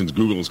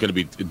Google is going to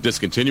be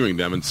discontinuing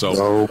them, and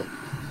so.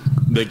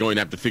 They're going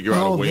to have to figure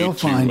out a way they'll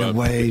find a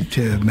way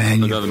to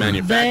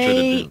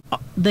manufacture.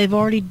 They've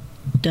already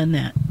done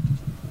that.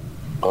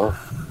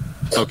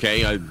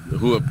 Okay,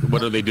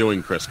 what are they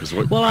doing, Chris?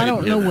 I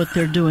don't know what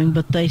they're doing,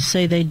 but they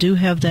say they do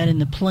have that in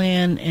the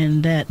plan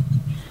and that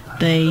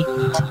they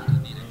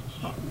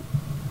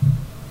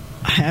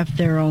have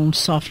their own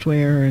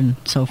software and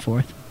so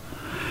forth.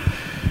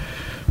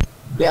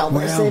 Yeah,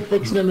 they say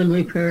fixing them and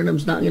repairing them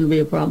is not going to be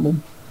a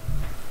problem.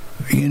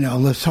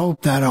 Let's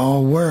hope that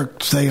all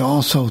works. They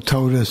also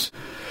told us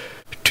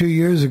 2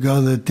 years ago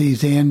that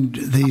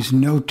these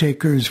note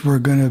takers were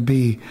going to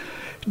be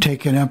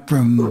taken up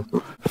from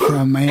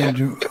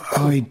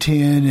Android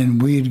 10,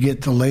 and we'd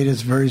get the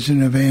latest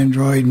version of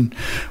Android, and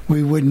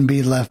we wouldn't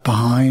be left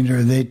behind,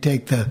 or they'd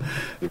take the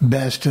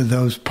best of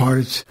those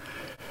parts.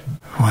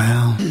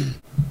 Well,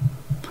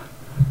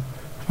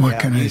 what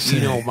can I say?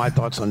 You know my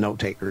thoughts on note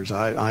takers.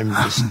 I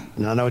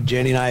know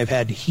Jenny and I have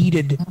had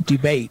heated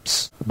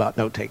debates about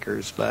note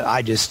takers, but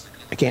I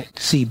can't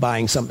see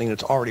buying something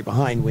that's already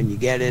behind when you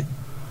get it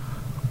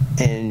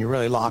and you're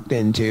really locked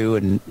into,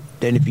 and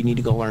then if you need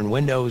to go learn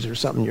Windows or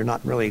something, you're not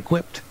really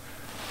equipped.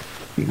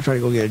 You can try to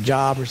go get a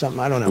job or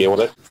something. I don't know. Yeah,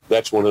 well,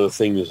 that's one of the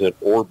things that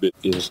Orbit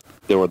is.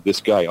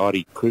 This guy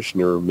Adi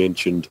Kushner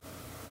mentioned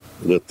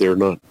that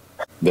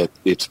that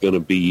it's going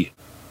to be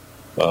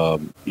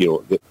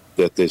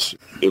That this,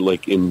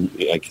 like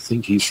I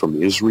think he's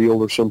from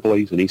Israel or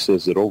someplace, and he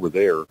says that over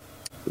there,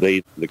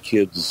 the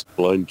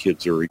blind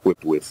kids are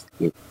equipped with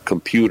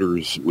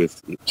computers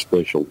with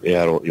special,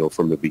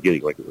 from the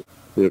beginning. Like,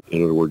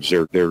 in other words,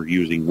 they're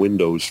using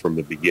Windows from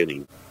the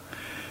beginning.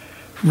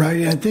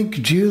 Right. I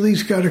think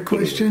Julie's got a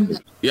question.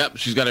 Yep,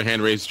 she's got her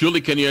hand raised.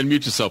 Julie, can you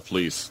unmute yourself,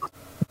 please?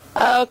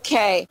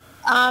 Okay.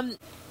 All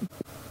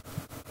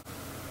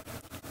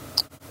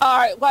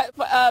right.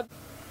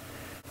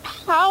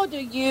 How do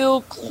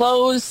you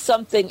close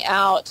something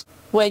out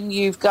when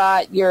you've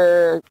got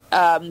your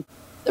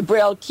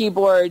Braille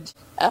keyboard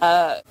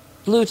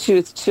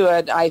Bluetooth to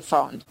an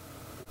iPhone?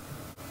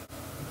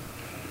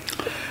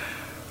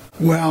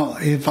 Well,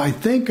 if I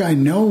think I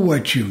know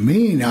what you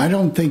mean, I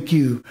don't think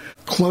you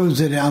close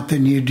it out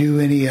than you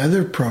do any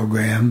other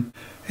program.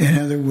 In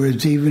other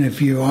words, even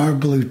if you are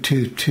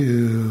Bluetooth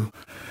to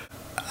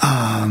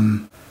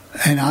an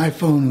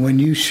iPhone, when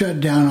you shut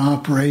down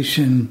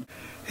operation,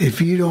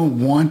 if you don't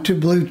want to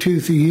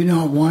Bluetooth, are you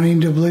not wanting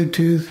to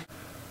Bluetooth?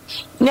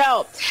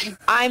 No,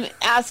 I'm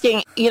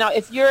asking,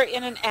 if you're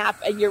in an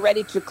app and you're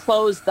ready to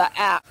close the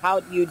app,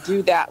 how do you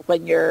do that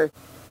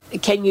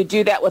can you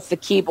do that with the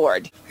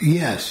keyboard?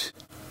 Yes.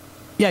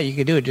 Yeah, you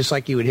could do it just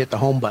like you would hit the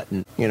home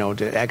button,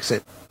 to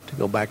exit, to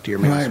go back to your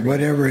main screen.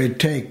 Whatever it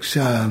takes.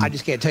 I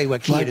just can't tell you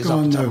what key it is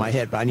off the top of my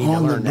head, but I need to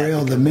learn that. On the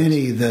Braille, the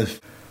Mini,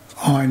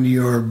 on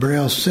your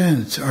Braille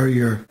Sense,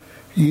 you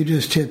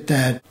just hit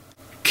that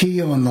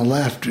key on the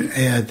left,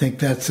 and I think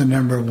that's the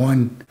number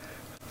one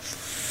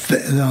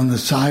on the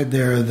side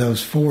there of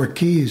those four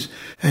keys,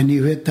 and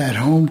you hit that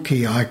home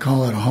key. I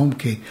call it a home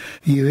key.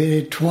 You hit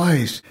it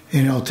twice,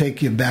 and it'll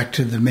take you back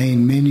to the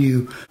main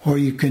menu, or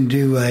you can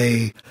do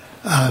a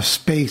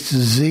space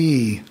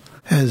Z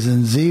as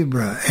in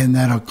zebra, and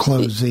that'll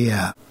close the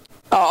app.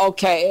 Oh,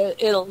 okay.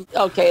 It'll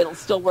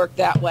still work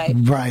that way.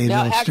 Right.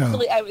 No,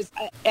 actually,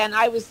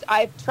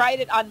 I've tried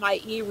it on my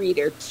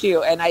e-reader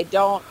too, and I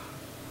don't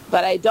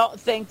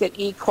think that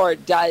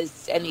eCord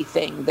does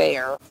anything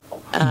there.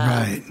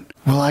 Right.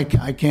 Well, I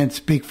can't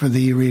speak for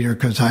the e-reader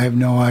because I have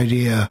no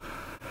idea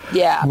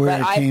where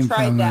it came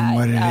from and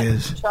what it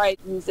is. I've tried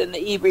using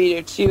the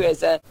e-reader too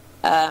as a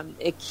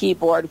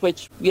keyboard,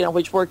 which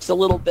works a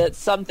little bit.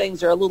 Some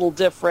things are a little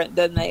different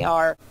than they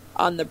are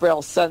on the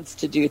Braille Sense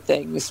to do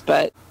things,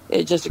 but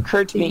it just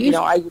occurred to me,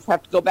 I just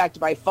have to go back to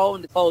my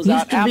phone to close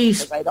out apps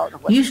because I don't know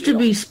what to do. Used to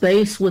be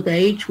space with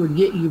H would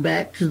get you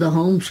back to the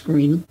home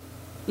screen.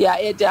 Yeah,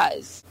 it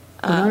does.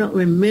 I don't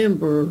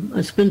remember.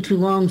 It's been too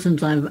long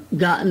since I've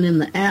gotten in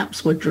the app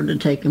switcher to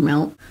take them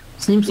out.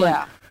 Seems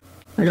like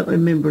I don't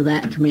remember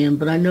that command,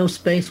 but I know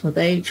space with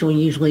H will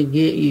usually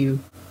get you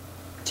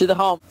to the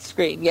home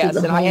screen. Yes,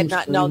 and I had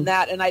not known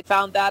that, and I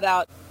found that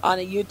out on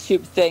a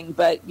YouTube thing.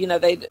 But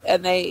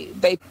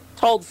they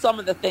told some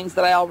of the things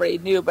that I already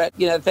knew, but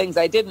the things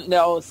I didn't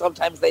know,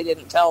 sometimes they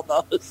didn't tell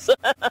those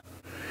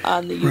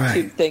on the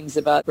YouTube things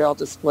about Braille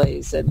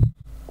displays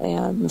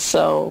and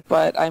so,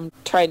 but I'm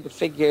trying to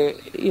figure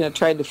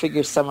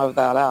some of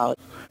that out.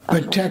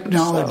 But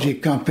technology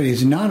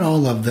companies, not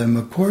all of them,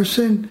 of course,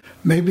 and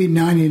maybe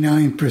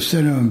 99%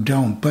 of them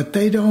don't, but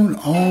they don't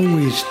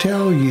always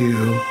tell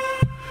you,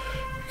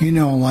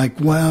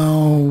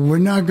 we're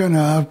not going to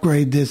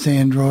upgrade this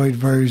Android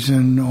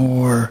version,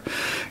 or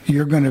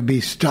you're going to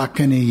be stuck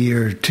in a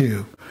year or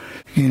two.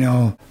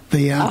 The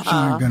apps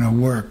aren't going to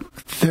work.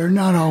 They're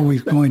not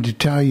always going to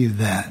tell you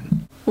that.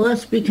 Well,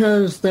 that's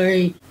because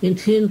they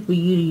intend for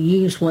you to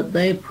use what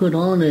they put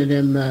on it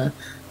and the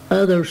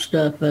other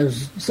stuff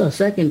as a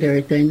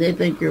secondary thing. They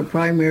think your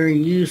primary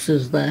use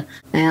is the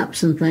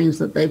apps and things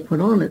that they put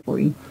on it for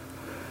you.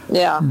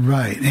 Yeah.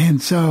 Right. And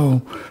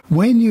so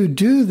when you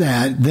do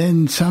that,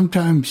 then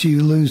sometimes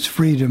you lose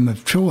freedom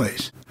of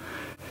choice.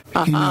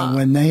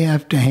 When they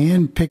have to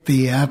handpick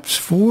the apps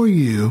for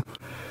you,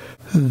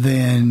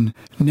 then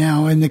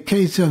now in the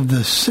case of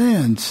the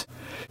Sense,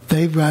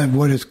 they've got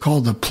what is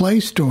called the Play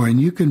Store,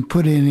 and you can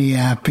put any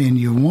app in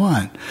you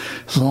want,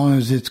 as long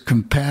as it's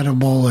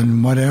compatible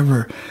and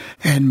whatever.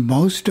 And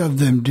most of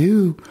them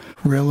do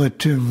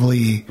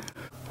relatively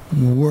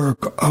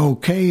work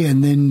okay.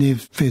 And then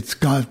if it's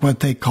got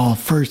what they call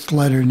first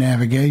letter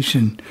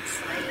navigation,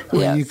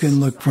 where you can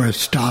look for a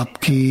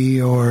stop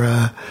key or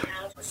a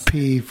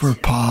P for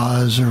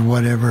pause or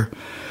whatever.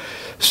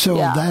 So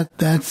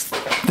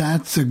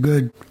that's a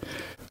good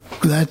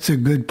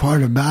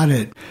part about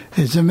it.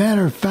 As a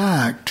matter of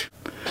fact,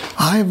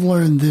 I've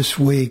learned this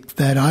week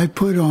that I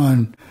put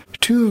on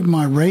 2 of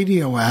my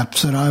radio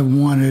apps that I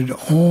wanted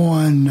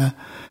on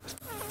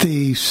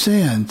the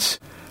Sense,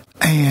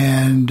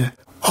 and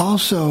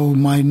also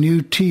my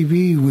new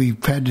TV.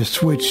 We've had to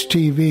switch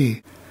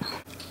TV,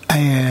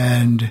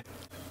 and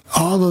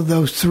all of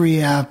those 3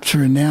 apps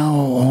are now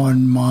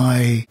on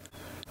my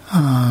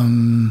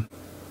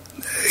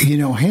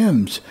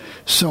hymns.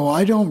 So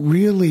I don't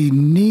really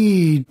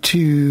need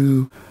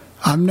to,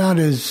 I'm not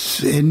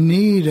as in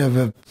need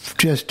of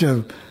just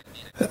a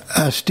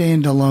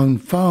standalone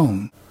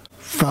phone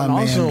from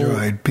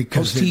Android,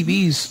 because those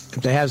TVs,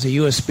 if it has a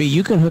USB,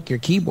 you can hook your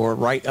keyboard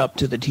right up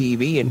to the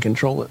TV and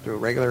control it through a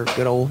regular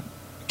good old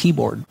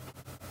keyboard,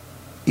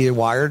 either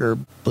wired or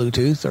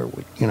Bluetooth, or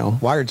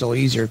wired's a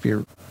little easier if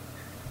you're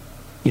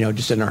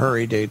just in a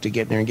hurry to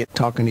get in there and get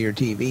talking to your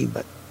TV.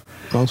 But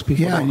most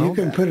people don't know you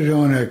can that. put it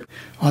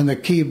on the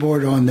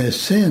keyboard on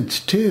this Sense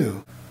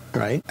too,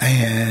 right?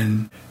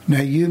 And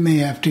now you may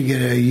have to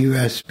get a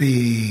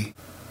USB-C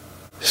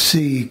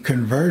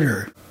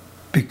converter,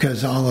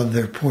 because all of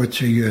their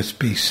ports are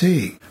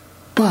USB-C,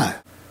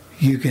 but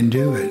you can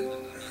do it.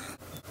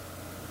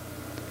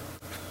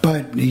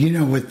 But,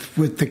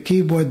 with the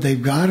keyboard they've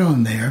got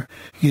on there,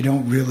 you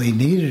don't really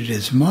need it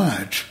as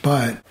much,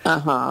 but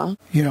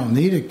you don't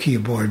need a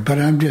keyboard. But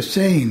I'm just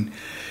saying,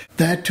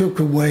 that took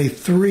away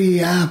 3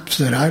 apps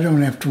that I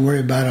don't have to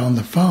worry about on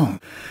the phone.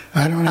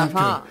 I don't have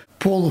to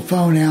pull the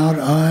phone out,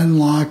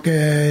 unlock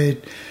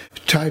it,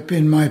 type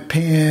in my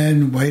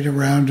PIN, wait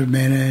around a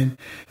minute,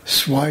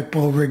 swipe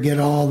over, get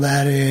all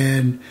that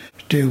in,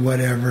 do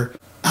whatever.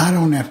 I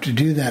don't have to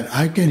do that.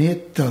 I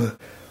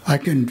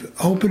can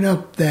open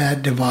up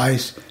that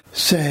device,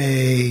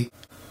 say,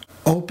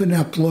 open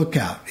up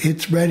Lookout.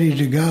 It's ready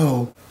to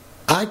go.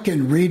 I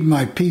can read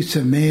my piece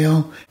of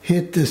mail,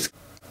 hit the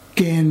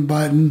scan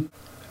button,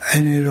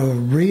 and it'll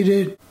read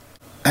it,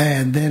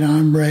 and then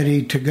I'm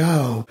ready to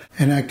go.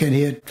 And I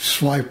can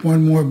swipe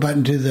one more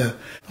button to the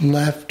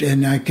left,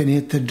 and I can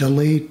hit the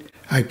delete.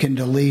 I can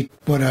delete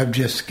what I've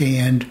just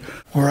scanned,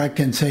 or I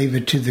can save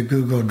it to the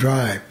Google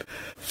Drive.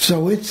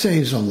 So it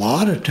saves a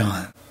lot of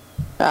time.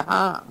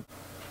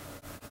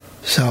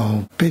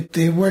 So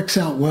it works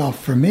out well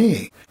for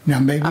me. Now,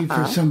 maybe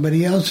for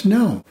somebody else,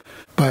 no.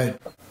 But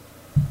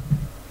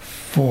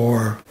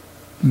for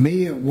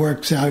me, it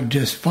works out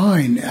just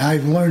fine.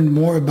 I've learned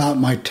more about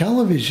my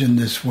television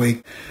this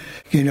week,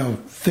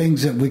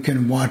 things that we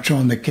can watch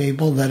on the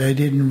cable that I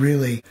didn't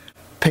really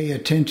pay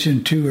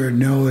attention to or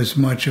know as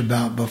much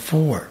about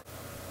before.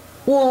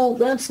 Well,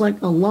 that's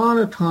like a lot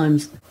of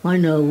times, I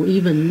know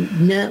even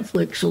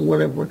Netflix or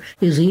whatever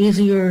is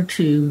easier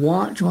to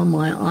watch on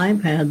my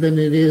iPad than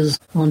it is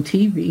on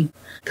TV,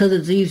 because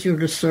it's easier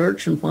to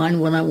search and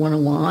find what I want to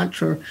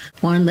watch or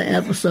find the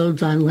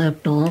episodes I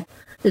left off.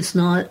 It's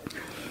not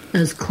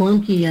as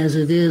clunky as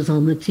it is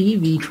on the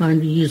TV, trying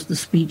to use the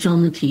speech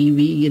on the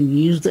TV and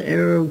use the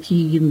arrow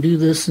key and do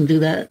this and do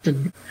that.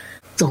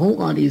 It's a whole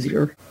lot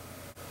easier.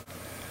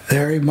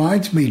 That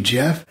reminds me,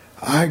 Jeff,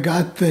 I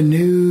got the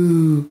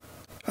new...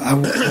 I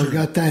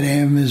got that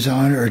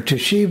Amazon or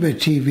Toshiba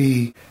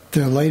TV,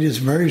 their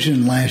latest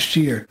version last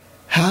year.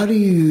 How do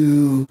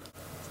you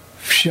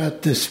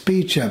shut the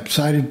speech up?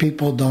 Sighted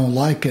people don't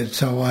like it,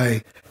 so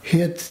I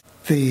hit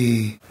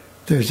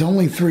there's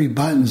only 3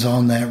 buttons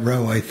on that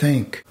row, I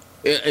think.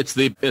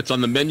 It's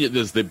on the menu.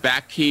 There's the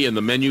back key and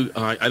the menu.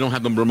 I don't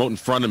have the remote in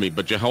front of me,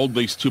 but you hold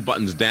these 2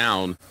 buttons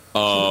down.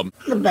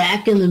 The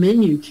back and the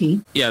menu key.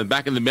 Yeah, the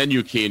back and the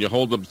menu key, and you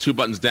hold the 2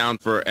 buttons down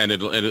for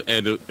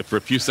a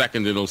few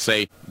seconds. It'll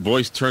say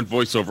turn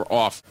voiceover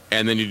off,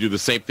 and then you do the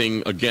same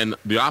thing again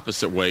the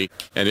opposite way,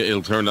 and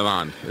it'll turn it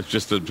on.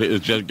 You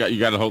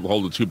got to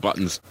hold the 2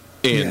 buttons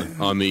in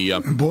on the.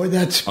 Boy,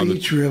 that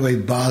speech really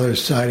bothers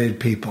sighted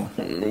people.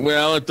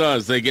 Well, it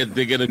does. They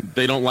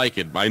don't like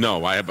it. I know.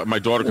 My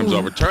daughter comes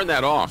over. Turn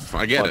that off.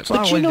 I get it.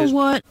 But you know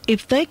what?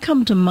 If they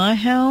come to my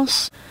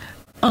house,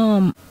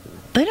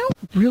 they don't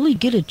really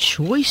get a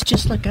choice,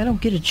 just like I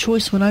don't get a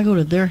choice when I go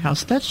to their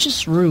house. That's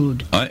just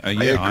rude. I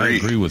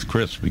agree with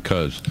Chris,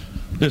 because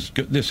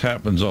this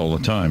happens all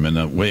the time, and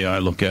the way I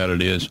look at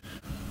it is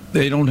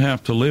they don't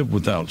have to live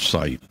without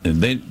sight,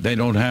 and they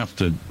don't have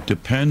to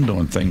depend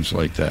on things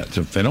like that.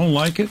 So if they don't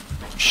like it,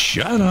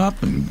 shut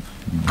up and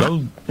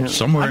go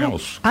somewhere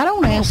else. I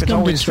don't ask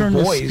them to turn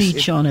the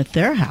speech on at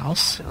their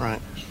house.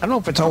 Right. I don't know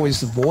if it's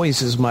always the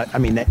voice as much. I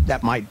mean,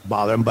 that might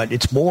bother them, but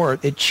it's more,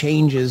 it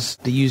changes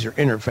the user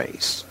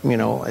interface,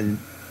 and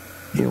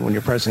when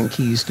you're pressing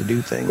keys to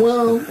do things.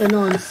 Well, and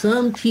on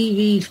some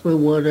TVs, for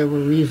whatever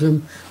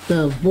reason,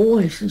 the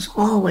voice is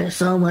always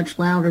so much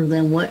louder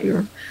than what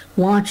you're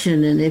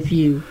watching, and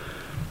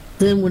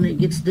then when it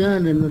gets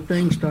done and the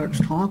thing starts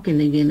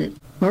talking again, it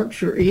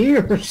hurts your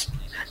ears.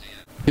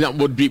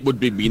 Would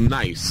be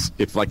nice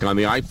if, like on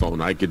the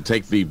iPhone, I could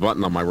take the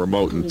button on my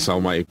remote and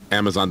tell my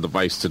Amazon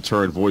device to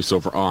turn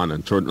voiceover on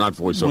and turn turn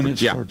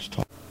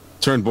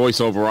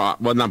voiceover on.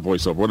 Well, not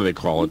voiceover. What do they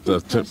call it?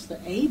 Press the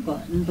A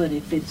button, but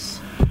if it's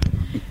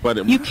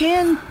you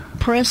can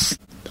press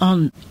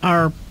on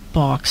our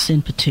box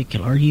in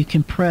particular. You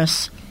can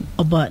press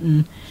a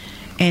button,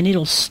 and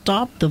it'll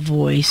stop the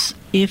voice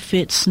if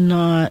it's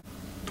not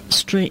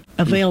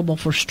available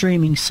for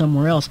streaming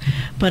somewhere else.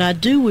 But I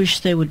do wish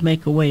they would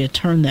make a way to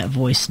turn that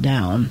voice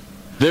down.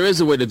 There is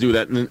a way to do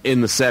that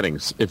in the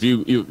settings. If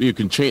you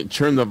can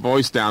turn the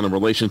voice down in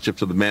relationship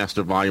to the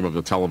master volume of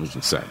the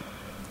television set.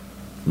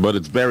 But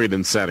it's buried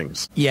in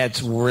settings. Yeah,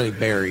 it's really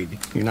buried.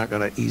 You're not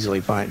going to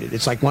easily find it.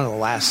 It's like one of the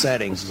last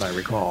settings, as I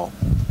recall.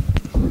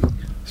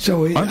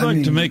 So I'd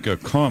like to make a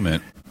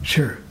comment.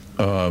 Sure.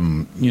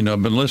 I've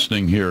been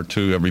listening here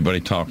to everybody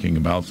talking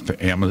about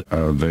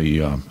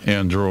the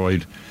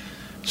Android,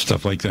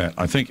 stuff like that.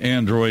 I think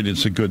Android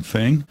is a good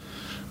thing.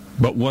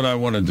 But what I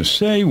wanted to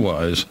say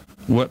was,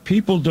 what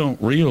people don't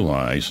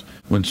realize,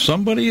 when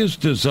somebody is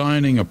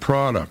designing a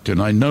product,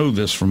 and I know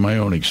this from my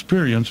own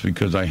experience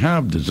because I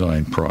have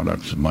designed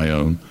products of my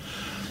own,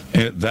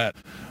 that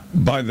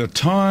by the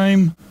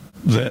time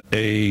that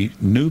a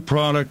new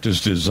product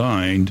is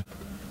designed,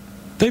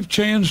 they've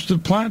changed the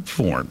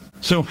platform.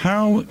 So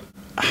how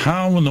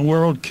in the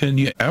world can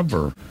you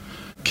ever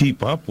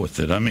keep up with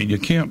it? I mean, you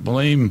can't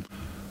blame,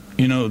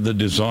 the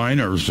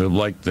designers of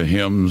like the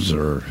HIMS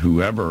or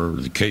whoever,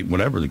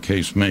 whatever the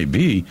case may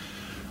be,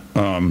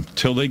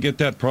 till they get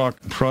that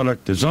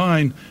product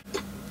designed.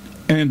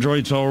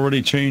 Android's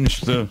already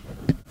changed the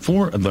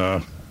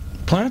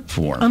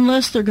platform.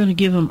 Unless they're going to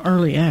give them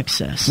early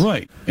access.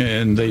 Right,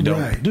 and they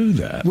don't do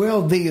that.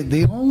 Well,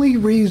 the only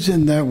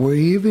reason that we're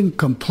even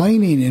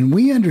complaining, and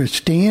we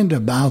understand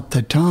about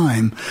the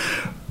time,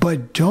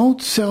 but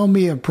don't sell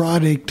me a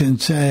product and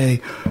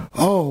say,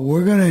 oh,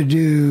 we're going to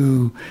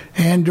do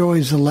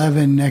Android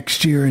 11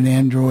 next year and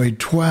Android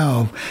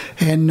 12,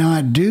 and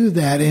not do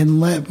that and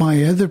let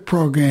my other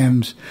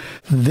programs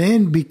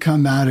then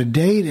become out of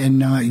date and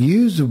not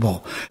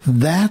usable.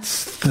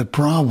 That's the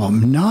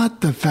problem, not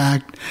the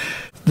fact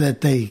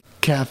that they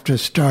have to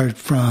start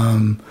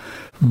from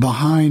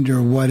behind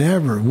or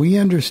whatever. We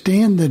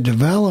understand the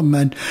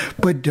development,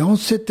 but don't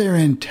sit there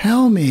and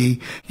tell me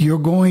you're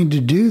going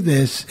to do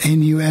this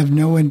and you have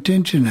no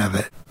intention of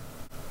it.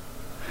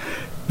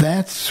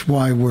 That's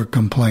why we're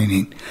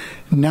complaining.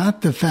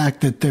 Not the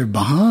fact that they're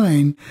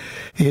behind,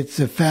 it's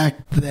the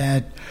fact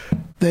that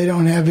they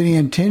don't have any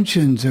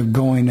intentions of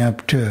going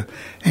up to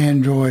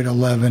Android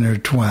 11 or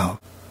 12.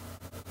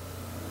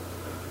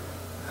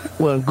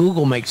 Well,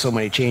 Google makes so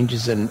many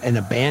changes and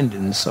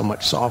abandons so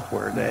much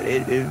software that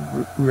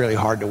it's really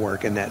hard to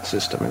work in that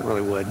system. It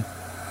really would.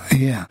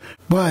 Yeah.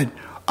 But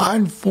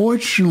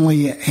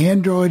unfortunately,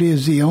 Android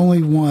is the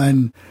only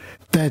one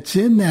that's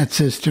in that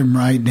system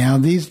right now.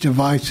 These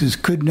devices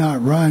could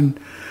not run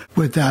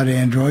without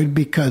Android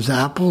because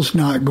Apple's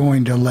not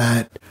going to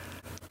let,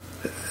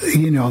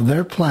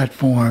 their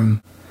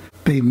platform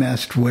be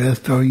messed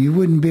with, or you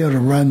wouldn't be able to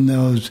run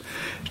those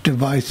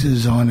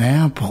devices on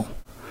Apple,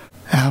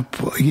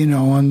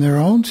 on their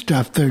own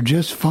stuff, they're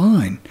just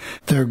fine.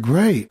 They're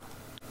great.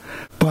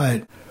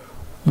 But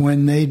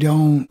when they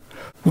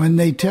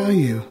tell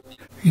you,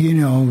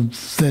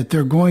 that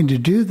they're going to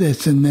do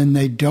this and then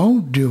they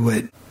don't do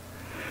it,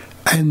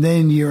 and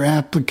then your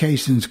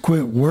applications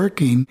quit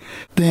working,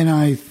 then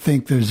I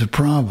think there's a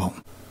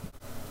problem.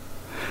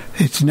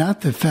 It's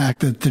not the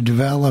fact that the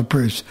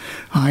developers,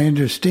 I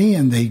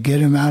understand they get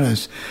them out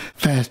as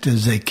fast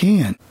as they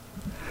can.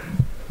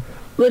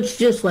 It's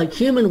just like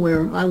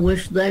HumanWare. I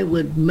wish they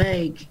would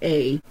make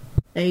a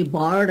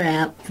BARD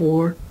app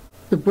for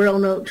the Braille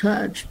Note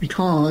Touch,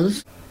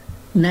 because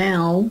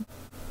now,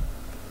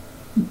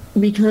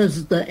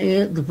 because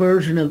the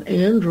version of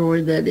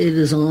Android that it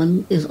is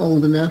on is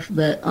old enough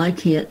that I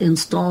can't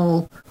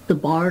install the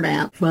BARD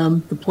app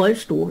from the Play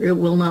Store. It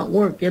will not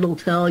work. It'll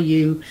tell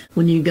you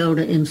when you go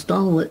to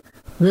install it,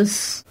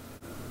 this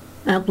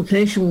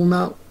application will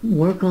not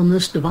work on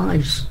this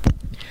device.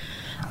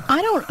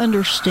 I don't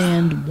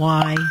understand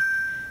why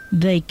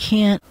they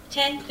can't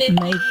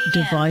make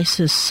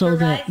devices so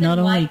that not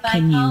only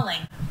can you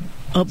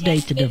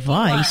update the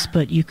device,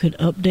 but you could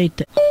update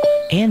the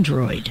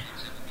Android.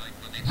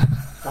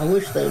 I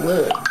wish they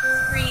would.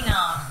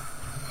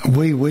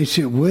 We wish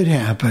it would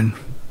happen.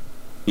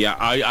 Yeah,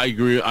 I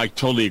agree. I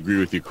totally agree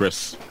with you,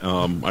 Chris.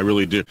 I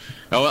really do.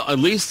 Well, at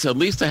least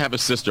I have a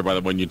sister. By the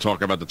way, when you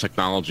talk about the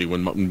technology,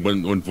 when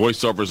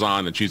VoiceOver's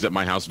on and she's at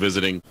my house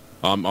visiting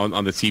on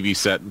the TV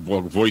set,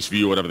 Voice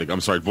View, whatever.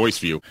 Voice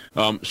View.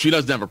 She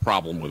doesn't have a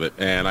problem with it,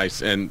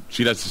 and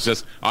she does. She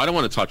says, I don't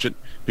want to touch it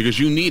because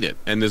you need it,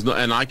 and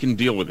I can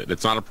deal with it.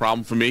 It's not a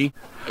problem for me,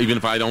 even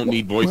if I don't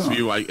need Voice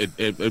View.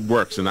 It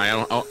works, and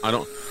I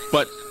don't.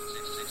 But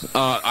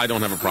I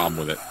don't have a problem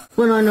with it.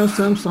 Well, I know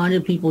some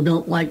sighted people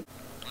don't like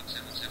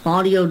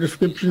audio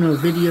description or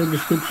video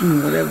description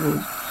or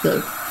whatever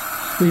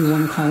we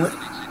want to call it.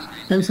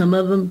 And some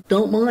of them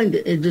don't mind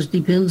it. It just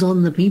depends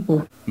on the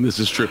people. This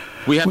is true.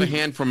 We have a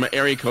hand from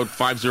area code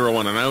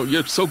 501, and I know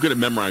you're so good at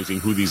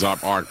memorizing who these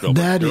are, Bill.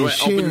 That is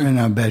Sharon,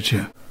 I bet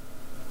you.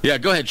 Yeah,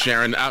 go ahead,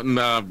 Sharon. Out in,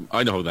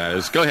 I know who that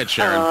is. Go ahead,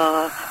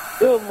 Sharon.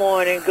 Good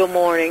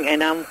morning,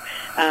 and I'm...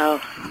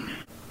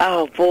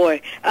 Oh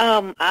boy,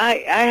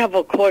 I have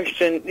a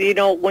question.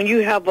 When you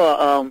have a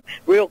I'm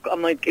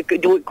gonna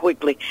do it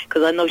quickly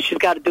because I know she's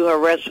got to do her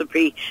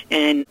recipe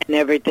and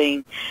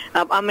everything.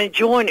 I'm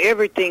enjoying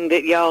everything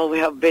that y'all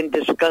have been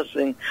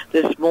discussing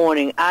this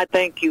morning. I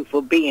thank you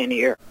for being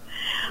here.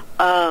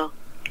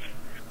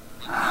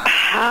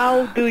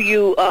 how do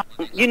you,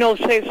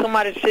 say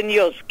somebody send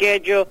you a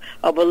schedule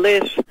of a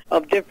list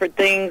of different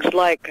things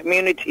like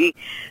community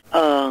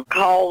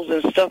calls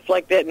and stuff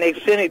like that, and they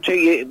send it to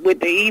you with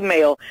the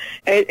email.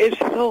 It's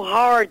so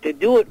hard to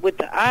do it with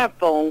the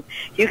iPhone.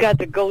 You got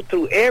to go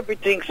through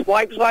everything,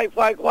 swipe,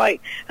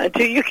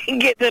 until you can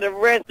get to the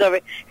rest of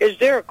it. Is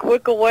there a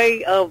quicker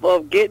way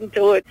of getting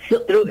to it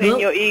in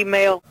your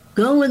email?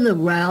 Go in the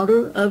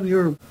router of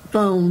your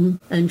phone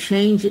and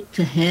change it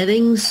to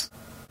headings.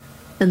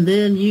 And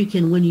then you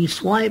can, when you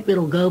swipe,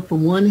 it'll go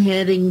from one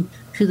heading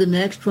to the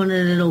next one,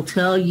 and it'll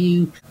tell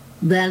you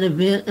that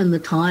event and the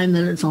time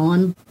that it's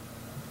on.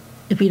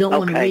 If you don't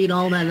want to read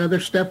all that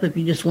other stuff, if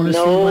you just want to see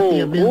what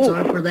the events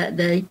are for that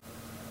day.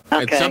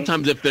 And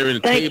sometimes if they're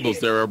in tables,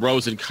 there are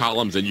rows and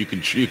columns, and you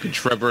can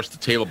traverse the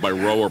table by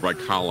row or by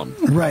column.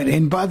 Right.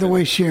 And by the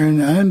way,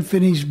 Sharon,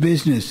 unfinished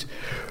business.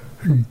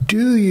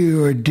 Do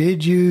you or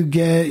did you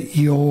get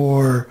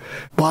your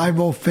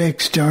Bible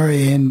fixed,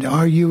 and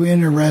are you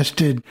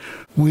interested?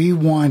 We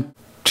want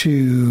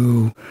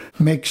to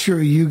make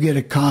sure you get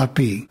a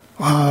copy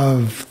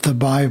of the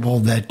Bible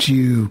that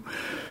you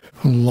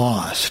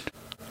lost.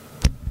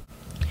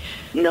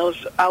 No,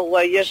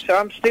 well, yes, sir.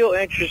 I'm still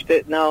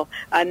interested. No,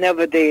 I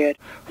never did.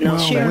 No,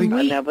 Sharon,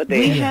 I never did.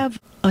 We have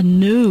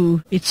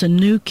it's a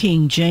new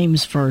King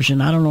James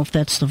version. I don't know if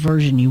that's the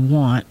version you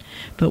want,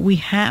 but we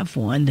have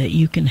one that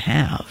you can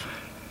have.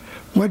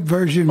 What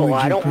version would you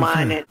prefer? I don't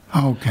mind it.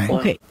 Okay.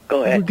 Okay.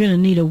 Go ahead. We're going to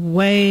need a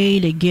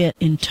way to get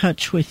in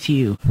touch with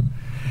you.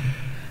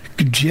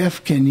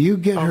 Jeff, can you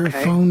get her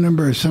phone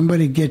number, or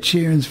somebody get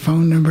Sharon's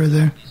phone number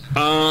there?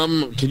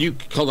 Can you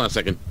hold on a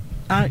second?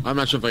 I'm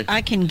not sure if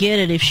I can get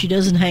it if she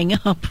doesn't hang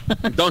up.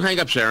 Don't hang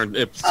up, Sharon.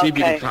 Don't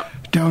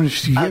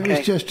give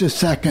us just a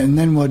second, and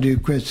then we'll do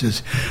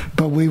Chris's.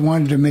 But we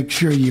wanted to make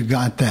sure you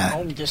got that.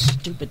 Oh, this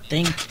stupid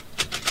thing.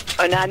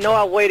 And I know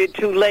I waited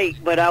too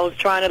late, but I was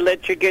trying to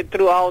let you get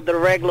through all the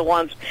regular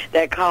ones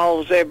that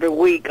calls every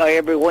week or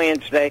every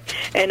Wednesday.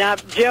 And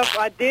Jeff,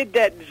 I did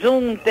that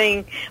Zoom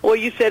thing where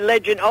you said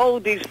Legend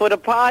Oldies for the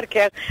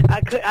podcast.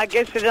 I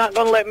guess they're not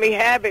going to let me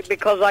have it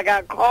because I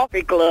got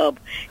Coffee Club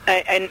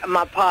and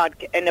my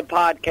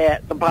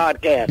the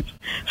podcast.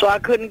 So I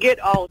couldn't get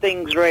All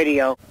Things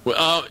Radio.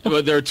 Well,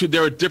 there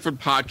are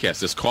different podcasts.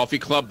 There's Coffee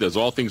Club, there's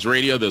All Things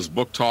Radio, there's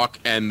Book Talk,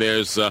 and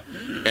there's I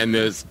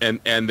guess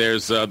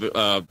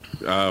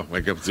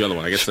the other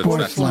one. I guess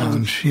Sports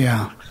Lounge.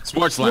 Yeah.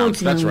 Sports Lounge.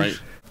 That's right.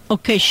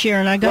 Okay,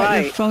 Sharon, I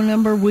got your phone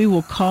number. We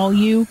will call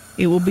you.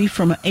 It will be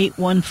from an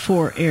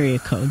 814 area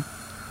code.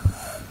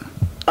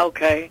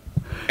 Okay.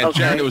 And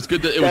Sharon, it was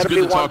good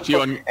to talk to you.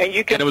 And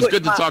it was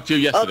good to talk to you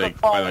yesterday.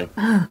 By the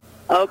way.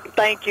 Oh,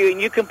 thank you.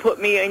 And you can put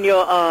me in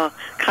your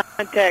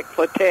contact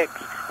for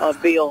text,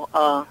 Bill.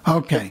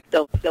 Okay.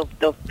 The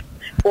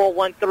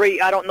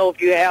 413. I don't know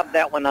if you have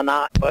that one or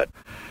not, but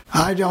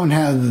I don't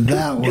have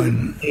that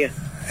one. Yeah.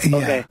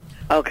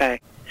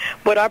 Okay.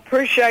 But I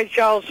appreciate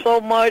y'all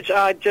so much.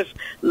 I just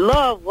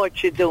love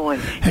what you're doing.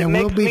 And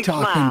we'll be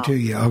talking to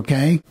you,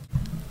 okay?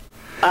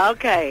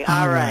 Okay.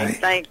 All right.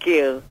 Thank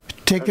you.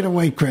 Take it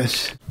away,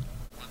 Chris.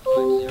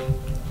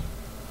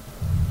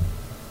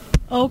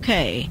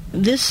 Okay.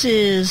 This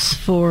is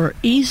for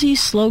easy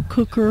slow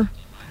cooker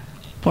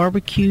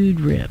barbecued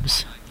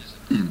ribs.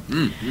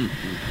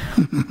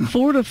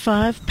 4 to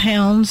 5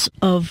 pounds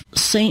of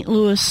St.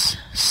 Louis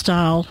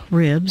style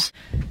ribs.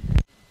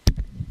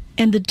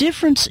 And the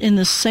difference in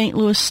the St.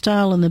 Louis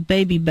style and the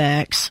baby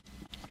backs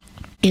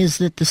is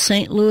that the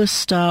St. Louis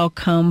style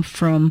come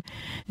from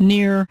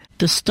near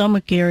the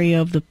stomach area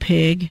of the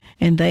pig,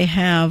 and they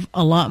have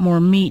a lot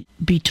more meat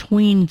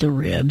between the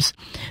ribs.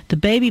 The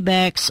baby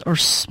backs are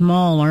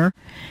smaller,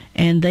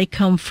 and they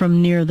come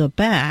from near the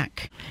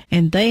back,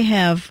 and they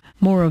have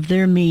more of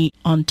their meat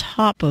on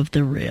top of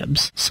the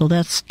ribs. So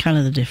that's kind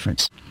of the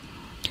difference.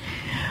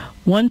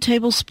 1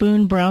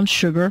 tablespoon brown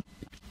sugar,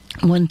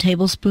 1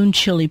 tablespoon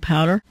chili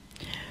powder,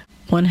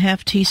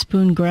 1/2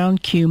 teaspoon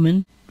ground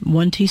cumin,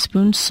 1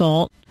 teaspoon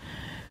salt,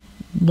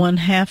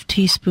 1/2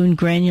 teaspoon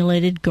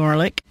granulated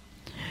garlic,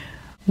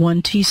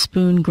 1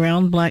 teaspoon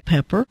ground black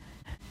pepper,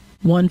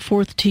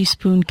 1/4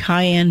 teaspoon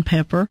cayenne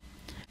pepper,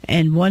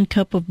 and 1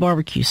 cup of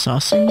barbecue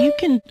sauce. And you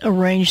can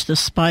arrange the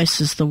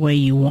spices the way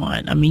you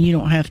want. I mean, you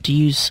don't have to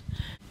use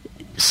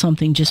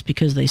something just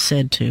because they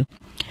said to. You're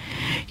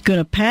going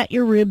to pat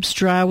your ribs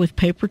dry with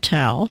paper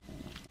towel.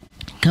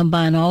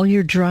 Combine all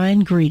your dry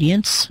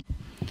ingredients,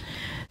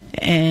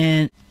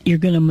 and you're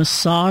going to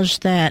massage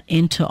that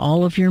into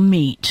all of your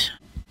meat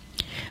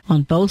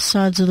on both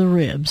sides of the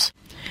ribs.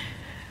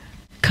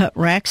 Cut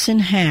racks in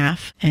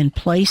half and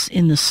place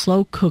in the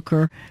slow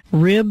cooker,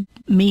 rib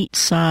meat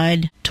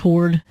side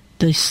toward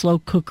the slow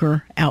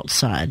cooker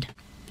outside.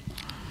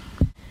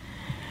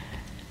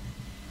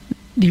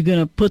 You're going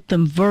to put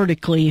them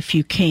vertically if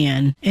you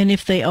can, and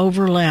if they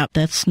overlap,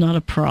 that's not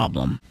a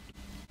problem.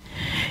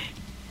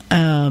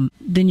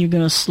 Then you're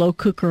going to slow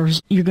cook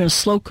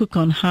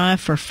on high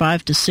for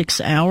 5 to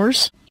 6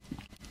 hours.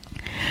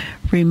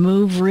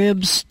 Remove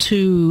ribs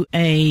to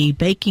a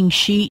baking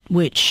sheet,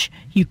 which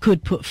you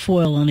could put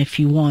foil on if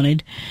you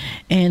wanted,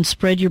 and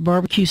spread your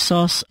barbecue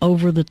sauce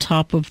over the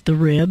top of the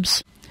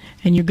ribs.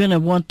 And you're going to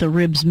want the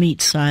ribs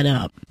meat side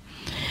up.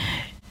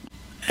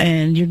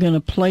 And you're going to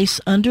place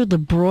under the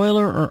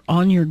broiler or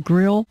on your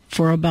grill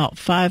for about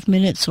 5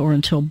 minutes or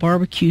until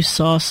barbecue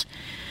sauce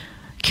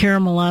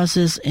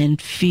caramelizes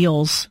and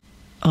feels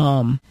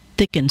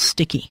thick and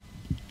sticky.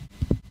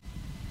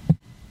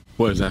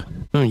 What is that?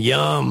 Oh,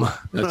 yum.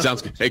 That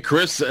sounds good. Hey,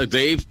 Chris,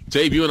 Dave,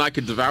 you and I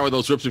could devour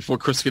those ribs before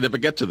Chris could ever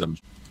get to them.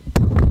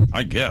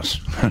 I guess.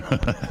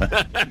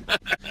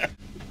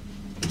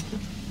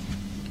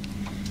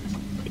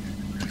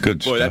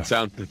 Good Boy,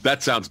 stuff.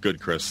 that sounds good,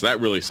 Chris. That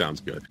really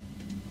sounds good.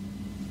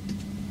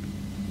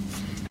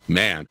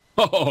 Man.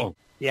 Oh.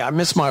 Yeah, I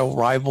miss my old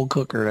rival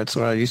cooker. That's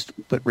what I used to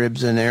put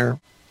ribs in there.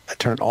 I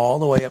turned all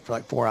the way up for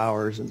like 4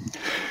 hours and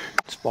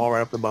just fall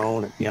right up the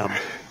bone. And yum.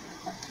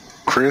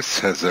 Chris,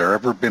 has there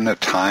ever been a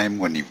time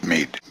when you've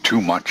made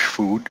too much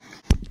food?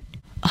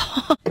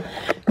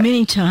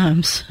 Many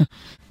times.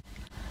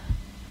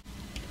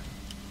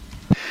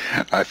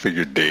 I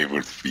figured Dave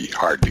would be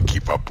hard to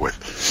keep up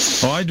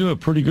with. Oh, I do a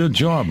pretty good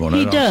job on it.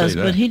 He does,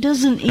 but he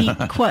doesn't eat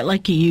quite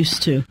like he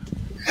used to.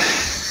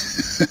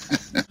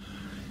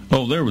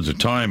 Oh, there was a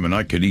time when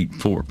I could eat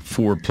four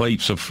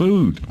plates of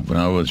food when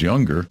I was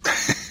younger.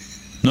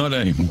 Not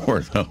anymore,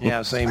 though.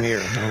 Yeah, same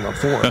here. I don't know,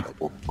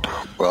 4.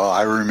 Well,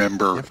 I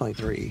remember Definitely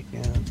 3.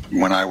 Yeah.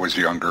 when I was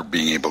younger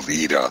being able to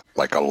eat a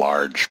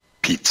large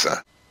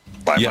pizza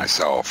by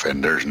myself,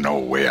 and there's no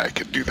way I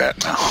could do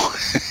that now.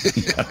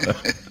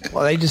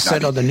 Well, they just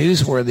said on the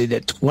newsworthy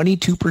that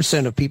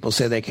 22% of people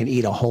say they can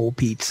eat a whole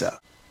pizza.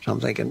 So I'm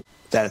thinking, is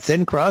that a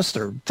thin crust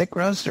or thick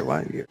crust or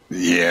what?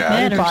 Yeah.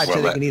 95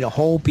 say they can eat a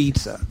whole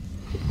pizza.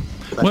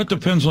 Well, it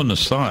depends on the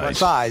size. What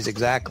size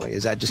exactly?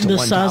 Is that just the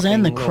one size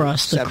and the topping,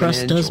 crust? The 7 crust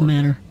inch does or-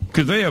 matter.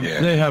 Because they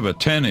have a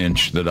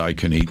 10-inch that I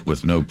can eat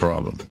with no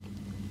problem.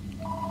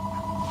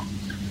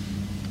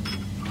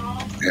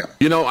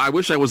 You know, I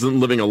wish I wasn't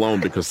living alone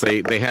because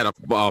they had a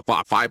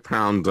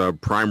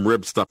 5-pound prime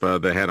rib stuff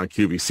they had on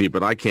QVC,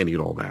 but I can't eat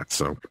all that.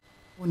 So,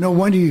 no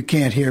wonder you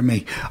can't hear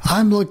me.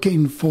 I'm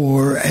looking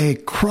for a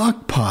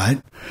crock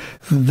pot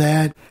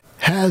that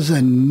has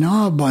a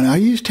knob on it. I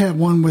used to have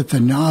one with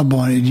a knob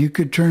on it. You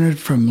could turn it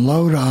from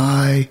low to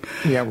high.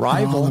 Yeah,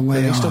 Rival. All the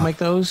way Do they still off. make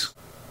those?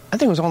 I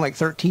think it was only like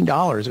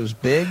 $13. It was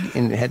big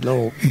and it had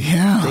little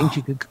things.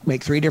 You could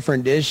make 3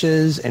 different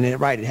dishes, and it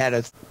had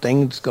a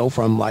thing to go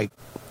from like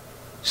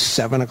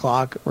 7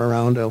 o'clock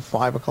around to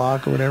 5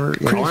 o'clock or whatever.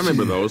 I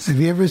remember those. Have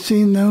you ever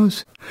seen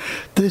those?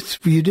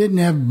 You didn't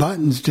have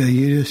buttons to.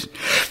 You just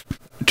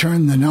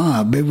turned the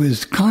knob. It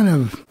was kind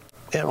of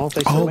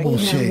oval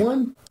shape.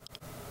 One?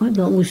 I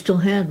thought we still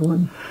had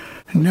one.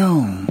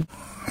 No,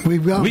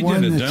 we've got We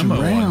one did a that's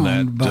demo round,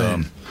 on but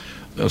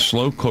that a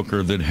slow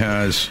cooker that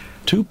has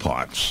 2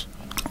 pots.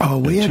 oh,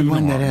 we and had 2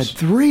 one that had knobs.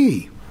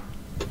 3.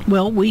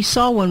 Well, we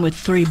saw one with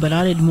 3, but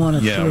I didn't want a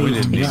 3. Yeah, we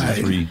didn't need Right.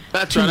 3.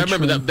 That's right. I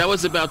remember that. That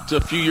was about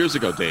a few years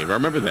ago, Dave. I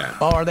remember that.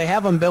 Oh, or they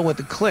have them built with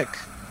the click.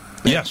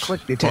 Yes. Click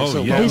Oh,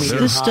 utensil. yeah.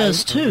 This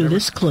does too.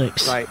 This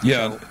clicks. Right.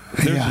 Yeah,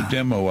 there's a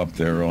demo up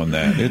there on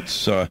that.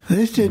 It's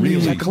This didn't really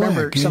even I can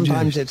remember click. It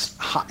sometimes just-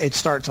 it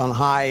starts on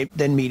high,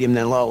 then medium,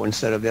 then low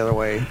instead of the other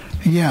way.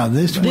 Yeah,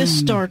 this one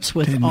starts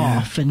with didn't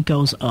off and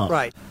goes up.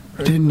 Right.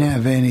 Didn't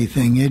have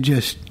anything. It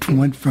just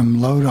went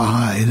from low to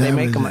high. They That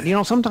make was them. it. You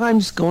know,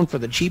 sometimes going for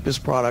the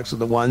cheapest products are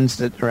the ones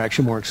that are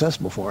actually more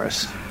accessible for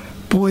us.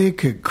 Boy, it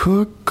could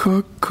cook.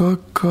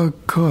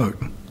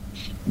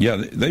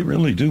 Yeah, they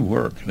really do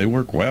work. They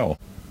work well.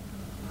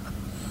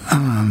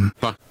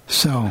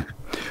 So,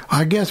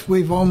 I guess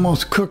we've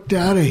almost cooked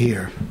out of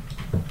here.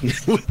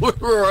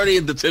 We're already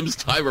into Tim's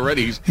time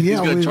already. He's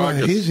going to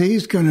charge us.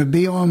 he's going to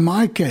be on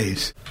my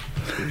case.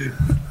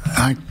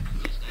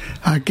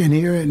 I can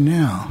hear it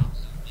now.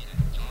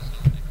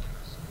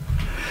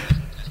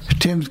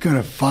 Tim's going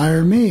to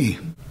fire me.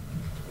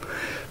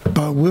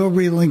 But we'll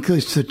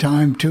relinquish the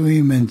time to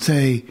him and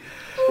say,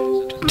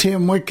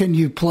 Tim, what can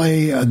you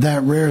play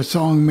that rare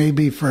song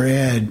maybe for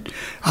Ed?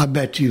 I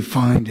bet you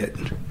find it.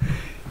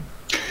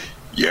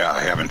 Yeah, I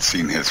haven't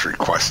seen his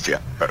request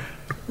yet, but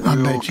I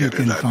we'll bet you get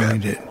can I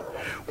find bet. it.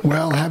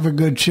 Well, have a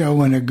good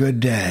show and a good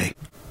day.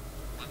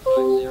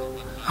 All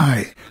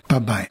right.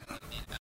 Bye-bye.